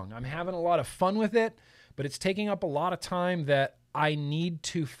having a lot of fun with it, but it's taking up a lot of time that I need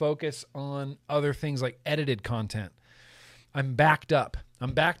to focus on other things like edited content. I'm backed up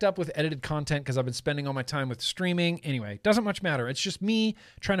with edited content because I've been spending all my time with streaming. Anyway, doesn't much matter. It's just me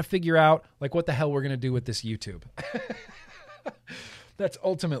trying to figure out like what the hell we're going to do with this YouTube. That's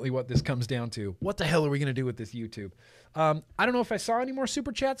ultimately what this comes down to. What the hell are we going to do with this YouTube? I don't know if I saw any more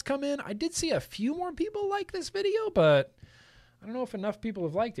super chats come in. I did see a few more people like this video, but I don't know if enough people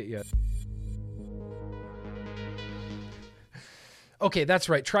have liked it yet. Okay, that's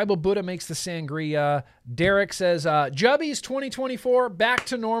right. Tribal Buddha makes the sangria. Derek says, Jubbies 2024, back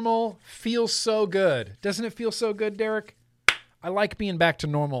to normal. Feels so good. Doesn't it feel so good, Derek? I like being back to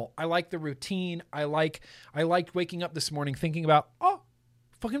normal. I like the routine. I liked waking up this morning thinking about,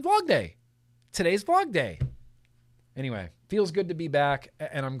 fucking vlog day. Today's vlog day. Anyway, feels good to be back,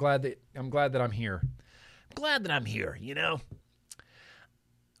 and I'm glad that I'm here.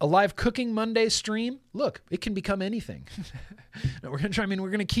 A live cooking Monday stream. Look, it can become anything. No, we're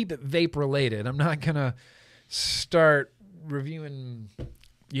gonna keep it vape related. I'm not gonna start reviewing,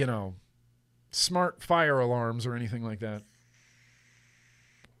 smart fire alarms or anything like that.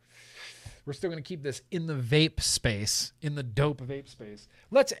 We're still going to keep this in the vape space, in the dope vape space.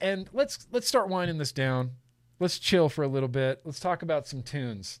 Let's start winding this down. Let's chill for a little bit. Let's talk about some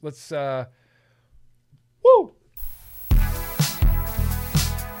tunes. Let's, woo!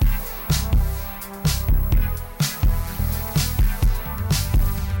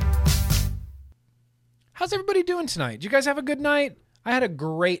 How's everybody doing tonight? Did you guys have a good night? I had a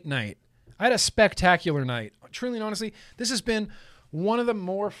great night. I had a spectacular night. Truly and honestly, this has been one of the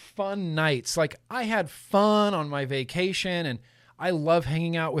more fun nights. Like, I had fun on my vacation, and I love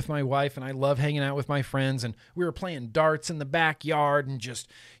hanging out with my wife and I love hanging out with my friends, and we were playing darts in the backyard and just,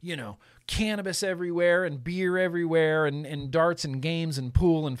 cannabis everywhere and beer everywhere and darts and games and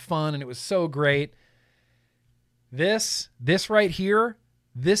pool and fun, and it was so great. This right here,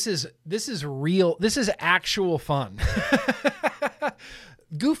 this is real. This is actual fun.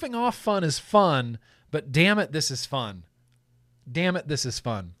 Goofing off fun is fun, but damn it, this is fun. Damn it, this is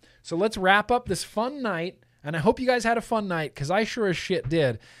fun. So let's wrap up this fun night, and I hope you guys had a fun night, because I sure as shit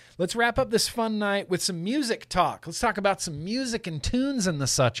did. Let's wrap up this fun night with some music talk. Let's talk about some music and tunes and the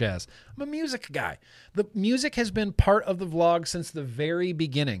such as. I'm a music guy. The music has been part of the vlog since the very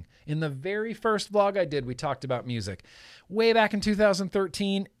beginning. In the very first vlog I did, we talked about music. Way back in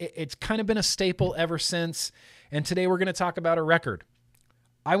 2013, it's kind of been a staple ever since, and today we're going to talk about a record.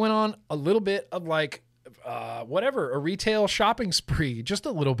 I went on a little bit of a retail shopping spree, just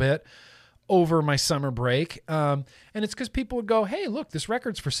a little bit, over my summer break. And it's because people would go, hey, look, this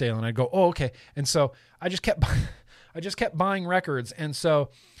record's for sale. And I'd go, oh, okay. And so I just kept buying records. And so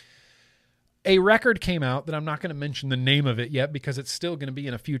a record came out that I'm not going to mention the name of it yet because it's still going to be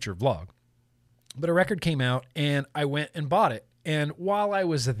in a future vlog. But a record came out and I went and bought it. And while I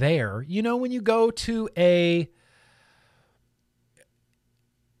was there, when you go to a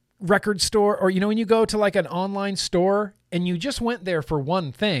record store, or when you go to like an online store and you just went there for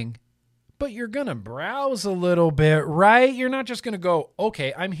one thing, but you're going to browse a little bit, right? You're not just going to go,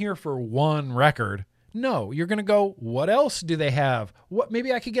 okay, I'm here for one record. No, you're going to go, what else do they have?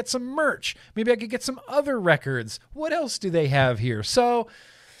 Maybe I could get some merch. Maybe I could get some other records. What else do they have here? So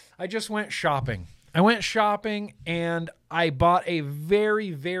I just went shopping. And I bought a very,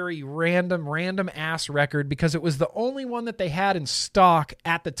 very random ass record because it was the only one that they had in stock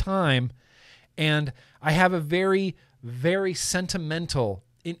at the time. And I have a very, very sentimental,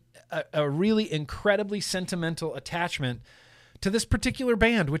 a really incredibly sentimental attachment to this particular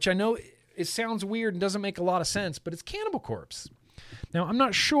band, which I know it sounds weird and doesn't make a lot of sense, but it's Cannibal Corpse. Now, I'm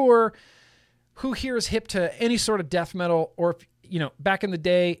not sure who here is hip to any sort of death metal, or if, back in the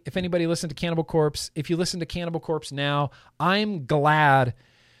day, if anybody listened to Cannibal Corpse, if you listen to Cannibal Corpse now, I'm glad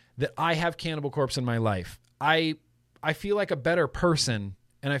that I have Cannibal Corpse in my life. I feel like a better person,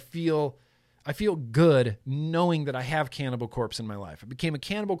 and I feel good knowing that I have Cannibal Corpse in my life. I became a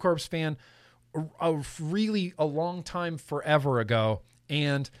Cannibal Corpse fan a long time forever ago.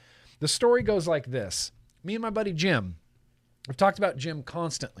 And the story goes like this. Me and my buddy Jim, I've talked about Jim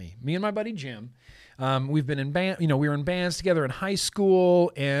constantly. Me and my buddy Jim, we've been in band, we were in bands together in high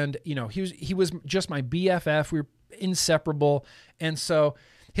school, and, he was just my BFF. We were inseparable. And so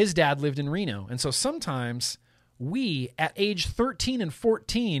his dad lived in Reno. And so sometimes we, at age 13 and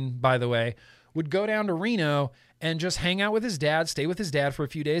 14, by the way, would go down to Reno and just hang out with his dad, stay with his dad for a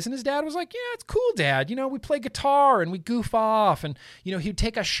few days. And his dad was like, yeah, it's cool, Dad. We play guitar and we goof off. And, he'd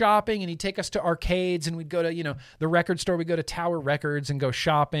take us shopping and he'd take us to arcades, and we'd go to, the record store. We'd go to Tower Records and go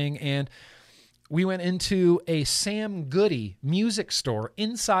shopping. And we went into a Sam Goody music store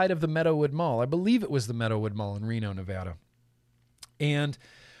inside of the Meadowood Mall. I believe it was the Meadowood Mall in Reno, Nevada. And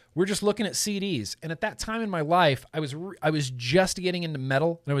we're just looking at CDs. And at that time in my life, I was just getting into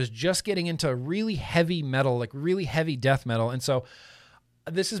metal, and I was just getting into really heavy metal, like really heavy death metal. And so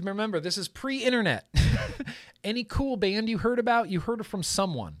this is pre-internet. Any cool band you heard about, you heard it from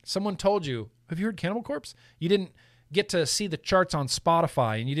someone. Someone told you, have you heard Cannibal Corpse? You didn't get to see the charts on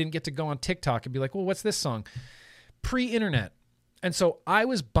Spotify, and you didn't get to go on TikTok and be like, well, what's this song? Pre-internet. And so I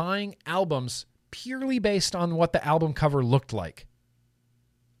was buying albums purely based on what the album cover looked like.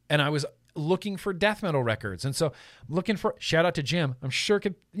 And I was looking for death metal records. And so looking for, shout out to Jim, I'm sure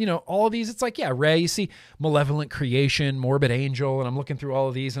could, all of these, it's like, yeah, Ray, you see Malevolent Creation, Morbid Angel, and I'm looking through all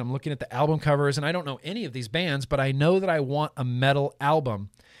of these, and I'm looking at the album covers, and I don't know any of these bands, but I know that I want a metal album.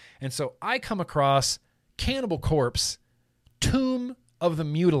 And so I come across Cannibal Corpse, Tomb of the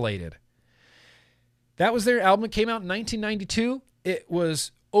Mutilated. That was their album. It came out in 1992. It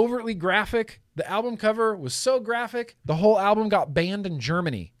was overtly graphic. The album cover was so graphic, the whole album got banned in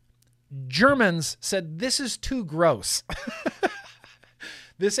Germany. Germans said, this is too gross.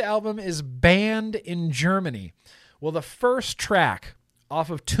 This album is banned in Germany. Well, the first track off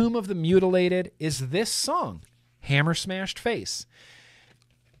of Tomb of the Mutilated is this song, Hammer Smashed Face.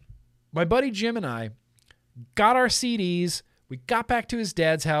 My buddy Jim and I got our CDs. We got back to his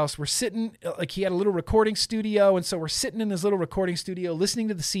dad's house. We're sitting, like he had a little recording studio, and so we're sitting in his little recording studio listening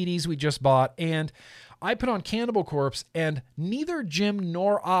to the CDs we just bought, and I put on Cannibal Corpse, and neither Jim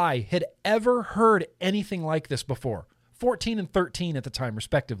nor I had ever heard anything like this before. 14 and 13 at the time,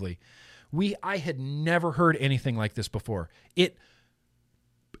 respectively. I had never heard anything like this before. It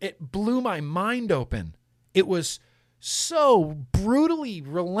blew my mind open. It was so brutally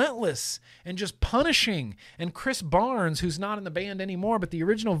relentless and just punishing. And Chris Barnes, who's not in the band anymore, but the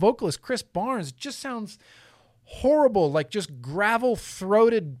original vocalist, Chris Barnes, just sounds horrible, like just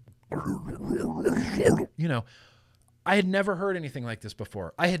gravel-throated, you know. I had never heard anything like this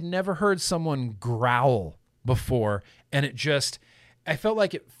before. I had never heard someone growl before, and I felt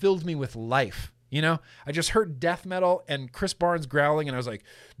like it filled me with life, you know? I just heard death metal and Chris Barnes growling, and I was like,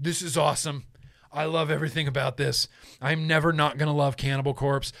 this is awesome. I love everything about this. I'm never not going to love Cannibal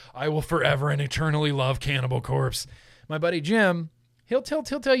Corpse. I will forever and eternally love Cannibal Corpse. My buddy Jim, he'll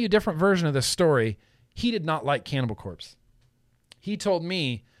tell you a different version of this story. He did not like Cannibal Corpse. He told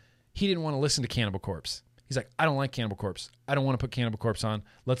me he didn't want to listen to Cannibal Corpse. He's like, I don't like Cannibal Corpse. I don't want to put Cannibal Corpse on.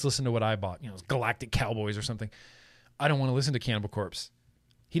 Let's listen to what I bought. You know, it's Galactic Cowboys or something. I don't want to listen to Cannibal Corpse.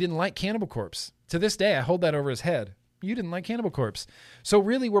 He didn't like Cannibal Corpse. To this day, I hold that over his head. You didn't like Cannibal Corpse. So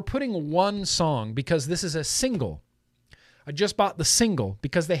really, we're putting one song because this is a single. I just bought the single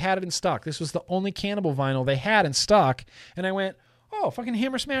because they had it in stock. This was the only Cannibal vinyl they had in stock. And I went, oh, fucking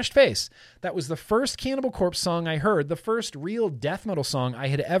Hammer Smashed Face. That was the first Cannibal Corpse song I heard, the first real death metal song I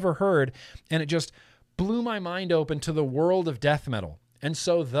had ever heard. And it just blew my mind open to the world of death metal. And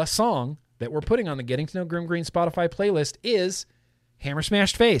so the song that we're putting on the Getting to Know Grimm Green Spotify playlist is Hammer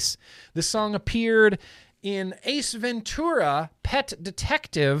Smashed Face. This song appeared in Ace Ventura, Pet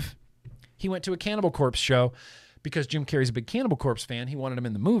Detective. He went to a Cannibal Corpse show because Jim Carrey's a big Cannibal Corpse fan. He wanted him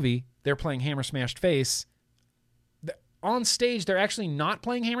in the movie. They're playing Hammer Smashed Face. On stage, they're actually not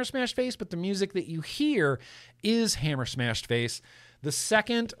playing Hammer Smashed Face, but the music that you hear is Hammer Smashed Face.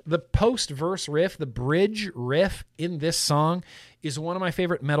 The post-verse riff, the bridge riff in this song is one of my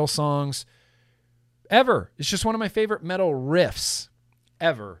favorite metal songs ever. It's just one of my favorite metal riffs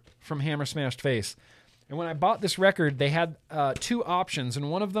ever from Hammer Smashed Face. And when I bought this record, they had two options,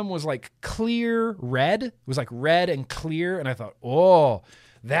 and one of them was like clear red. It was like red and clear, and I thought, oh,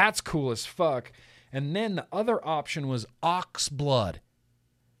 that's cool as fuck. And then the other option was ox blood.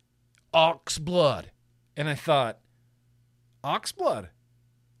 Ox blood. And I thought, ox blood.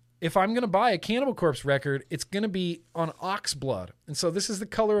 If I'm going to buy a Cannibal Corpse record, it's going to be on ox blood. And so this is the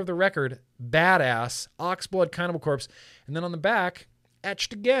color of the record. Badass. Ox blood Cannibal Corpse. And then on the back,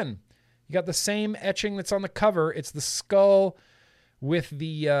 etched again. You got the same etching that's on the cover. It's the skull with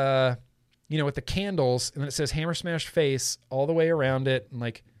the, with the candles. And then it says Hammer Smashed Face all the way around it. And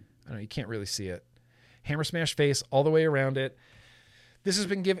like, I don't know, you can't really see it. Hammer Smashed Face all the way around it. This has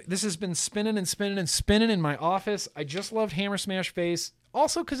been spinning and spinning and spinning in my office. I just loved Hammer Smashed Face.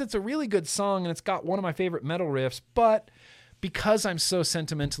 Also because it's a really good song and it's got one of my favorite metal riffs, but because I'm so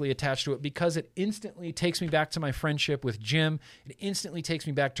sentimentally attached to it, because it instantly takes me back to my friendship with Jim, it instantly takes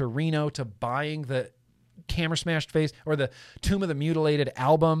me back to Reno, to buying the Hammer Smashed Face or the Tomb of the Mutilated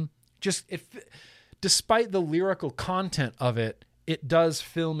album. Despite the lyrical content of it, it does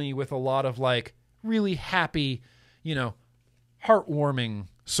fill me with a lot of like really happy, heartwarming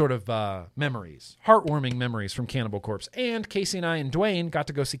sort of memories. Heartwarming memories from Cannibal Corpse. And Casey and I and Dwayne got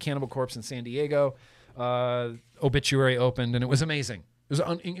to go see Cannibal Corpse in San Diego. Obituary opened, and it was amazing. It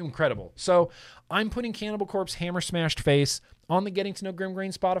was incredible. So I'm putting Cannibal Corpse Hammer Smashed Face on the Getting to Know Grimm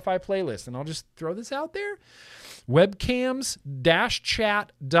Green Spotify playlist. And I'll just throw this out there.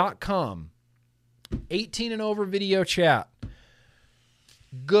 Webcams-chat.com. 18 and over video chat.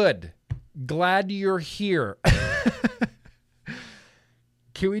 Good. Glad you're here.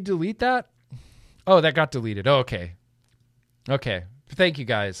 Can we delete that? Oh, that got deleted. Oh, okay. Okay. Thank you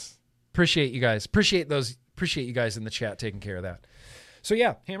guys. Appreciate you guys. Appreciate you guys in the chat taking care of that. So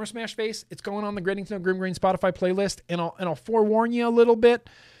yeah, Hammer Smashed Face. It's going on the Getting to Know Grimm Green Spotify playlist, and I'll forewarn you a little bit.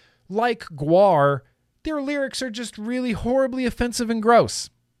 Like Gwar, their lyrics are just really horribly offensive and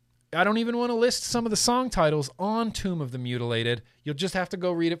gross. I don't even want to list some of the song titles on Tomb of the Mutilated. You'll just have to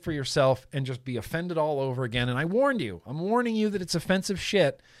go read it for yourself and just be offended all over again. And I warned you. I'm warning you that it's offensive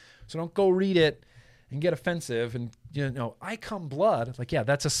shit. So don't go read it and get offensive. And, I Come Blood. Like, yeah,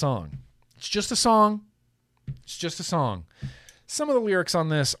 that's a song. It's just a song. It's just a song. Some of the lyrics on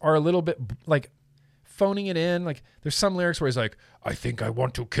this are a little bit like phoning it in. Like, there's some lyrics where he's like, I think I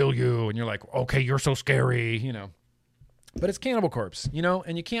want to kill you. And you're like, okay, you're so scary, But it's Cannibal Corpse,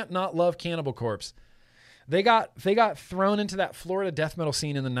 and you can't not love Cannibal Corpse. They got thrown into that Florida death metal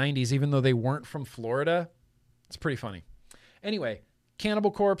scene in the 90s, even though they weren't from Florida. It's pretty funny. Anyway,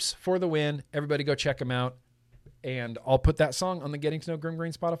 Cannibal Corpse for the win. Everybody go check them out. And I'll put that song on the Getting to Know Grimm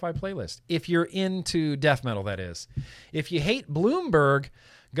Green Spotify playlist. If you're into death metal, that is. If you hate Bloomberg,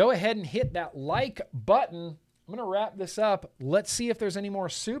 go ahead and hit that like button. I'm going to wrap this up. Let's see if there's any more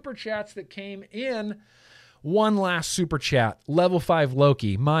super chats that came in. One last super chat. Level 5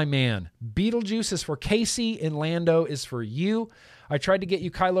 Loki, my man. Beetlejuice is for Casey and Lando is for you. I tried to get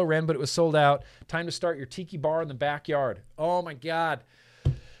you Kylo Ren, but it was sold out. Time to start your tiki bar in the backyard. Oh my God.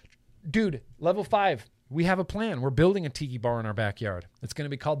 Dude, level 5. We have a plan. We're building a tiki bar in our backyard. It's going to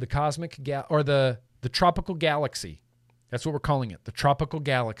be called the the Tropical Galaxy. That's what we're calling it. The Tropical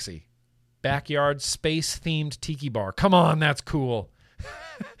Galaxy. Backyard space-themed tiki bar. Come on, that's cool.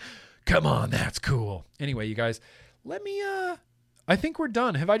 Come on, that's cool. Anyway, you guys, I think we're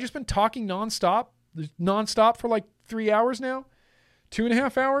done. Have I just been talking nonstop? Nonstop for like 3 hours now?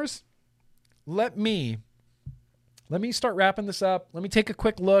 2.5 hours? Let me start wrapping this up. Let me take a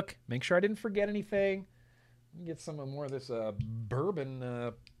quick look. Make sure I didn't forget anything. Let me get some more of this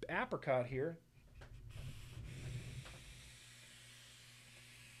bourbon apricot here.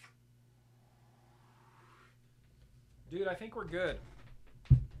 Dude, I think we're good.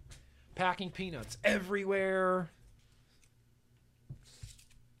 Packing peanuts everywhere.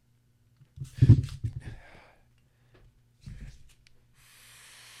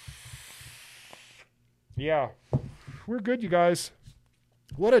 Yeah, we're good, you guys.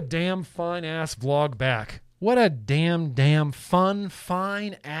 What a damn fine-ass vlog back. What a damn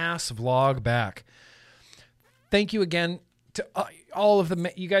fine-ass vlog back. Thank you again to all of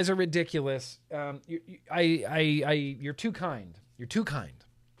the... You guys are ridiculous. You're too kind. You're too kind.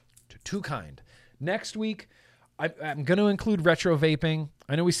 Too kind. Next week, I'm going to include retro vaping.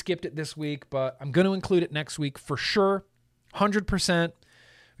 I know we skipped it this week, but I'm going to include it next week for sure. 100%.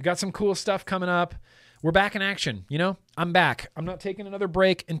 We got some cool stuff coming up. We're back in action. You know, I'm back. I'm not taking another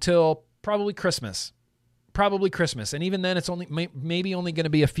break until probably Christmas. And even then, it's maybe only going to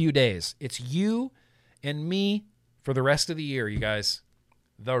be a few days. It's you and me for the rest of the year, you guys.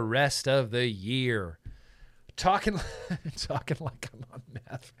 The rest of the year. Talking like I'm on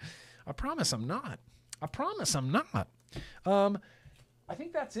meth. I promise I'm not. I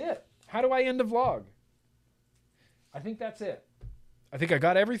think that's it. How do I end a vlog? I think that's it. I think I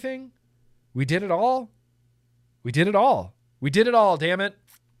got everything. We did it all. Damn it.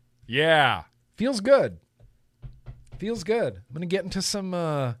 Yeah. Feels good. I'm going to get into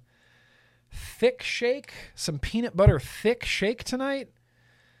some thick shake, some peanut butter thick shake tonight.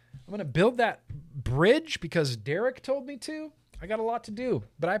 I'm going to build that bridge because Derek told me to. I got a lot to do,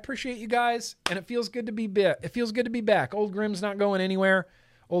 but I appreciate you guys, and it feels good to be back. Old Grim's not going anywhere.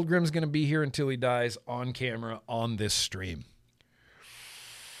 Old Grim's going to be here until he dies on camera on this stream.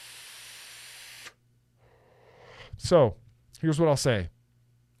 So, here's what I'll say.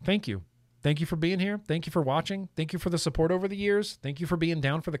 Thank you. Thank you for being here. Thank you for watching. Thank you for the support over the years. Thank you for being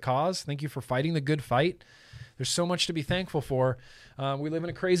down for the cause. Thank you for fighting the good fight. There's so much to be thankful for. We live in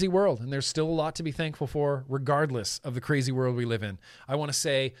a crazy world, and there's still a lot to be thankful for regardless of the crazy world we live in. I want to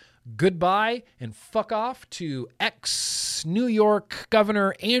say goodbye and fuck off to ex-New York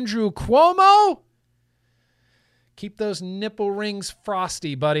Governor Andrew Cuomo. Keep those nipple rings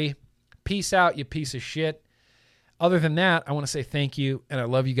frosty, buddy. Peace out, you piece of shit. Other than that, I want to say thank you, and I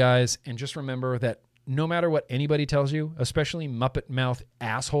love you guys. And just remember that no matter what anybody tells you, especially Muppet mouth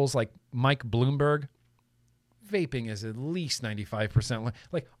assholes like Mike Bloomberg, vaping is at least 95%.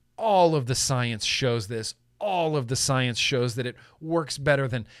 Like, all of the science shows this. All of the science shows that it works better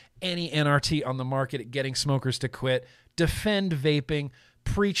than any NRT on the market at getting smokers to quit. Defend vaping.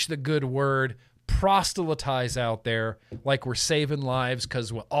 Preach the good word. Proselytize out there like we're saving lives,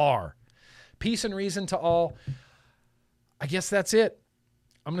 because we are. Peace and reason to all. I guess that's it.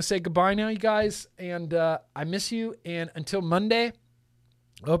 I'm going to say goodbye now, you guys, and I miss you, and until Monday,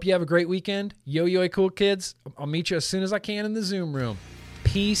 I hope you have a great weekend. Yo, cool kids. I'll meet you as soon as I can in the Zoom room.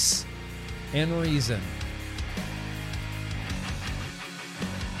 Peace and reason.